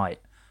in Flight,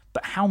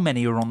 but how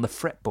many are on the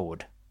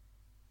fretboard?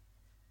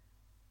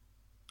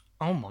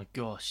 Oh my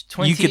gosh,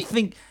 20.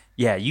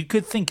 You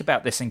could think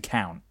about this and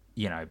count,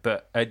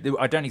 but I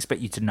don't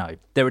expect you to know.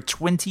 There are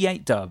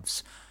 28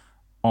 doves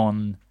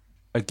on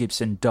a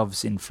Gibson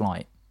Doves in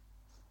Flight,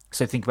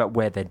 so think about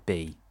where they'd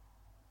be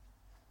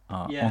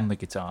on the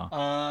guitar.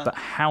 But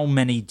how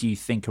many do you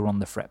think are on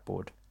the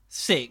fretboard?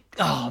 6.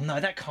 Oh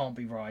no, that can't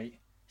be right.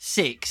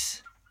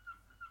 6.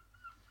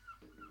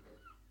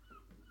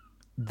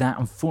 That,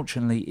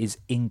 unfortunately, is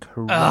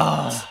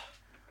incorrect.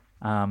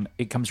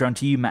 It comes around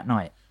to you, Matt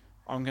Knight.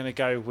 I'm going to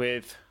go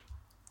with...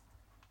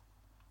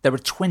 There are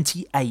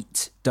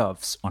 28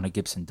 doves on a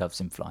Gibson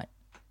Doves in Flight.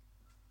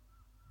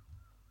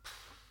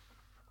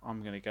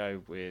 I'm going to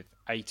go with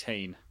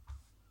 18.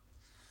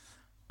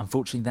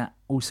 Unfortunately, that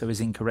also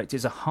is incorrect.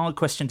 It's a hard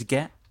question to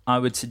get. I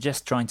would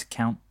suggest trying to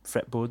count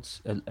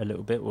fretboards a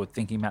little bit or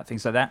thinking about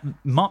things like that.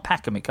 Mark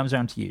Packham, it comes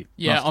around to you.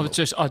 Yeah, I was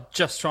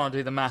just trying to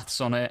do the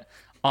maths on it.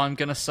 I'm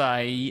going to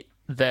say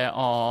there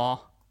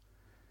are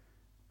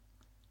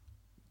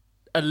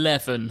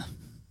 11.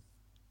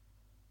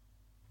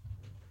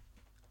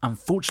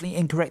 unfortunately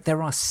incorrect.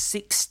 There are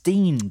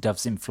 16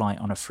 doves in flight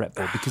on a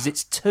fretboard because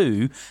it's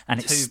 2 and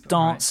it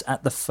starts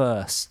at the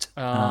first.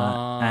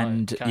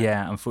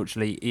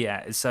 Unfortunately,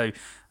 So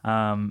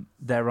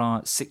there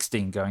are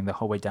 16 going the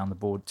whole way down the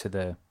board to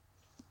the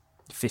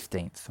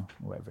 15th, or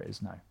whatever it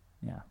is. No,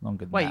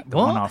 longer than that. The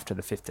one after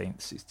the 15th,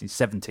 16th,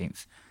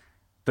 17th.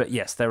 But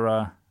yes, there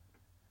are.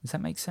 Does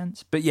that make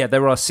sense? But yeah,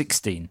 there are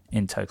 16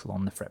 in total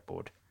on the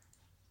fretboard.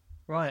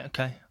 Right,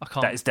 okay. I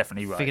can't. That is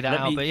definitely right. Figure that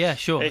out, but yeah,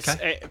 sure.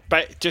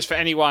 But just for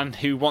anyone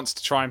who wants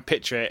to try and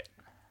picture it,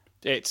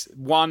 it's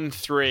 1,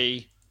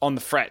 3 on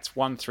the frets: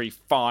 1, 3,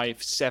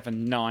 5,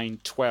 7, 9,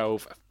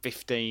 12,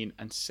 15,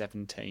 and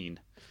 17.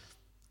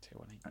 2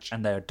 on each.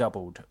 And they are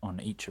doubled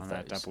on each of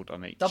those. Doubled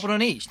on each. Doubled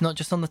on each, not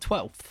just on the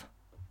 12th.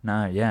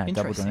 No,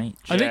 doubled on each.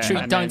 I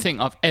literally don't think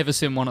I've ever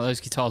seen one of those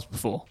guitars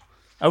before.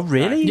 Oh,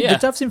 really? Yeah. The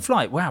Doves in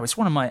Flight. Wow, it's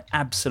one of my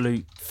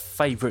absolute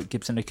favourite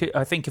Gibson acoustic.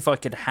 I think if I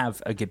could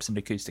have a Gibson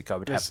acoustic, I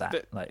would have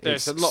that.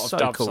 There's a lot of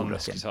doves on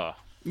this guitar.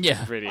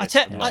 Yeah. Really I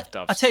tell you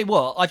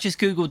what, I just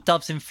googled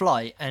Doves in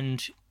Flight,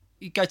 and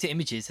you go to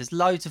images, there's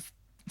loads of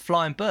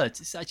flying birds.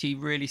 It's actually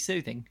really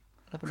soothing.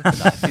 Have a look at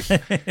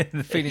that if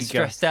you're feeling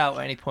stressed out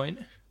at any point.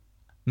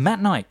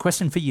 Matt Knight,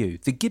 question for you.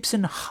 The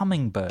Gibson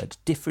Hummingbird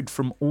differed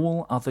from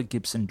all other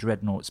Gibson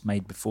dreadnoughts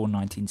made before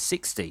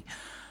 1960.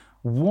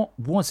 What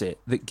was it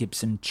that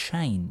Gibson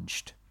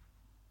changed?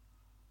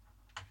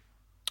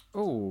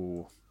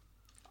 Oh,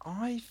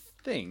 I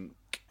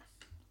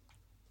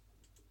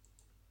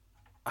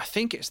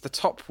think it's the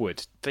top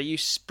wood. They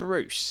use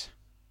spruce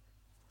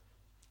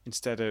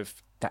instead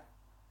of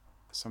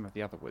some of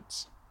the other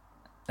woods.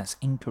 That's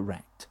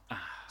incorrect.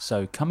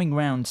 So coming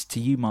round to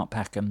you, Mark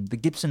Packham, the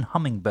Gibson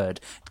Hummingbird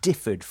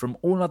differed from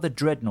all other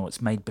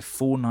dreadnoughts made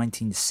before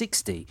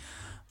 1960.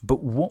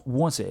 But what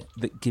was it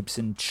that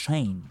Gibson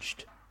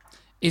changed?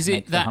 Is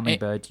it that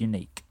Hummingbird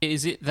unique?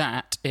 Is it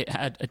that it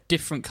had a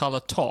different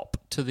colour top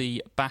to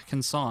the back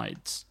and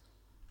sides?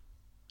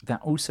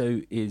 That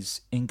also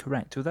is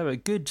incorrect, although a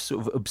good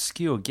sort of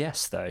obscure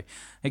guess, though.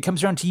 It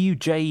comes around to you,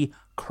 Jay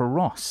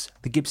Cross.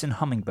 The Gibson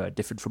Hummingbird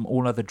differed from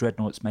all other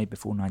dreadnoughts made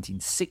before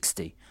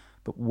 1960.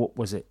 But what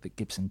was it that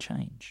Gibson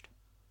changed?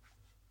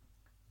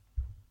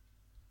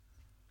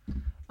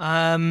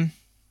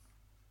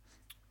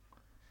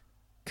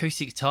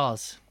 Acoustic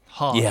guitars.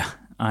 Hard. Yeah,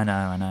 I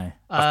know.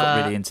 I've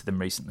got really into them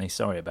recently.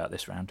 Sorry about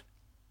this round.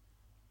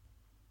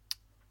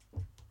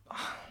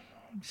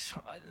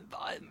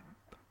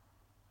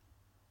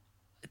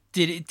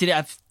 Did it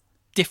have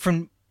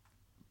different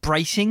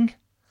bracing?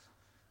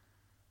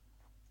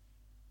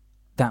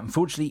 That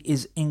unfortunately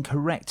is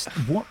incorrect.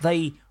 What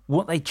they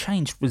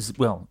changed was,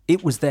 well,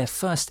 it was their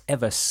first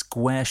ever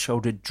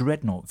square-shouldered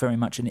dreadnought, very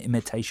much an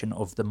imitation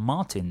of the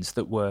Martins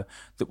that were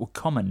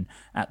common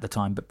at the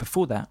time. But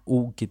before that,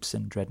 all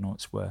Gibson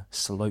dreadnoughts were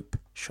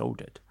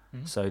slope-shouldered.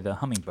 So the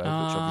Hummingbird, which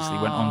obviously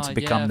went on to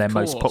become their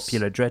most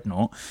popular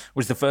dreadnought,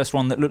 was the first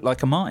one that looked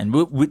like a Martin,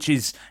 which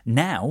is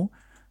now,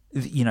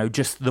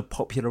 just the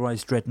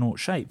popularised dreadnought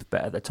shape.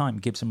 But at the time,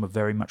 Gibson were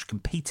very much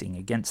competing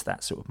against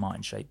that sort of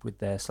Martin shape with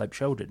their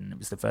slope-shouldered, and it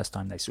was the first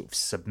time they sort of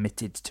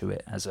submitted to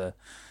it as a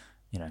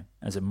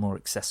more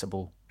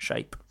accessible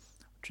shape,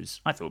 which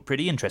is, I thought,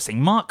 pretty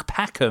interesting. Mark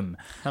Packham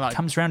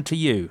comes round to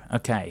you.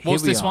 Okay,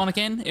 what's this one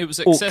again? It was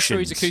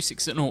accessories,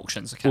 acoustics, and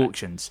auctions. Okay.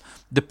 Auctions.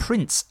 The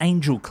Prince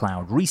Angel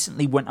Cloud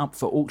recently went up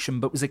for auction,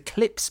 but was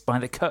eclipsed by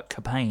the Kurt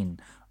Cobain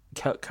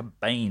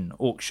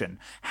auction.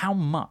 How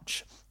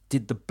much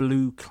did the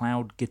blue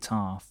cloud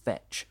guitar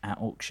fetch at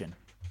auction?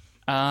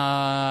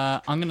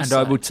 I'm going to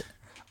say...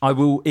 I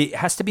will. It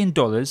has to be in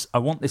dollars. I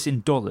want this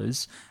in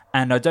dollars,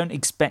 and I don't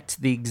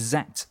expect the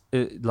exact,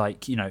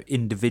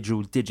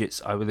 individual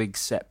digits. I will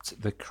accept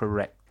the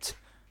correct,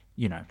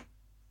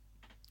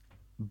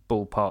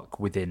 ballpark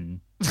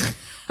within.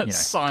 That's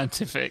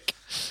scientific.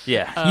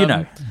 Yeah, I'm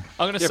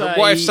going to say. But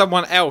what if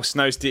someone else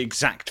knows the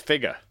exact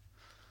figure?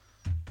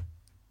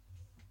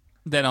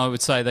 Then I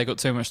would say they got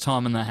too much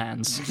time on their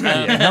hands.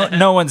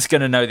 No one's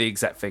going to know the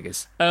exact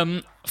figures.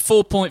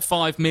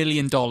 $4.5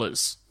 million.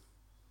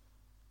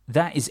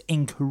 That is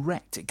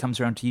incorrect. It comes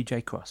around to you,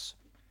 Jay Cross.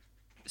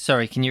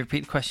 Sorry, can you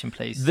repeat the question,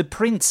 please? The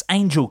Prince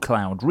Angel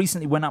Cloud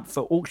recently went up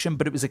for auction,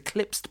 but it was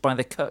eclipsed by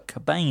the Kurt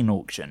Cobain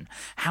auction.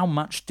 How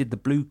much did the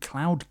blue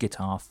cloud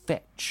guitar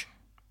fetch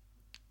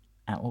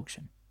at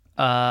auction?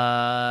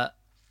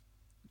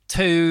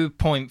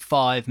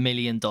 $2.5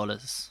 million.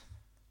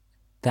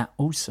 That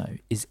also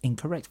is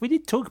incorrect. We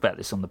did talk about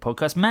this on the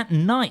podcast. Matt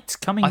Knight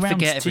coming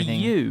round to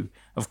you.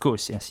 Of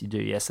course, yes, you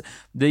do, yes.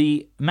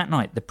 The Matt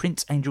Knight, the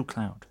Prince Angel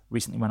Cloud,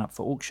 recently went up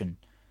for auction.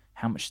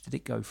 How much did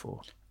it go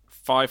for?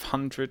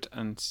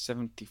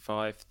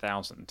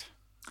 $575,000.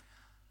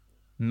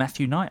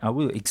 Matthew Knight, I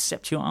will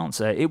accept your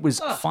answer. It was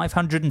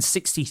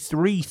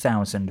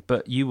 $563,000,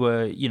 but you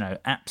were,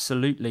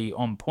 absolutely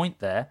on point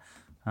there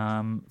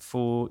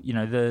for,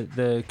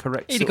 the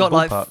correct He'd sort got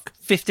of ballpark. like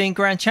 15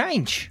 grand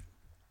change.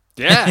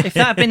 Yeah. If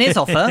that had been his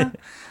offer,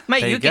 mate, There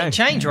you're you go. getting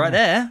change right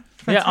there.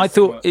 Yeah, I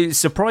thought it was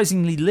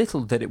surprisingly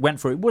little that it went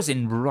for. It was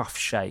in rough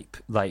shape,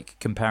 like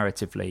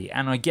comparatively,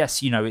 and I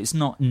guess it's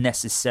not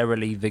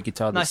necessarily the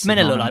guitar that's it's meant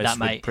to look like synonymous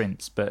that, with mate.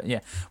 Prince, but yeah,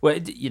 well,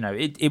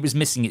 it was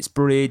missing its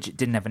bridge. It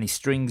didn't have any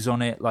strings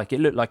on it. Like it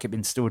looked like it'd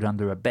been stored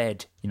under a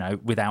bed,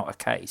 without a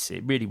case.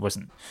 It really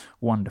wasn't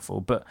wonderful,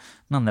 but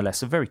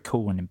nonetheless, a very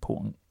cool and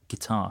important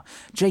guitar.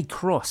 Jay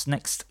Cross,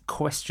 next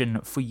question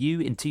for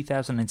you. In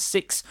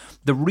 2006,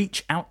 the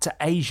Reach Out to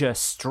Asia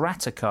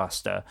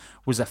Stratocaster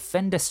was a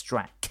Fender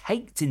Strat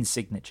caked in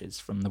signatures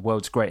from the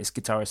world's greatest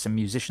guitarists and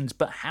musicians,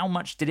 but how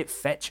much did it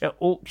fetch at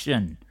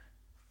auction?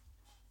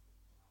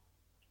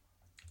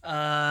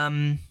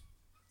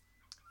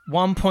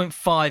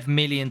 $1.5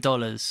 million.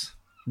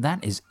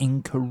 That is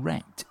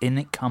incorrect, and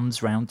it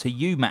comes round to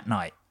you, Matt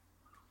Knight.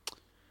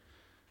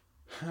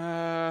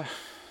 I'm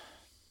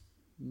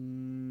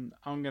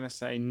going to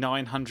say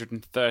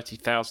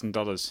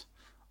 $930,000.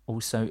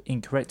 Also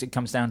incorrect. It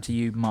comes down to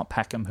you, Mark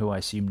Packham, who I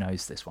assume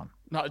knows this one.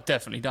 No,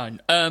 definitely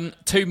don't.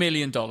 $2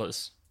 million.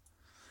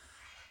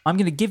 I'm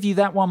going to give you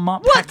that one,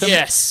 Mark What? Packham.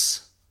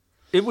 Yes.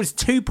 It was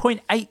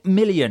 2.8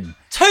 million.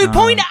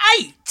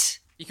 2.8?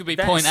 You could be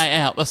 0.8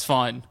 out. That's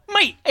fine.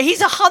 Mate,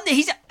 he's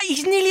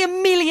nearly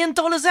 $1 million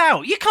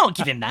out. You can't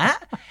give him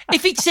that.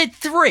 If he'd said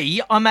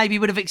 3, I maybe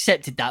would have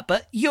accepted that.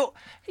 But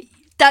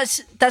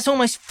that's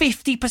almost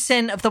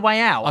 50% of the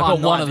way out. I got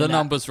I'm not one of the having that.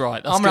 numbers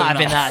right. That's I'm not good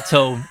having enough. that at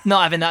all.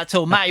 Not having that at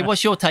all. Matty,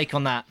 what's your take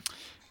on that?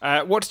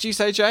 What did you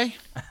say, Jay?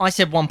 I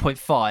said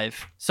 1.5,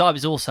 so I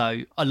was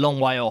also a long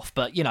way off.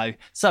 But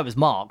so was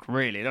Mark.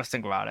 Really, let's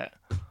think about it.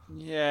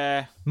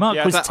 Yeah.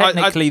 Mark was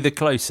technically the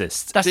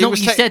closest. That's It not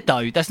was what you said,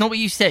 though. That's not what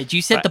you said.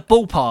 You said the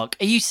ballpark.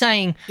 Are you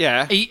saying?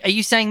 Yeah. Are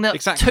you saying that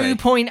Exactly.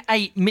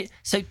 2.8?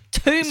 So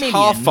 2 million.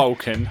 Half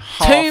Vulcan,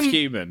 half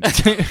human.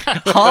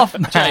 Half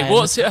man. Jay,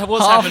 what's half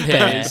happened here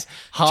bear, is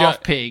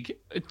half pig.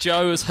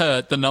 Joe has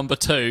heard the number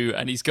 2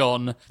 and he's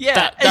gone,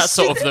 Yeah, that's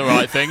sort of the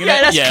right thing. Isn't Yeah,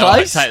 it? that's yeah,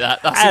 close. I'll take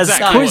that. That's As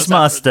exactly what's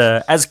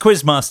happened.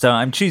 Quizmaster,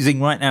 I'm choosing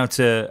right now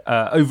to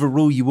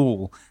overrule you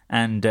all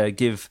and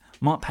give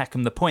Mark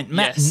Packham the point.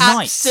 Matt Yes.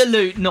 Knight.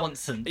 Absolute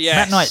nonsense. Yes.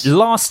 Matt Knight,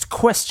 last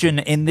question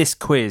in this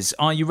quiz.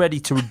 Are you ready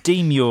to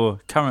redeem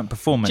your current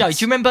performance? Joe,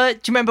 do you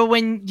remember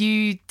when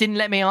you didn't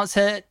let me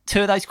answer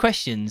 2 of those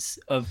questions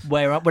of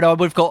where I would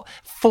have got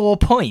 4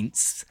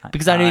 points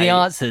because I knew the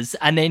answers,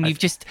 and then you've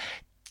just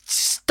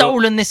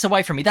stolen this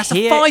away from me. That's a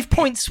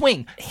 5-point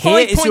swing. Here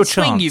is your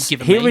swing chance. you've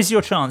given Here me. is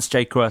your chance,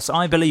 Jay Cross.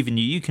 I believe in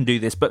you. You can do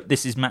this, but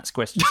this is Matt's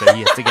question, so he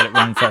has to get it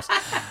wrong first.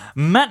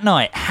 Matt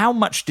Knight, how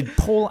much did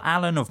Paul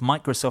Allen of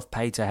Microsoft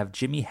pay to have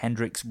Jimi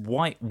Hendrix's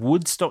white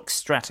Woodstock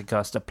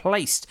Stratocaster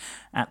placed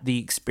at the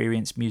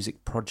Experience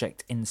Music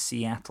Project in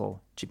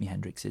Seattle, Jimi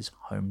Hendrix's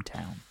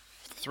hometown?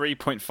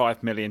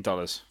 $3.5 million.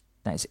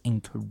 That is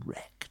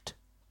incorrect.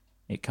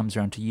 It comes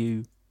around to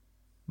you,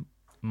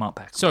 Mark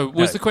Packham. So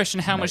was the question,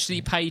 how much did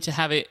he pay to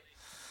have it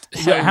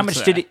held Yeah, how much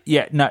there? did it?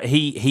 Yeah, no,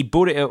 he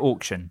bought it at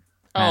auction.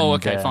 Oh,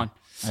 And, okay, fine.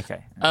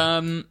 Okay,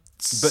 But but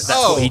that's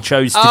what he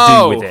chose to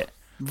do with it.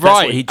 That's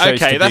what he Right. chose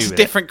to Okay, do that's a with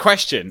different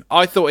question.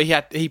 I thought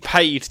he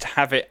paid to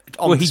have it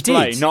on Well, he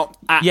display, did. not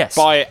Yes.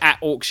 buy it at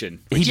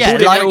auction. He Yeah,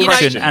 bought it like, at you know-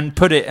 auction and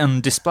put it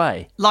on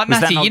display. Like Was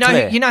that Matty, not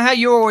clear? you know how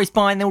you're always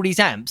buying all these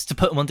amps to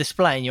put them on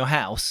display in your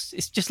house?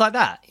 It's just like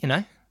that,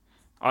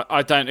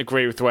 I don't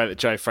agree with the way that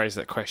Joe phrased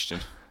that question.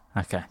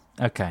 Okay.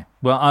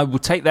 Well, I will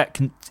take that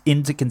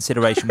into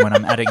consideration when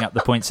I'm adding up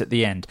the points at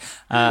the end.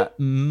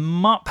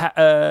 Mark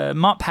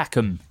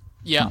Packham.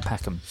 Yeah. Mark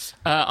Packham.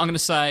 I'm going to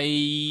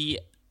say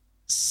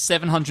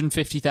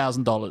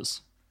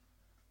 $750,000.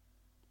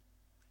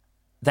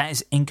 That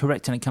is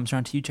incorrect, and it comes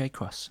around to you, Jay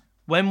Cross.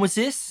 When was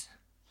this?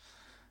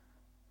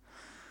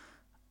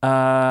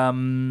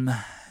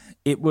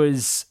 It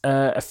was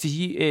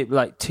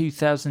like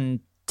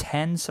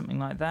 2010, something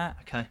like that.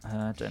 Okay.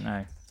 I don't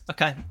know.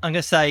 Okay, I'm going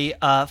to say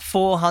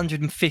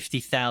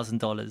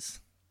 $450,000.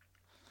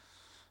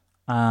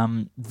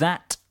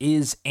 That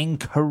is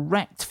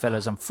incorrect,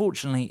 fellas.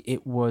 Unfortunately,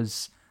 it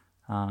was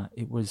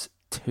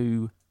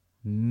 $2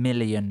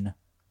 million.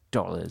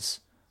 That's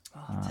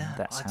I'm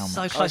how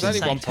so much. close to only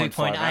saying 1.5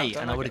 2.8, out,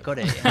 and I would have got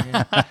it.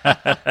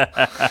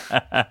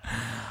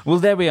 Well,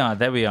 there we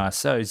are.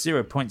 So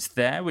 0 points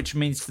there, which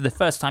means for the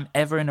first time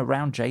ever in a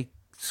round, Jay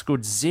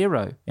scored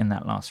 0 in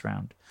that last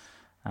round.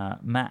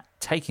 Matt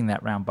taking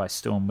that round by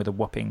storm with a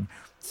whopping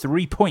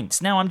 3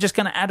 points. Now I'm just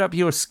going to add up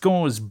your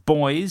scores,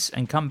 boys,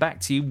 and come back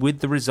to you with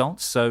the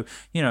results. So,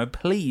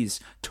 please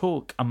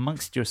talk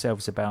amongst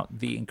yourselves about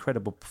the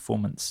incredible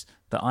performance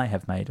that I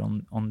have made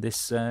on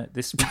this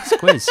week's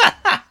quiz.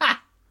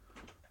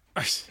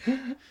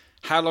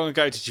 How long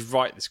ago did you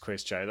write this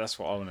quiz, Joe? That's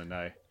what I want to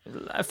know.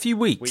 A few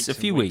weeks. Weeks A and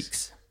few weeks.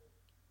 weeks.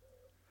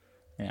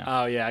 Yeah.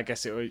 Oh, yeah, I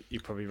guess you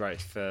probably wrote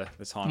it for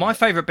the time. My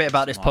favourite bit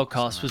about this Smart,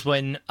 podcast isn't was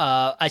when,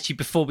 actually,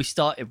 before we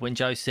started, when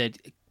Joe said,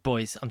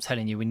 boys, I'm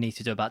telling you, we need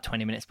to do about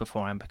 20 minutes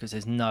beforehand because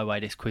there's no way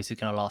this quiz is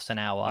going to last an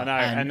hour. I know,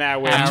 and now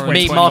we're and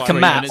 20, me, Mark, and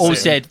 23 Matt minutes all in.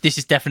 said this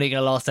is definitely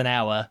going to last an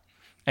hour.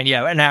 And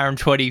yeah, an hour and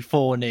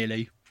 24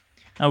 nearly.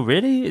 Oh,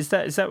 really? Is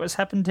that what's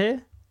happened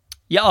here?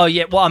 Yeah. Oh,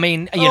 yeah. Well, I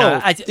mean,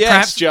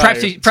 yes, Joe.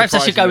 perhaps I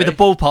should go with a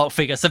ballpark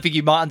figure, something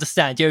you might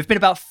understand. It's been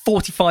about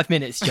 45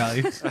 minutes,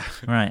 Joe.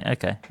 Right.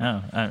 Okay.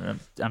 Oh, I'm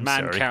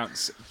Man sorry.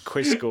 counts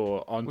quiz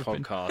score on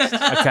podcast.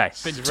 Okay.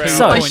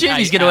 So I assume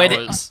he's going to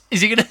edit.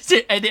 Is he going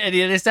to edit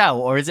any of this out,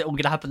 or is it all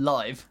going to happen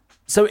live?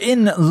 So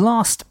in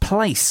last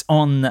place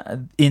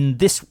in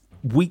this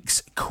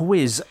week's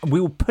quiz,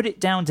 we will put it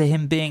down to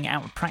him being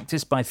out of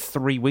practice by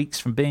 3 weeks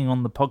from being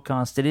on the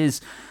podcast. It is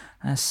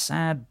a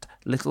sad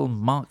little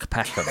Mark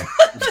Packham.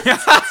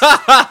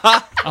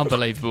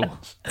 Unbelievable.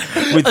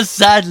 A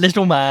sad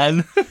little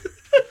man.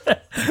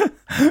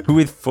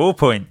 With 4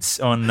 points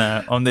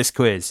on this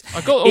quiz.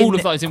 I got all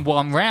of those in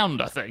one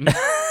round, I think.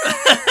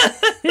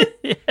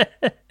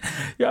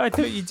 Yeah, I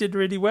thought you did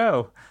really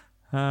well.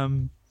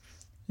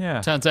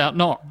 Yeah. Turns out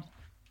not.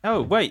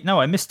 Oh, wait,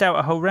 no, I missed out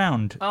a whole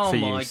round for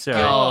you. My Sorry.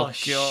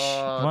 gosh.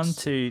 1,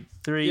 2,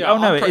 3. Yeah, Oh,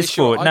 no, I'm it pretty is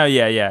sure 4. No,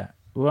 yeah.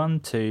 1,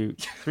 2,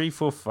 3,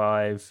 4,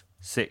 5,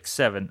 6,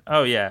 7.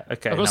 Oh, yeah.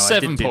 Okay. I've got no, 7 I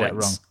did do that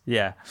points. wrong.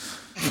 Yeah.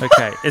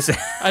 Okay. It's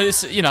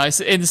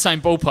in the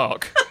same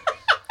ballpark.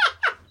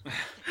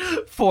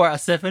 4 out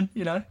of 7,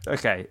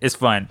 Okay, it's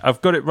fine.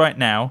 I've got it right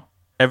now.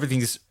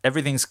 Everything's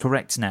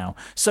correct now.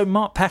 So,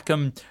 Mark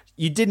Packham,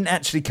 you didn't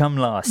actually come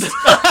last.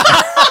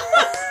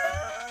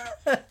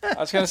 I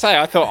was going to say,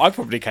 I thought I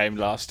probably came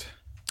last.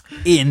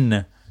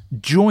 In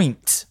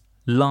joint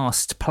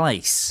last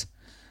place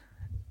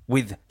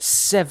with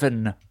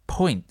 7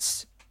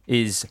 points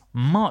is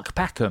Mark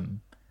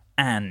Packham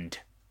and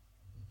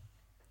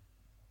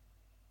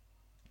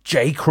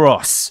Jay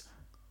Cross.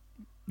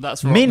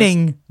 That's right.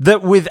 Meaning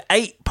that with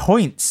 8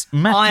 points,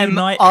 Matthew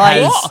Knight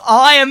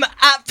I am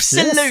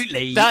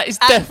absolutely. That is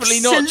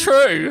definitely not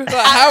true.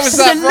 How is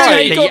that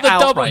right? You got the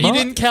double. outraged. You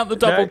didn't count the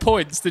double No.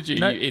 points, did you?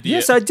 No, You idiot.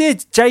 yes, I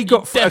did. Jay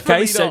got definitely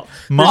okay. So not.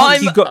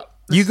 Mark,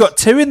 you got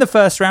 2 in the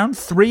first round,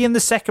 3 in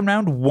the second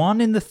round, 1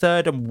 in the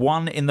third, and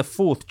 1 in the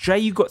fourth. Jay,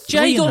 you got 3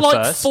 Jay in got the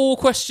like first. 4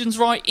 questions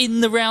right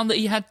in the round that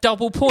he had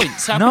double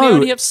points. How No, can he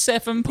only have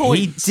 7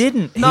 points? He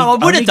didn't. No, He I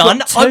would only have done.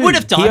 got I 2. would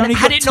have He done only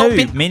had got it not 2,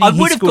 been. meaning I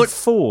he would have scored got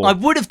 4. I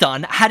would have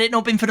done had it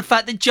not been for the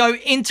fact that Joe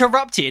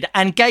interrupted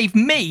and gave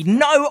me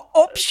no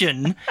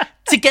option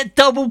to get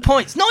double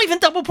points. Not even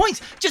double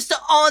points, just to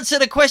answer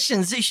the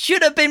questions. It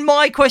should have been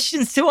my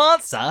questions to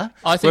answer.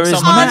 I think Whereas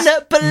someone.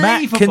 Matt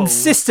Unbelievable.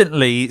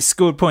 consistently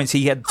scored points.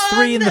 He had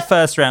 3 in the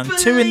first round,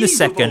 2 in the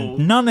second,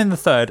 Unbelievable. none in the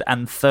third,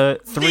 and 3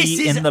 This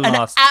is in the an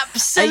last.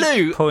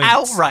 absolute 8 points.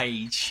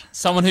 outrage.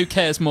 Someone who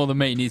cares more than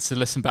me needs to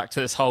listen back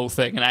to this whole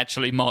thing and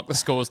actually mark the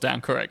scores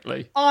down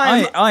correctly.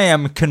 I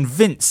am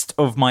convinced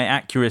of my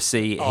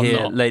accuracy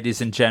here, not.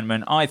 ladies and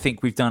gentlemen. I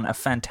think we've done a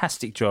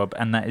fantastic job,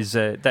 and that is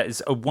a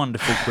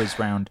wonderful quiz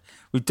round.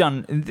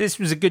 This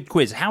was a good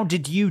quiz. How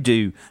did you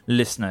do,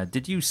 listener?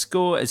 Did you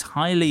score as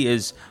highly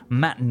as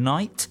Matt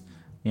Knight?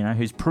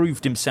 Who's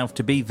proved himself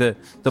to be the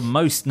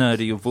most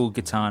nerdy of all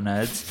guitar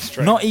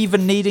nerds, not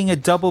even needing a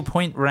double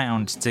point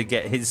round to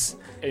get his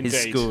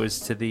scores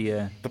to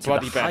the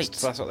Bloody the best. height.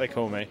 That's what they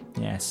call me.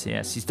 Yes,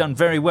 he's done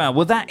very well.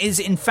 Well, that is,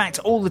 in fact,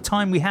 all the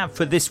time we have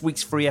for this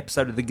week's free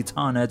episode of the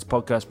Guitar Nerds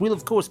podcast. We'll,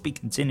 of course, be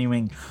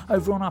continuing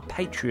over on our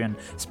Patreon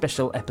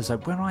special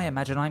episode, where I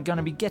imagine I'm going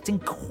to be getting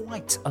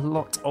quite a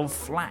lot of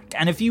flack.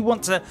 And if you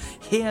want to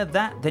hear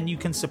that, then you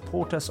can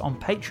support us on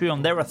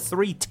Patreon. There are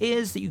 3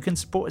 tiers that you can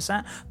support us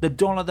at: the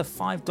 $1, the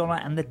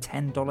 $5, and the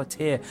 $10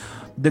 tier.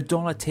 The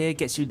 $1 tier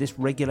gets you this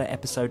regular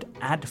episode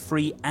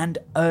ad-free and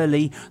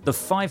early. The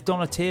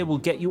 $5 tier will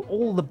get you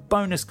all the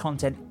bonus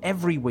content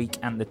every week,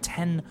 and the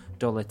 $10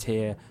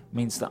 tier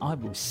means that I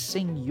will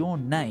sing your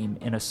name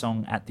in a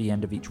song at the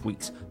end of each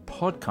week's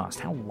podcast.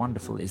 How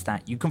wonderful is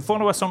that? You can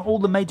follow us on all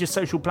the major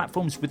social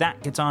platforms with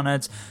 @Guitar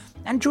Nerds,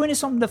 and join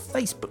us on the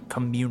Facebook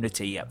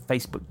community at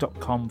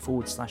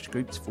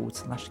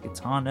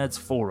facebook.com/groups/Guitar Nerds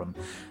Forum.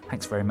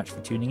 Thanks very much for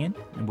tuning in,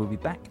 and we'll be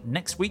back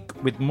next week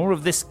with more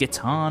of this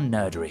guitar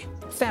nerdery.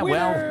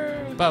 Farewell.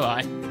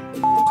 Bye-bye.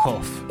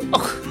 Off.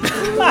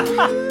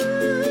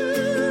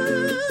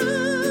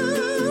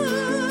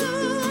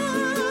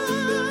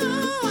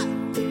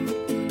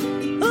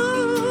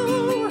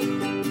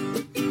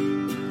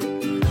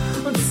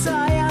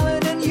 Ty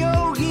Allen and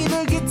Yogi,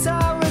 the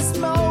guitarist,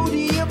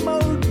 Modi,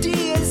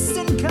 Modius,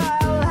 and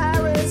Kyle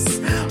Harris,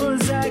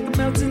 Zach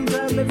Melton,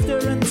 Todd Lifter,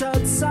 and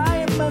Todd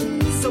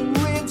Simons,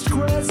 Rich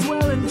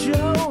Creswell, and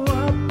Joe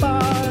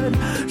Hubbard,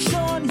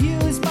 Sean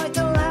Hughes,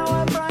 Michael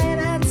Howard, Brian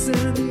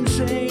Hansen,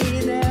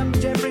 Shane M,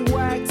 Jeffrey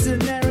Wax,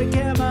 and Eric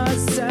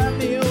Emerson.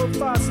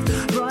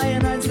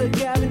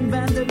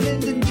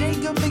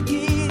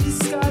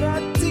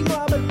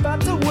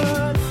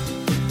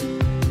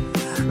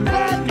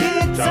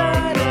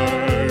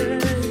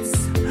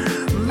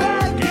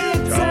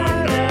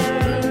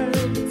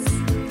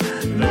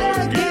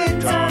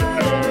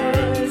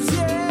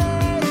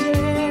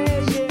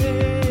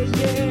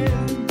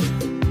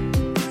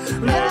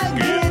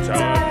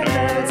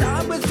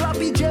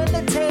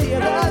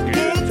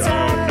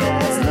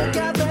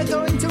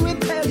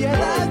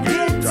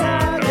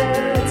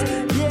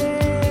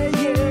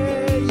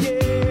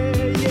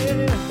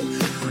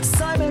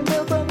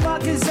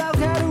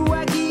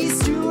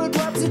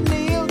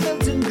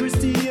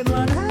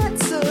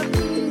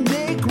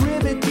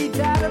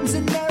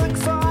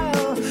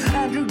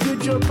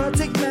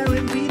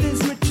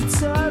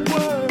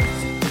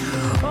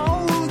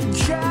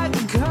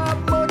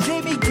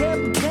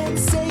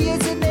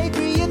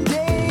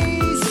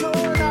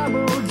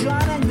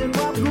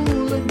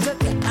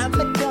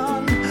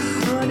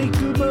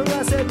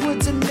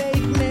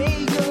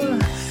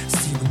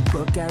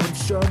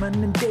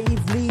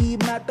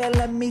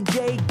 Bellamy,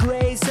 Jake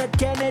Gray, Seth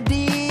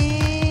Kennedy,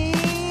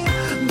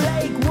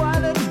 Blake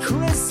Wallen,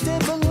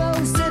 Christopher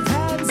Lowe, Steve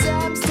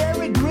Hansam,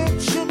 Derek,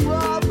 Rich, and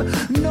Rob,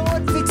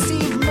 Norfolk,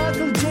 Steve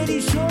Michael,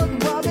 JD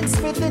Short, Robin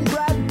Smith, and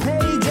Brad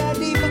Page,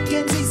 Andy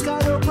McKenzie,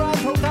 Scott O'Brien,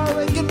 Paul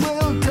Carrick, and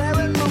Will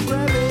Claren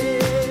McGravitt.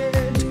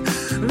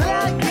 The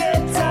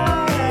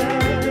guitars,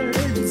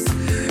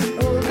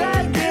 oh the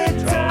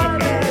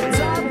guitars,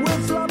 I'm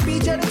with Floppy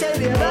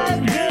Genitalia. The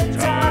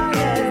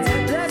guitars,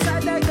 that's how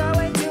they're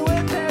going to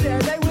impair you.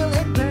 They will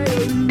impair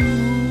you.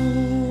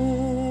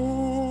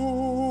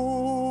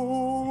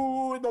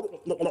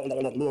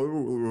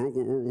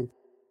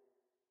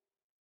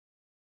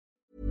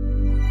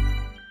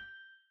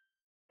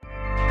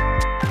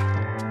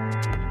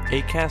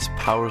 Acast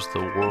powers the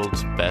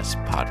world's best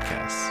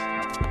podcasts.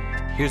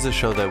 Here's a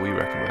show that we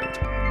recommend.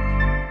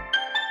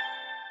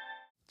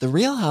 The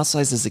Real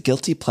Housewives is a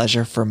guilty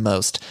pleasure for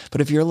most,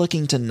 but if you're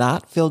looking to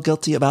not feel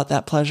guilty about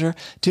that pleasure,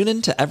 tune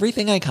in to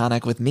Everything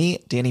Iconic with me,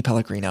 Danny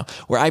Pellegrino,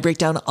 where I break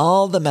down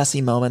all the messy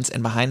moments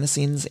and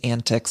behind-the-scenes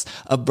antics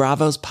of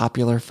Bravo's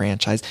popular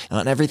franchise. And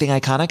on Everything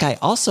Iconic, I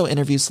also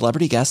interview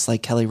celebrity guests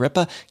like Kelly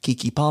Ripa,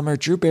 Keke Palmer,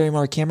 Drew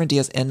Barrymore, Cameron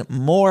Diaz, and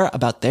more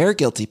about their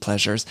guilty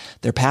pleasures,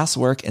 their past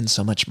work, and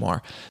so much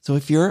more. So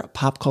if you're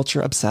pop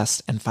culture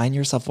obsessed and find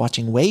yourself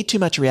watching way too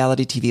much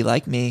reality TV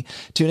like me,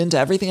 tune into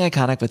Everything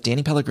Iconic with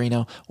Danny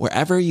Pellegrino,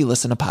 wherever you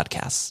listen to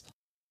podcasts.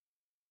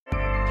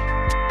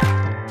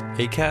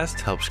 Acast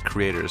helps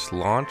creators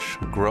launch,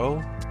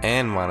 grow,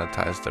 and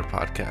monetize their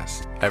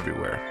podcasts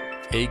everywhere.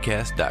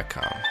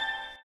 Acast.com.